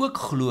verder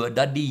ook glo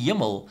dat die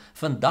hemel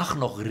vandag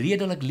nog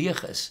redelik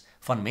leeg is,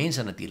 van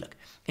mense natuurlik,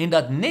 en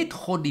dat net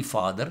God die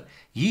Vader,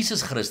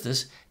 Jesus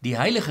Christus, die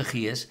Heilige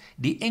Gees,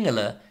 die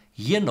engele,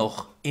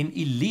 Henog en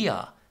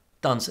Elia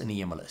tans in die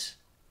hemel is.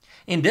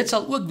 En dit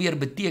sal ook weer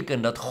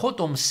beteken dat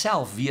God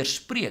homself weer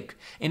spreek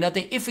en dat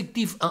hy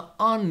effektief 'n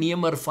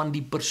aannemer van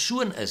die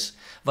persoon is,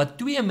 wat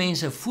twee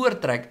mense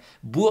voortrek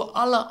bo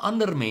alle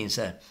ander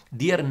mense,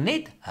 deur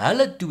net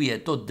hulle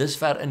twee tot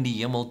dusver in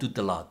die hemel toe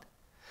te laat.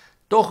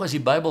 Tog is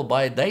die Bybel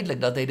baie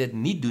duidelik dat hy dit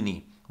nie doen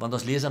nie, want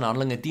ons lees in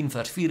Handelinge 10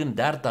 vers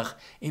 34,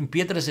 en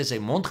Petrus het sy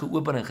mond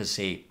geopen en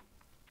gesê,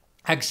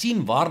 ek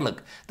sien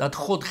waarlik dat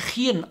God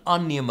geen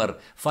aannemer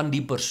van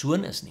die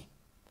persoon is nie.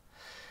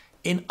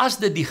 En as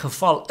dit die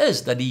geval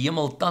is, dat die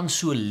hemel tans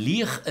so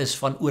leeg is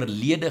van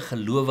oorlede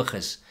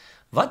gelowiges,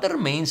 watter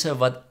mense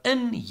wat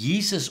in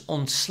Jesus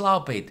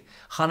ontslaap het,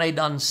 gaan hy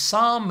dan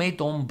saam met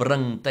hom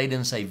bring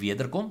tydens sy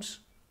wederkoms?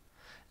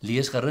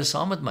 Lees gerus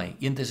saam met my,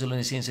 1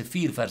 Tessalonisense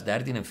 4 vers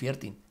 13 en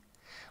 14.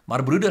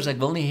 Maar broeders,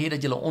 ek wil nie hê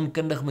dat julle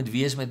onkundig moet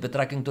wees met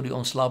betrekking tot die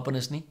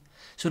ontslapenis nie,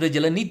 sodat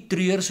julle nie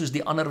treur soos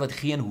die ander wat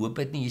geen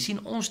hoop het nie. Jy sien,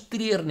 ons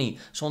treur nie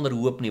sonder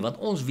hoop nie, want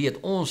ons weet,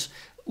 ons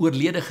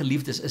oorlede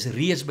geliefdes is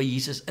reeds by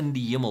Jesus in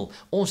die hemel.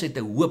 Ons het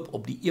 'n hoop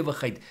op die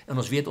ewigheid en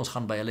ons weet ons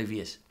gaan by hulle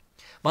wees.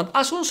 Want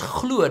as ons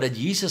glo dat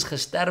Jesus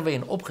gesterwe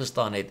en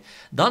opgestaan het,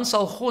 dan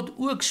sal God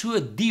ook so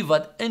die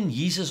wat in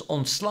Jesus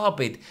ontslaap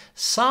het,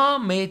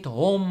 saam met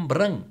hom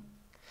bring.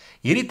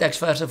 Hierdie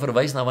teksverse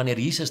verwys na wanneer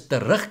Jesus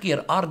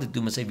terugkeer aarde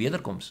toe met sy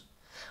wederkoms.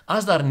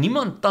 As daar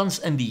niemand tans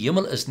in die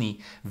hemel is nie,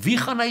 wie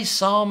gaan hy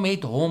saam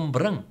met hom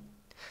bring?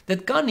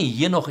 Dit kan nie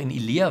Henog en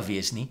Elia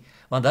wees nie,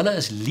 want hulle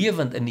is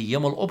lewend in die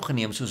hemel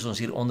opgeneem soos ons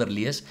hieronder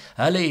lees.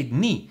 Hulle het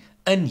nie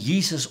in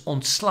Jesus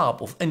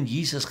ontslaap of in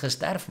Jesus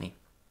gesterf nie.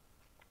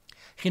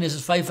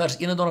 Genesis 5 vers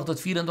 21 tot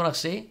 24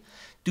 sê,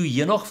 toe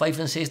Henog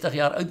 65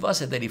 jaar oud was,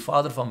 het hy die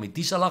vader van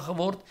Methuselah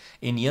geword,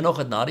 en Henog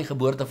het na die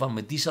geboorte van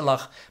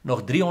Methuselah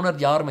nog 300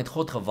 jaar met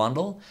God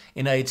gewandel,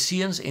 en hy het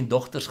seuns en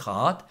dogters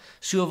gehad.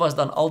 So was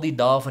dan al die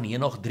dae van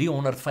Henog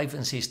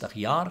 365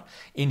 jaar,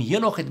 en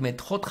Henog het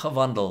met God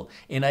gewandel,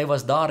 en hy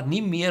was daar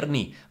nie meer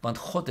nie, want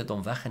God het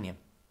hom weggeneem.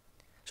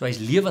 So hy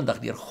is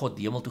lewendig deur God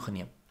die hemel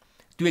toegeneem.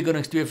 2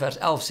 Konings 2 vers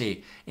 11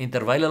 sê, en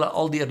terwyl hulle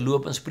aldeer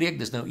loop en spreek,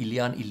 dis nou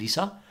Elia en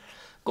Elisa,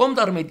 kom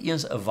daar met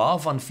eens 'n wa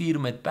van vuur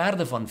met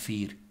perde van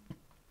vuur,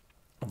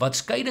 wat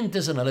skeiding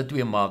tussen hulle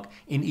twee maak,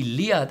 en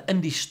Elia het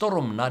in die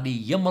storm na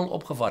die hemel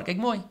opgevaar. Kyk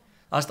mooi,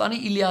 daar staan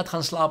nie Elia het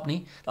gaan slaap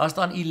nie, daar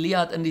staan Elia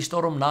het in die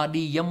storm na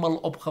die hemel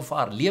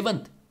opgevaar,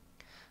 lewend.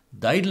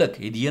 Duidelik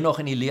het Henog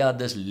en Elia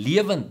dus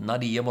lewend na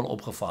die hemel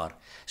opgevaar.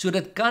 So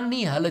dit kan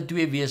nie hulle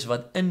twee wees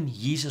wat in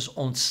Jesus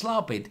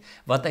ontslaap het,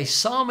 wat hy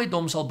saam met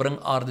hom sal bring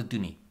aarde toe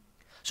nie.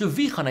 So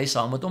wie gaan hy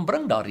saam met hom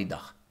bring daardie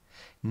dag?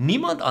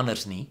 Niemand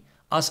anders nie,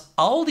 as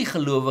al die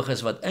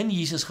gelowiges wat in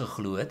Jesus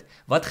geglo het,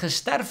 wat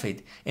gesterf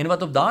het, en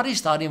wat op daardie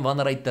stadium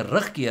wanneer hy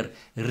terugkeer,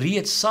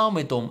 reeds saam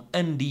met hom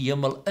in die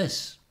hemel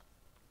is.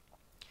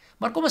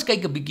 Maar kom ons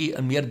kyk 'n bietjie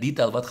in meer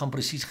detail wat gaan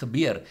presies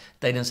gebeur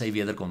tydens sy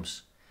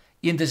wederkoms.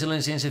 1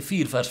 Tessalonisense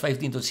 4 vers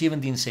 15 tot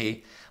 17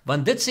 sê,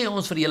 want dit sê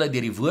ons vir julle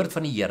deur die woord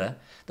van die Here,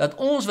 dat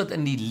ons wat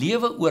in die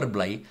lewe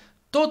oorbly,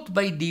 tot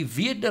by die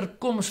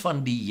wederkoms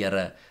van die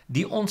Here,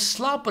 die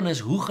ontslapenis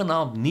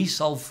hoegenaamd nie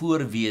sal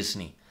voorwees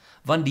nie.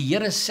 Want die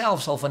Here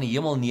self sal van die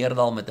hemel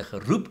neerdal met 'n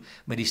geroep,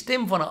 met die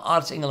stem van 'n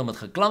aartsengel en met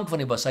geklank van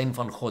die basuin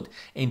van God,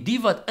 en die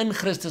wat in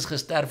Christus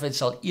gesterf het,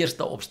 sal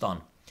eerste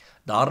opstaan.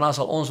 Daarna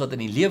sal ons wat in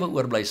die lewe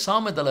oorbly,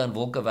 saam met hulle in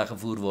wolke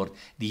weggevoer word,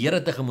 die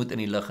Here tegemoet in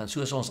die lug, en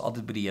so sal ons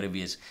altyd by die Here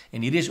wees.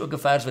 En hierdie is ook 'n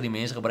vers wat die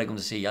mense gebruik om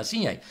te sê, ja,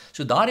 sien jy,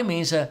 so daardie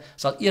mense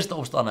sal eerste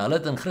opstaan, hulle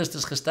het in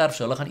Christus gesterf,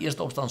 so hulle gaan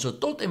eerste opstaan, so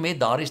tot en met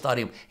daardie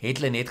stadium het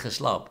hulle net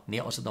geslaap.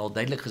 Nee, ons het nou al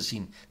duidelik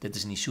gesien, dit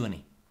is nie so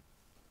nie.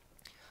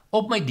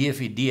 Op my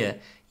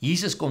DVD,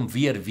 Jesus kom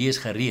weer, wees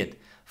gereed,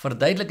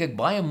 verduidelik ek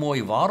baie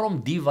mooi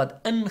waarom die wat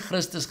in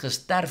Christus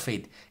gesterf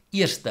het,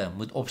 eerste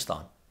moet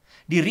opstaan.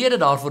 Die rede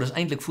daarvoor is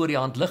eintlik voor die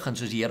hand liggend,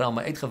 soos die Here aan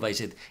my uitgewys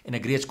het, en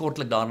ek reeds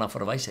kortlik daarna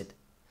verwys het.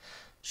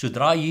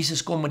 Sodra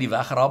Jesus kom met die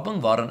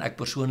wegraping, waarin ek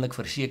persoonlik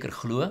verseker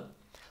glo,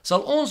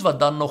 sal ons wat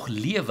dan nog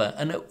lewe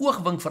in 'n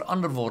oogwink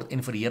verander word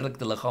en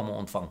verheerlikte liggame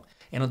ontvang.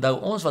 En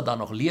onthou, ons wat dan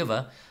nog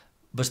lewe,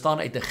 bestaan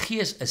uit 'n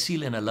gees, 'n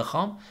siel en 'n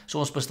liggaam. So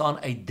ons bestaan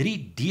uit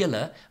 3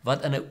 dele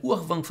wat in 'n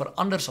oogwink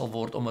verander sal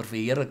word om 'n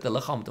verheerlikte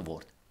liggaam te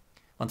word.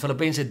 Want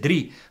Filippense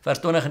 3 vers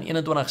 20 en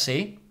 21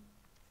 sê,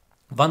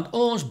 want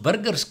ons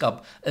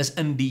burgerskap is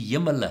in die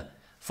hemele,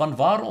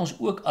 vanwaar ons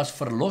ook as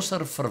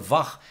verlosser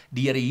verwag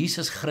die Here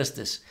Jesus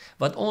Christus,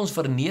 wat ons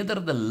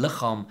vernederde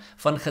liggaam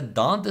van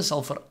gedaante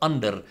sal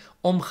verander,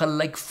 om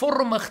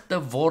gelykvormig te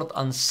word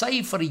aan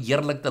sy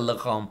verheerlikte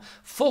liggaam,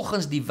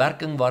 volgens die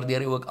werking waardeur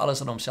hy ook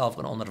alles aan homself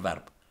kan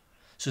onderwerp.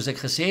 Soos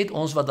ek gesê het,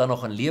 ons wat dan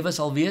nog in lewe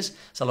sal wees,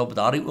 sal op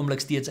daardie oomblik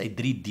steeds uit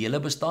 3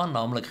 dele bestaan,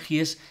 naamlik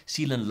gees,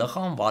 siel en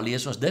liggaam. Waar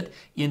lees ons dit?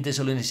 1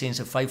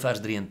 Tessalonisense 5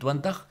 vers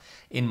 23,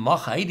 en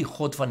mag hy, die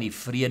God van die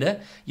vrede,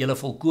 julle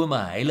volkome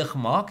heilig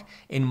maak,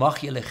 en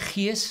mag julle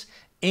gees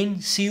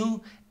en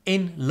siel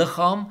en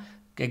liggaam,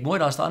 kyk mooi,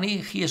 daar staan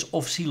nie gees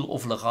of siel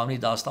of liggaam nie,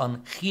 daar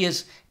staan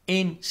gees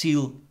en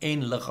siel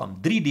en liggaam,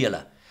 3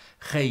 dele,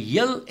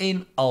 geheel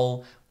en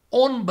al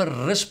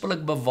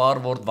onberispelik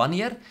bewaar word,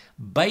 wanneer?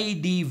 By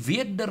die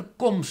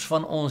wederkoms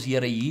van ons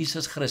Here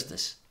Jesus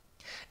Christus.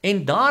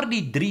 En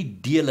daardie 3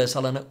 dele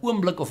sal in 'n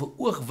oomblik of 'n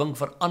oogwink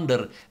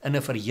verander in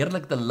 'n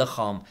verheerlikte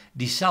liggaam,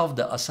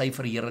 dieselfde as sy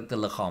verheerlikte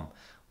liggaam.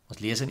 Ons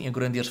lees in 1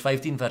 Korintiërs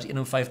 15 vers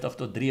 51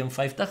 tot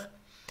 53.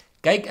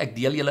 Kyk, ek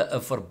deel julle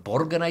 'n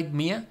verborgenheid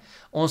mee.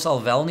 Ons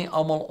sal wel nie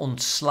almal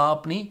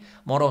ontslaap nie,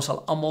 maar ons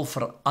sal almal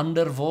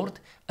verander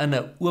word in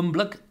 'n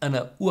oomblik, in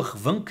 'n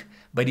oogwink,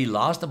 by die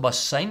laaste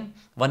basuin,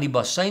 want die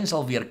basuin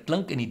sal weer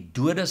klink en die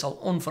dode sal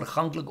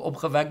onverganklik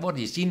opgewek word.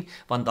 Jy sien,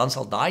 want dan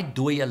sal daai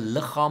dooie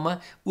liggame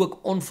ook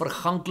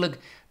onverganklik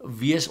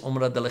wees,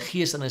 omdat hulle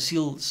gees en 'n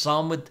siel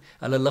saam met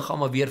hulle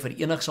liggame weer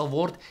verenig sal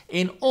word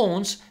en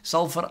ons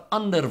sal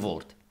verander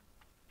word.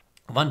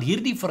 Want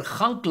hierdie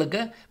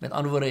verganklike, met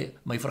ander woorde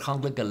my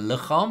verganklike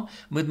liggaam,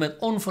 moet met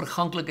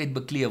onverganklikheid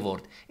beklee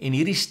word. En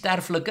hierdie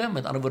sterflike,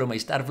 met ander woorde my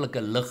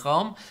sterflike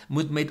liggaam,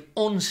 moet met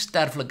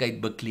onsterflikheid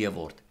beklee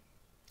word.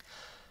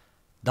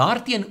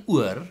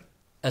 Daarteenoor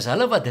is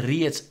hulle wat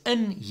reeds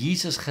in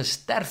Jesus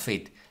gesterf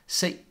het,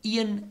 sy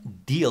een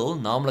deel,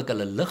 naamlik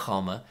hulle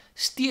liggame,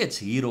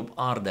 steeds hier op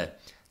aarde,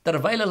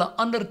 terwyl hulle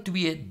ander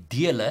twee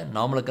dele,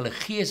 naamlik hulle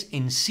gees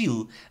en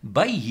siel,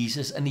 by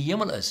Jesus in die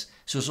hemel is,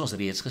 soos ons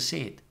reeds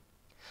gesê het.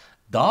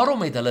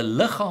 Daarom het hulle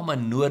liggame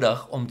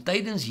nodig om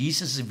tydens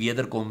Jesus se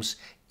wederkoms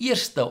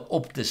eerste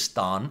op te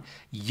staan,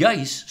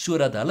 juis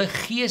sodat hulle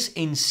gees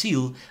en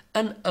siel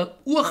in 'n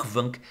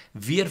oogwink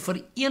weer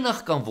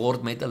verenig kan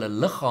word met hulle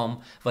liggaam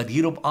wat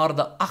hier op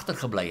aarde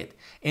agtergebly het,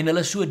 en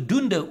hulle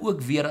sodoende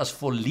ook weer as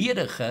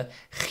volledige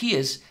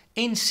gees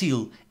en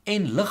siel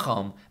en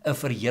liggaam 'n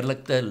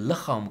verheerlikte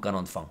liggaam kan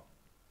ontvang.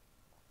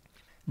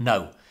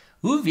 Nou,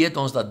 hoe weet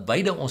ons dat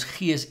beide ons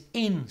gees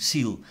en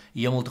siel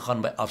hemel toe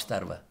gaan by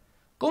afsterwe?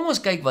 Kom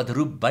ons kyk wat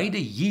roep beide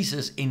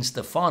Jesus en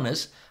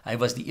Stefanus, hy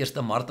was die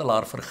eerste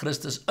martelaar vir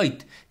Christus,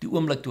 uit die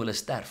oomblik toe hulle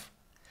sterf.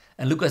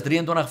 In Lukas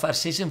 23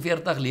 vers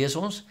 46 lees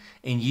ons,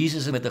 en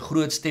Jesus het met 'n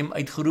groot stem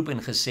uitgeroep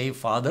en gesê,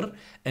 Vader,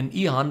 in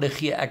u hande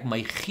gee ek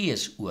my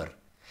gees oor.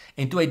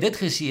 En toe hy dit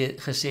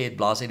gesê het,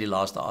 blaas hy die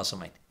laaste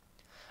asem uit.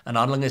 In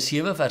Handelinge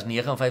 7 vers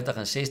 59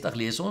 en 60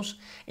 lees ons,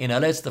 en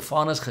hulle het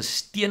Stefanus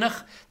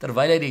gestenig,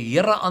 terwyl hy die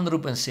Here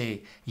aanroep en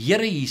sê,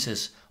 Here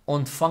Jesus,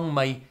 ontvang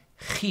my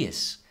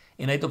gees.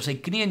 En hy het op sy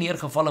knieë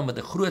neergeval en met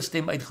 'n groot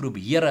stem uitgeroep,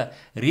 Here,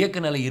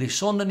 reken hulle hierdie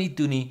sonde nie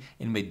toe nie,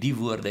 en met die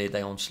woorde het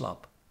hy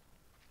ontslaap.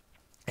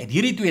 En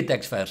hierdie twee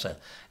teksverse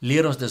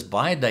leer ons dus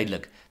baie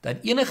duidelik, dat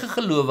enige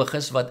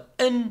gelowiges wat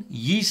in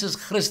Jesus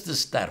Christus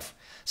sterf,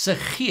 sy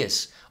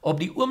gees op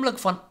die oomblik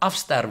van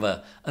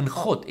afsterwe in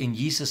God en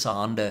Jesus se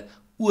hande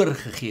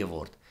oorgegee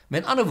word.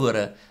 Met ander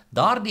woorde,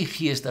 daardie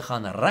geeste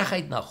gaan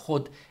reguit na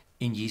God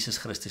en Jesus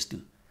Christus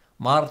toe,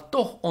 maar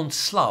tog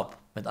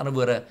ontslaap. Met ander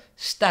woorde,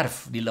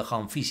 sterf die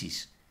liggaam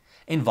fisies.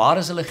 En waar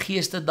is hulle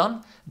geeste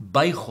dan?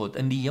 By God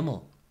in die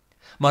hemel.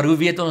 Maar hoe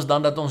weet ons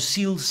dan dat ons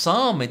siel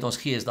saam met ons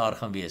gees daar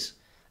gaan wees?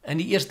 In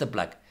die eerste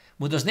plek,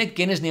 moet ons net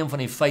kennis neem van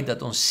die feit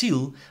dat ons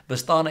siel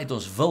bestaan uit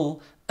ons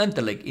wil,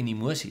 intellek en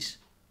emosies.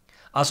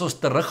 As ons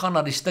teruggaan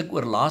na die stuk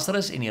oor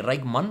Lazarus en die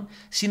ryk man,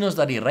 sien ons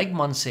dat die ryk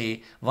man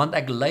sê, want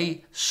ek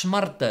ly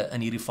smarte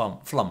in hierdie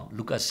vlam,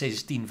 Lukas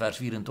 16 vers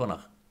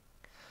 24.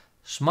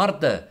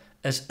 Smarte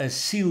is 'n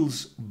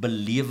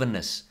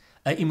sielsbelewenis,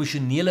 'n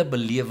emosionele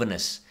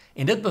belewenis,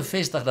 en dit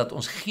bevestig dat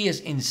ons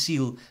gees en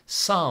siel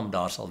saam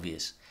daar sal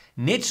wees.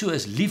 Net so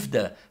is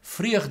liefde,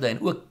 vreugde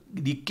en ook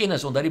die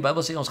kennis, omdat die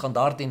Bybel sê ons gaan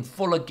daar ten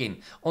volle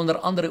ken, onder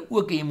andere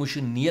ook 'n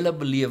emosionele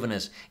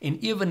belewenis en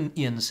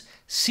eweneens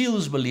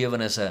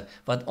sielsbelewennisse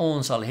wat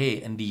ons sal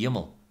hê in die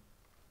hemel.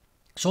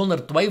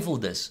 Sonder twyfel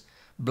dus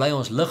bly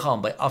ons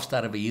liggaam by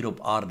afsterwe hier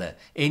op aarde,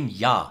 en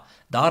ja,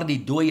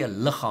 daardie dooie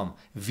liggaam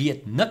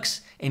weet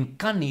niks en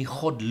kan nie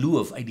God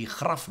loof uit die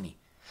graf nie.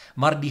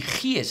 Maar die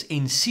gees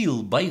en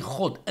siel by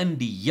God in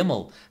die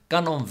hemel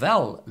kan hom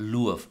wel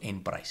loof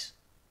en prys.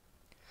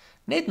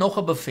 Net nog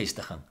 'n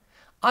bevestiging.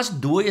 As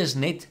dooies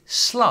net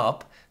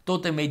slaap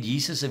tot en met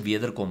Jesus se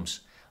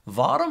wederkoms,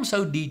 waarom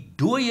sou die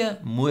dooie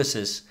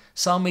Moses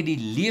saam met die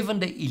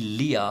lewende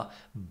Elia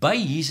by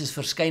Jesus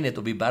verskyn het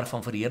op die berg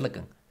van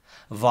verheerliking?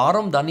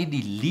 Waarom dan nie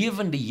die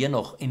lewende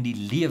Henog en die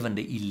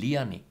lewende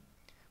Elia nie?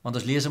 Want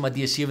ons lees in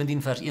Matteus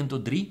 17 vers 1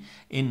 tot 3,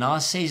 en na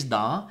 6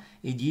 dae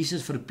het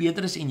Jesus vir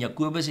Petrus en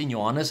Jakobus en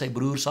Johannes sy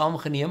broer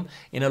saamgeneem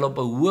en hulle op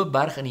 'n hoë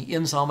berg in die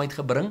eensaamheid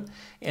gebring,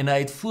 en hy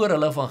het voor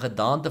hulle van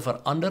gedaante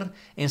verander,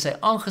 en sy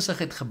aangesig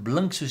het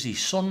geblink soos die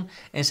son,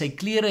 en sy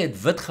klere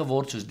het wit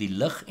geword soos die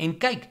lig, en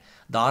kyk,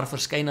 daar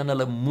verskyn aan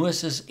hulle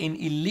Moses en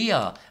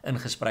Elia in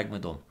gesprek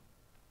met hom.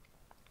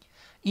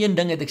 Een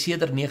ding het ek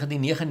sedert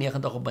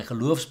 1999 op my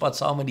geloofspad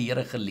saam met die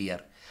Here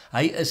geleer.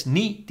 Hy is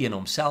nie teen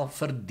homself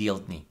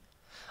verdeeld nie.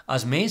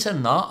 As mense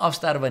na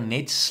afsterwe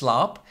net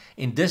slaap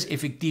en dus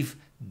effektief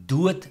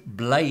dood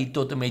bly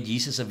tot en met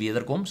Jesus se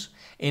wederkoms,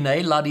 en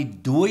hy laat die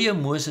dooie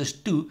Moses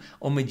toe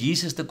om met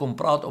Jesus te kom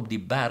praat op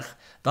die berg,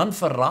 dan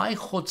verraai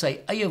God sy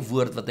eie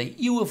woord wat hy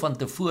eeue van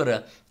tevore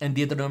in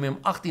Deuteronomium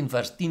 18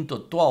 vers 10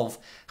 tot 12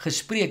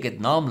 gespreek het,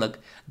 naamlik,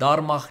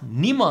 daar mag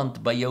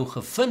niemand by jou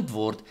gevind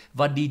word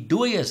wat die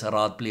dooies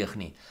raadpleeg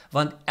nie,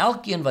 want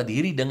elkeen wat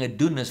hierdie dinge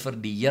doen is vir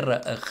die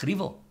Here 'n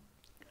gruwel.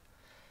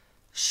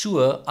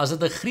 So, as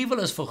dit 'n gruwel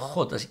is vir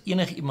God, as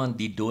enigiemand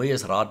die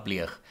dooies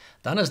raadpleeg,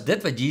 dan is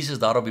dit wat Jesus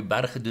daar op die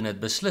berg gedoen het,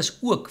 beslis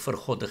ook vir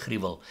God 'n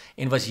gruwel,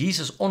 en was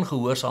Jesus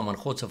ongehoorsaam aan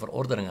God se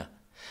verordeninge.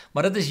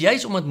 Maar dit is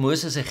juis omdat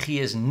Moses se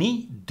gees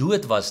nie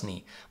dood was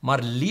nie, maar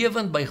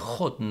lewend by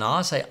God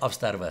na sy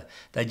afsterwe,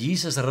 dat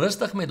Jesus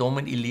rustig met hom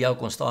en Elia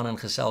kon staan en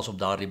gesels op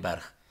daardie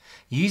berg.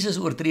 Jesus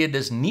oortree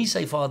dus nie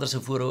sy Vader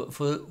se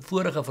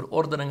vorige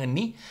verordeninge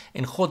nie,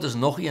 en God is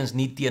nog eens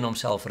nie teen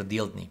homself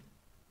verdeeld nie.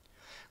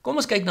 Kom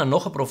ons kyk na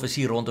nog 'n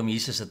profesie rondom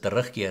Jesus se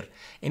terugkeer,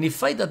 en die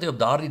feit dat hy op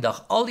daardie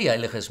dag al die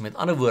heiliges, met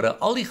ander woorde,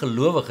 al die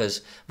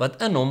gelowiges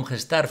wat in hom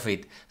gesterf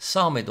het,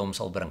 saam met hom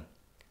sal bring.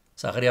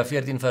 Sagaria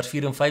 14 vers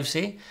 4 en 5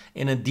 sê,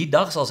 en in die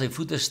dag sal sy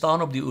voete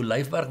staan op die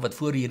olyfberg wat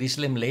voor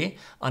Jerusalem lê,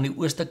 aan die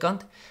ooste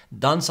kant,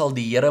 dan sal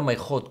die Here my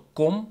God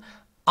kom,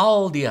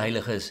 al die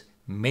heiliges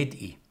met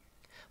u.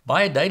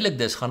 Baie duidelik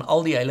dus gaan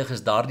al die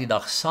heiliges daardie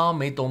dag saam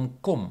met hom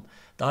kom.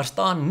 Daar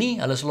staan nie,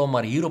 hulle sal hom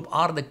maar hier op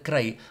aarde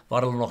kry,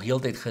 waar hulle nog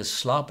heeltyd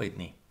geslaap het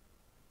nie.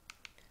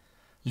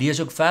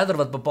 Lees ook verder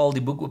wat bepaal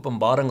die boek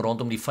Openbaring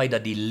rondom die feit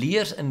dat die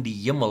leers in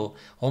die hemel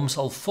hom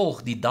sal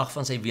volg die dag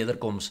van sy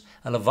wederkoms.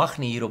 Hulle wag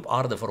nie hier op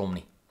aarde vir hom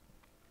nie.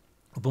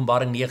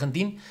 Openbaring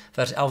 19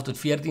 vers 11 tot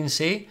 14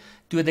 sê,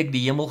 toe het ek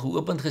die hemel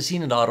geopend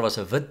gesien en daar was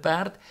 'n wit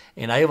perd,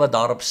 en hy wat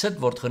daarop sit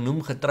word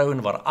genoem getrou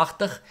en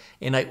waaragtig,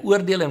 en hy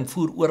oordeel en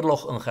voer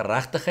oorlog in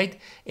geregtigheid,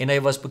 en hy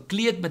was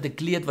bekleed met 'n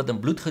kleed wat in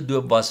bloed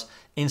gedoop was,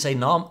 en sy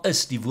naam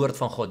is die woord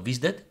van God. Wie's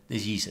dit?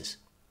 Dis Jesus.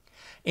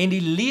 En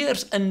die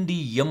leers in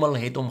die hemel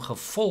het hom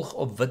gevolg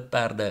op wit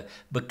perde,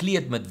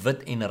 bekleed met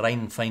wit en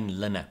rein fyn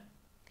linne.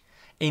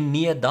 En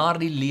nee,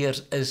 daardie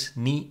leers is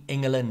nie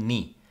engele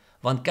nie,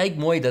 want kyk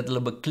mooi dat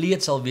hulle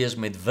bekleed sal wees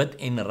met wit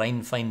en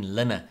rein fyn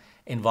linne.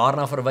 En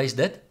waarna verwys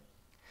dit?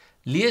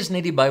 Lees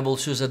net die Bybel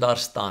soos dit daar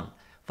staan,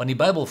 want die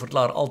Bybel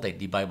verklaar altyd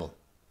die Bybel.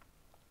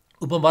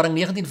 Openbaring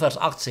 19 vers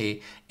 8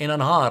 sê, en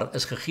aan haar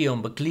is gegee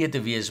om bekleed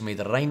te wees met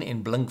rein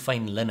en blink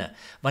fyn linne,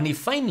 want die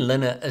fyn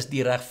linne is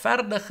die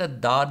regverdige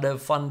dade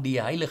van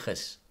die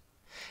heiliges.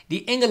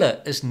 Die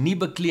engele is nie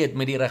bekleed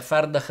met die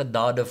regverdige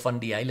dade van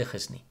die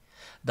heiliges nie.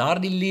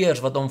 Daardie leers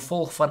wat hom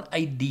volg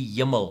vanuit die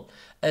hemel,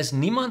 is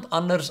niemand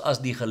anders as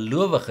die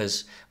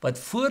gelowiges wat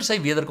voor sy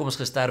wederkoms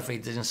gesterf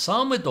het en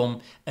saam met hom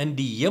in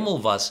die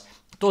hemel was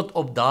tot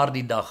op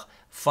daardie dag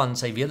van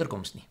sy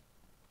wederkoms nie.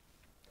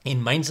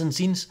 En myns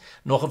insiens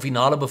nog 'n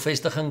finale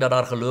bevestiging dat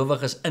daar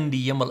gelowiges in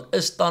die hemel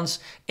is tans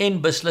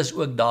en beslis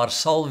ook daar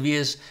sal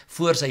wees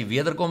voor sy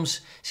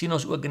wederkoms, sien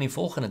ons ook in die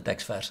volgende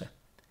teksverse.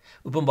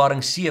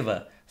 Openbaring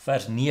 7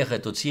 vers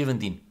 9 tot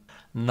 17.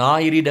 Na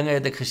hierdie dinge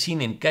het ek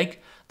gesien en kyk,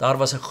 daar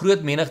was 'n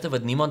groot menigte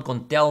wat niemand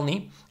kon tel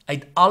nie,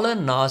 uit alle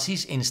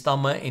nasies en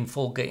stamme en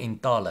volke en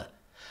tale.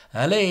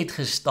 Hulle het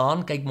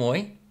gestaan, kyk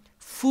mooi,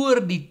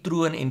 voor die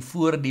troon en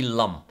voor die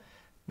lam.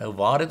 Nou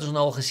waar het ons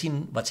nou al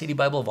gesien, wat sê die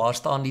Bybel, waar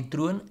staan die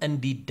troon? In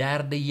die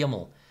derde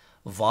hemel.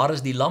 Waar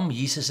is die lam?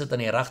 Jesus sit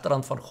aan die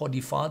regterhand van God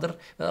die Vader,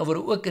 en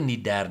ook in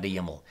die derde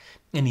hemel.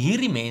 En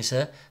hierdie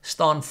mense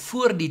staan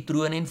voor die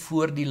troon en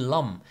voor die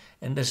lam,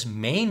 en dis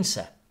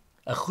mense,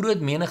 'n groot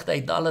menigte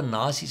uit alle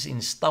nasies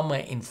en stamme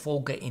en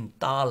volke en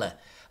tale.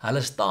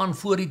 Hulle staan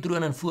voor die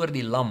troon en voor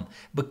die lam,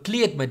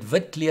 bekleed met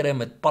wit klere en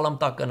met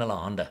palmtakke in hulle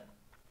hande.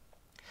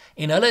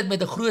 En hulle het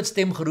met 'n groot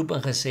stem geroep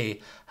en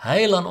gesê,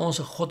 heil aan ons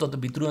God wat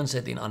op die troon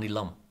sit en aan die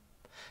lam.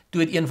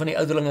 Toe het een van die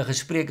ouderlinge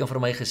gespreek en vir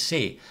my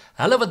gesê,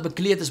 hulle wat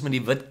bekleed is met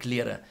die wit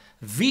klere,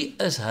 wie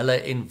is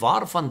hulle en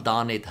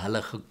waarvandaan het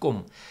hulle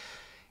gekom?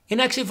 En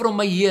ek sê vir hom,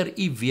 my Heer,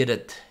 u weet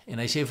dit. En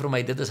hy sê vir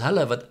my, dit is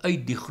hulle wat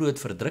uit die groot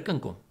verdrukking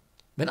kom.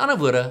 Met ander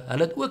woorde,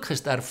 hulle het ook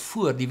gesterf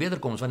voor die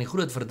wederkoms, want die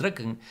groot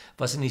verdrukking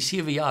was in die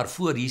 7 jaar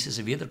voor Jesus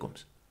se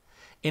wederkoms.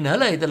 En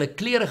hulle het hulle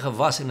klere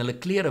gewas en hulle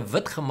klere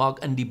wit gemaak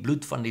in die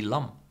bloed van die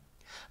lam.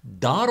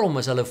 Daarom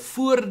is hulle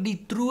voor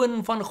die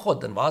troon van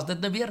God, en waar is dit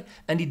nou weer?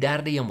 In die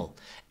derde hemel,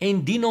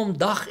 en dien hom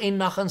dag en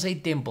nag in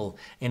sy tempel,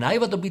 en hy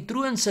wat op die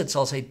troon sit,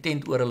 sal sy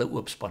tent oor hulle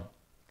oopspan.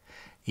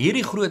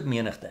 Hierdie groot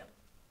menigte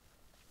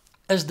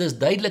is dus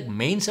duidelik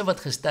mense wat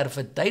gesterf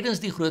het tydens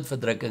die groot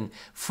verdrukking,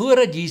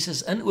 voordat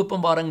Jesus in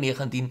Openbaring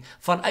 19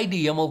 vanuit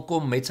die hemel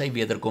kom met sy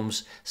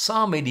wederkoms,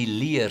 saam met die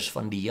leers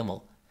van die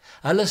hemel.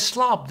 Hulle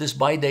slaap dus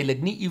baie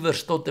duidelik nie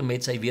iewers tot en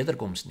met sy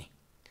wederkoms nie.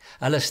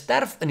 Hulle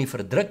sterf in die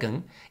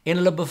verdrukking en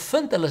hulle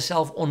bevind hulle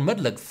self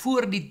onmiddellik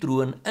voor die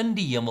troon in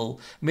die hemel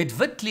met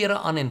wit klere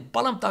aan en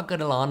palmtakke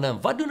in hulle hande.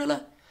 En wat doen hulle?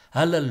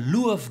 Hulle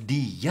loof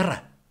die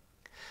Here.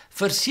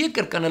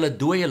 Verseker kan hulle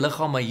dooie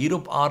liggame hier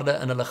op aarde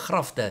in hulle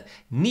grafte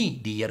nie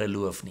die Here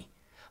loof nie.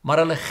 Maar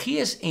hulle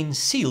gees en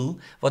siel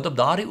wat op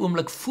daardie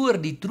oomblik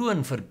voor die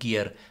troon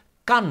verkeer,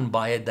 kan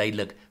baie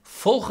duidelik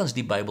volgens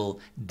die Bybel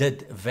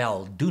dit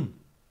wel doen.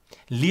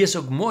 Lees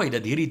ook mooi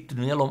dat hierdie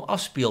toneel hom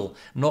afspeel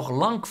nog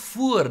lank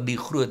voor die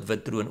groot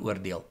wit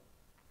troonoordeel.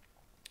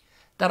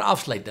 Ter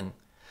afsluiting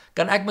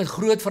kan ek met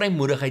groot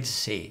vrymoedigheid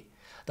sê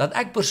dat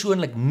ek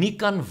persoonlik nie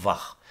kan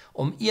wag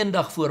om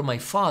eendag voor my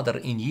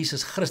Vader en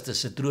Jesus Christus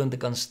se troon te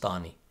kan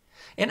staan nie.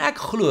 En ek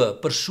glo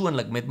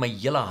persoonlik met my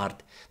hele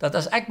hart dat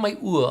as ek my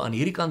oë aan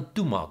hierdie kant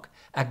toemaak,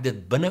 ek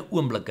dit binne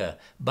oomblikke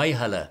by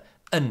hulle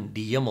in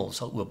die hemel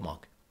sal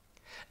oopmaak.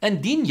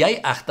 Indien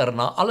jy egter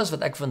na alles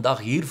wat ek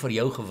vandag hier vir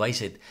jou gewys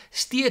het,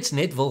 steeds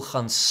net wil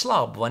gaan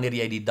slaap wanneer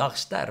jy die dag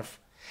sterf,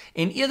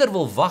 en eerder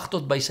wil wag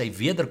tot by sy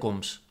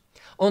wederkoms,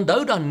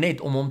 onthou dan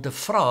net om hom te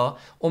vra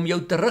om jou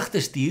terug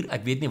te stuur,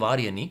 ek weet nie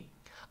waarheen nie,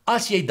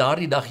 As jy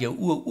daardie dag jou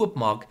oë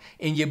oopmaak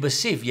en jy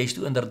besef jy is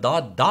toe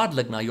inderdaad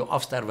dadelik na jou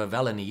afsterwe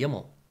wel in die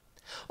hemel.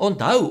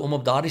 Onthou om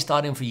op daardie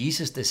stadium vir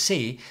Jesus te sê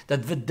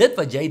dat dit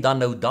wat jy dan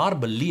nou daar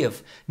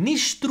beleef nie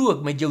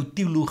strook met jou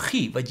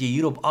teologie wat jy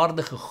hier op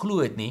aarde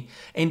geglo het nie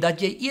en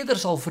dat jy eerder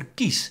sal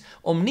verkies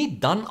om nie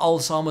dan al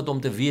saam met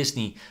hom te wees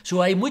nie,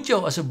 so hy moet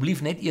jou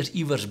asseblief net eers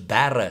iewers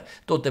bære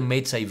tot en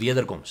met sy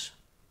wederkoms.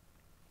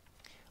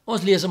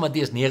 Ons lees in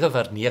Matteus 9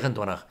 vers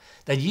 29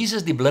 dat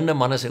Jesus die blinde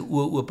manne sy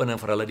oë open en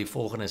vir hulle die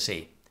volgende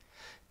sê.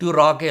 Toe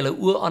raak hy hulle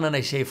oë aan en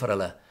hy sê vir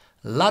hulle,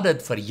 laat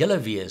dit vir julle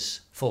wees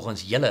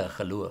volgens julle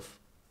geloof.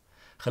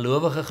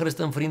 Gelowige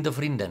Christen, vriend en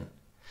vriendin,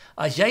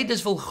 as jy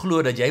dus wil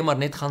glo dat jy maar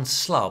net gaan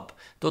slaap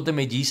tot en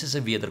met Jesus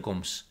se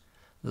wederkoms,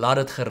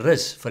 laat dit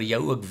gerus vir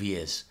jou ook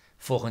wees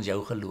volgens jou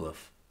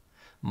geloof.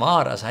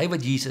 Maar as hy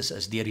wat Jesus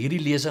is, deur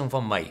hierdie lesing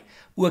van my,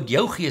 ook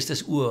jou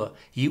geestesoë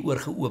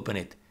hieroor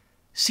geopen het,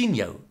 sien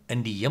jou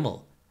in die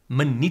hemel,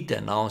 minute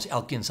na ons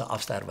elkeen se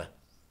afsterwe.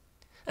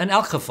 In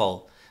elk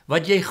geval,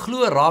 wat jy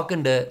glo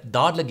rakende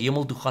dadelik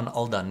hemel toe gaan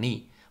al dan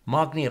nie,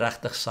 maak nie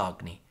regtig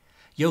saak nie.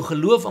 Jou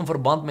geloof in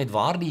verband met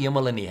waar die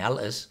hemel en die hel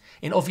is,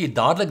 en of jy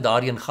dadelik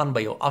daarheen gaan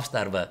by jou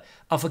afsterwe,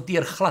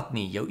 affekteer glad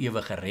nie jou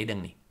ewige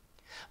redding nie.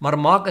 Maar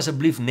maak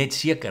asseblief net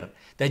seker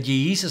dat jy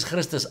Jesus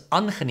Christus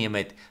aangeneem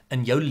het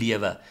in jou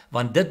lewe,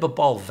 want dit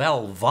bepaal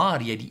wel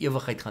waar jy die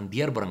ewigheid gaan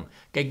deurbring.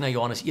 Kyk na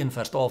Johannes 1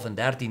 vers 12 en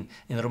 13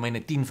 en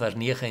Romeine 10 vers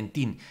 9 en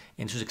 10.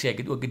 En soos ek sê,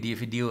 ek het ook 'n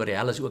DVD oor die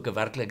hel is ook 'n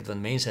werklikheid,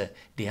 want mense,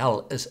 die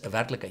hel is 'n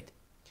werklikheid.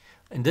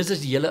 En dis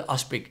is die hele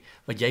aspek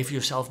wat jy vir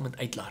jouself moet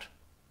uitlaar.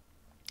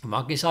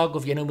 Maak nie saak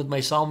of jy nou met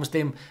my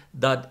saamstem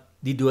dat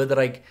die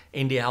doderyk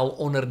en die hel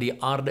onder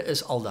die aarde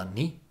is al dan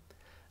nie,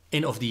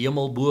 en of die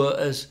hemel bo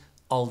is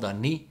al dan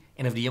nie,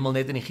 en of die hemel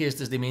net in die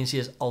geestesdimensie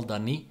is al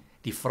dan nie.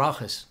 Die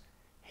vraag is,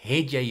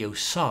 het jy jou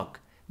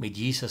saak met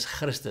Jesus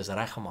Christus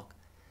reggemaak?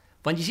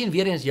 Want jy sien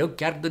weer eens, jou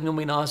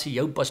kerkdenominasie,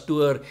 jou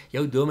pastoor,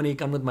 jou dominee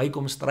kan met my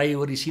kom stry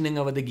oor die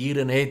sieninge wat ek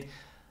hierin het,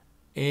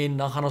 en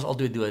dan gaan ons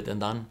altyd dood, en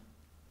dan,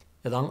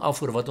 dit hang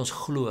af oor wat ons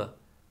glo,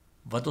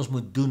 wat ons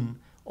moet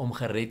doen om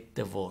gered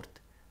te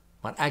word.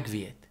 Maar ek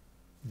weet,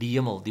 die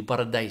hemel, die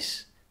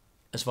paradys,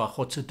 is waar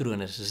God se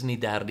troon is, is in die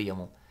derde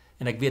hemel.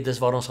 En ek weet, dis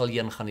waar ons sal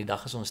heen gaan die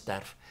dag as ons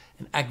sterf.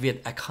 En ek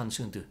weet, ek gaan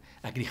soontoe.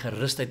 Ek het die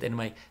gerusheid in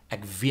my,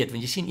 ek weet,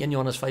 want jy sien 1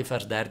 Johannes 5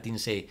 vers 13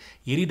 sê,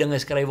 hierdie dinge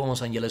skryf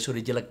ons aan julle,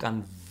 sodat julle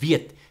kan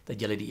weet, dat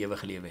julle die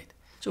ewige lewe het.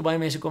 So baie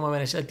mense kom aan my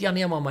en sê, ja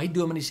nee, maar my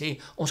dominee sê,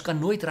 ons kan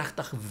nooit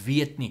regtig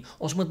weet nie,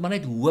 ons moet maar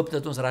net hoop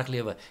dat ons reg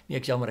lewe. Nee,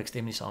 ek jammer, ek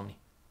stem nie saam nie.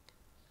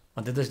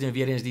 Want dit is nou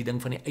weer eens die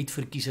ding van die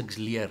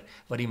uitverkiesingsleer,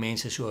 wat die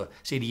mense so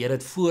sê, die Here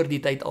het voor die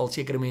tyd al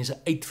sekere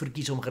mense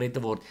uitverkies om gered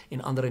te word,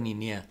 en ander nie,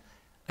 nee.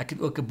 Ek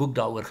het ook 'n boek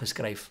daaroor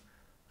geskryf,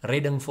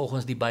 Redding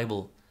volgens die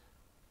Bybel,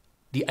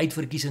 die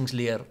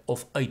uitverkiesingsleer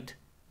of uit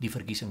die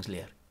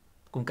verkiesingsleer.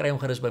 Kom kry hom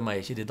gerus by my,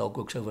 as jy dit dalk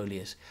ook sou wou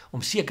lees,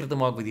 om seker te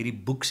maak wat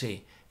hierdie boek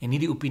sê, en nie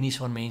die opinies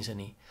van mense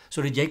nie,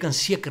 sodat jy kan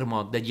seker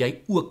maak dat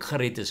jy ook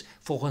gered is,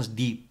 volgens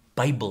die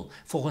Bybel,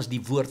 volgens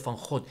die woord van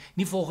God,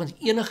 nie volgens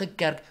enige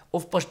kerk,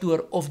 of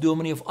pastoor, of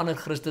dominee, of ander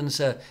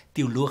Christense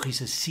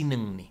teologiese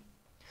siening nie,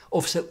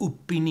 of sy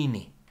opinie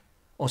nie.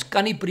 Ons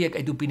kan nie preek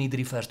uit opinie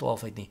 3 vers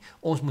 12 uit nie,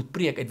 ons moet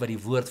preek uit wat die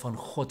woord van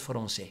God vir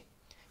ons sê.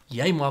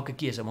 Jy maak 'n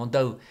keuse, maar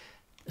onthou,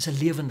 is 'n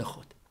lewende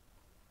God.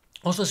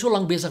 Ons was so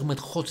lank besig met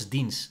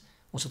godsdiens,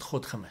 ons het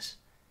God gemis.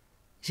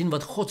 Jy sien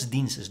wat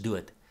godsdiens is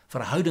dood,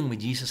 verhouding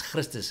met Jesus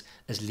Christus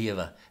is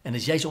lewe, en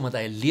is juist omdat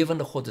hy 'n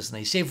lewende God is, en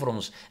hy sê vir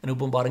ons in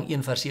Openbaring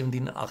 1 vers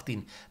 17 en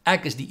 18,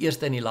 ek is die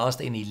eerste en die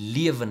laaste en die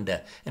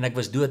lewende, en ek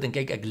was dood en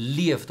kyk ek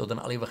leef tot in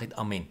al ewigheid,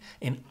 amen,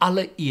 en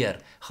alle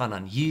eer gaan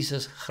aan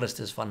Jesus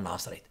Christus van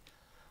Nasaret.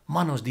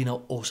 Man, ons dien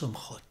nou awesome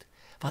God,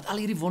 wat al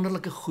hierdie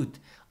wonderlike goed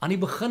aan die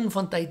begin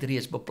van tyd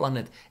reeds beplan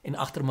het en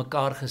agter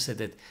mekaar gesit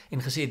het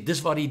en gesê het,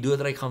 dis waar die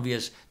doderyk gaan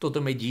wees tot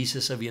en met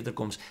Jesus se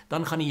wederkoms,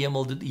 dan gaan die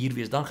hemel hier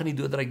wees, dan gaan die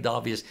doderyk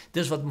daar wees,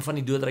 dis wat van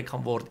die doderyk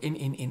gaan word,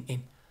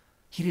 en.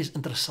 Hier is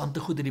interessante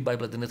goed in die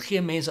Bybel, en dit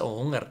gee mense 'n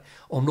honger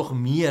om nog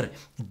meer,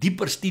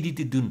 dieper studie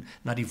te doen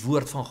na die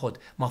woord van God,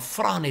 maar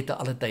vra net te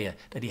alle tye,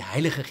 dat die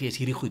Heilige Gees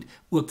hierdie goed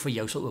ook vir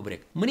jou sal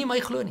oopbreek. Moenie my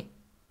glo nie.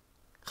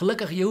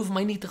 Gelukkig, jy hoef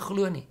my nie te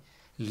glo nie.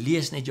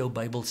 Lees net jou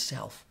Bybel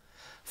self.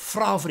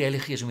 Vra vir die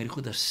Heilige Gees om hierdie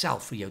goeie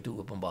self vir jou te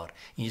openbaar.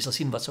 En jy sal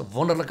sien wat so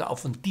wonderlike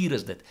avontuur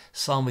is dit,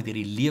 saam met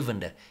hierdie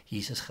lewende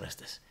Jesus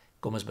Christus.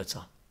 Kom ons bid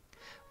saam.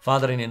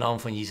 Vader, in die naam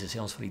van Jesus,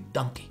 sê ons vir U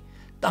dankie.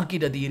 Dankie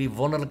dat U hierdie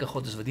wonderlike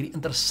God is, wat hierdie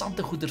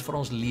interessante goeders vir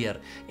ons leer,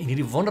 en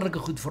hierdie wonderlike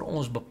goed vir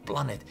ons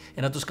beplan het,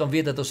 en dat ons kan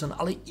weet dat ons in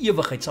alle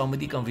ewigheid saam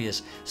met U kan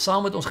wees,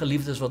 saam met ons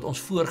geliefdes wat ons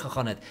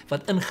voorgegaan het,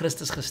 wat in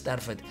Christus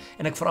gesterf het.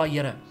 En ek vra,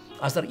 Here,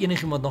 as daar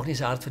enigiemand nog nie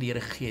sy hart vir die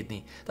Here gegee het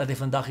nie, dat hy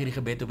vandag hierdie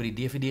gebed op die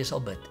DVD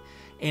sal bid,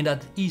 en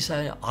dat U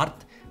sy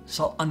hart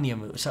sal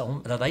aanneem,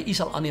 dat hy U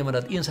sal aanneem, en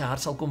dat U in sy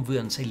hart sal kom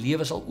woon, sy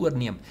lewe sal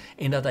oorneem,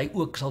 en dat hy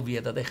ook sal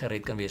weet dat hy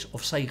gered kan wees,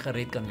 of sy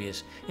gered kan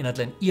wees, en dat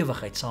hy in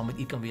ewigheid saam met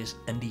U kan wees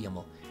in die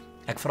hemel.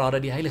 Ek vra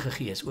dat die Heilige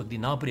Gees ook die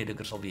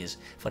naprediker sal wees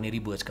van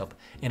hierdie boodskap,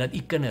 en dat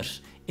U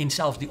kinders, en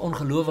selfs die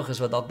ongelowiges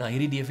wat dalk na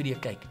hierdie DVD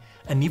kyk,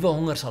 'n nuwe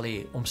honger sal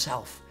hê om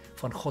self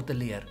van God te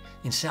leer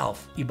en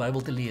self u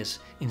Bybel te lees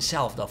en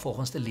self daar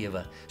volgens te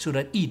lewe,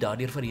 sodat u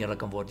daardeur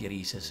verheerlik kan word, Here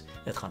Jesus.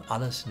 Dit gaan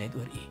alles net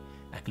oor u.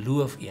 Ek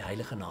loof u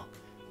heilige naam.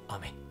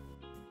 Amen.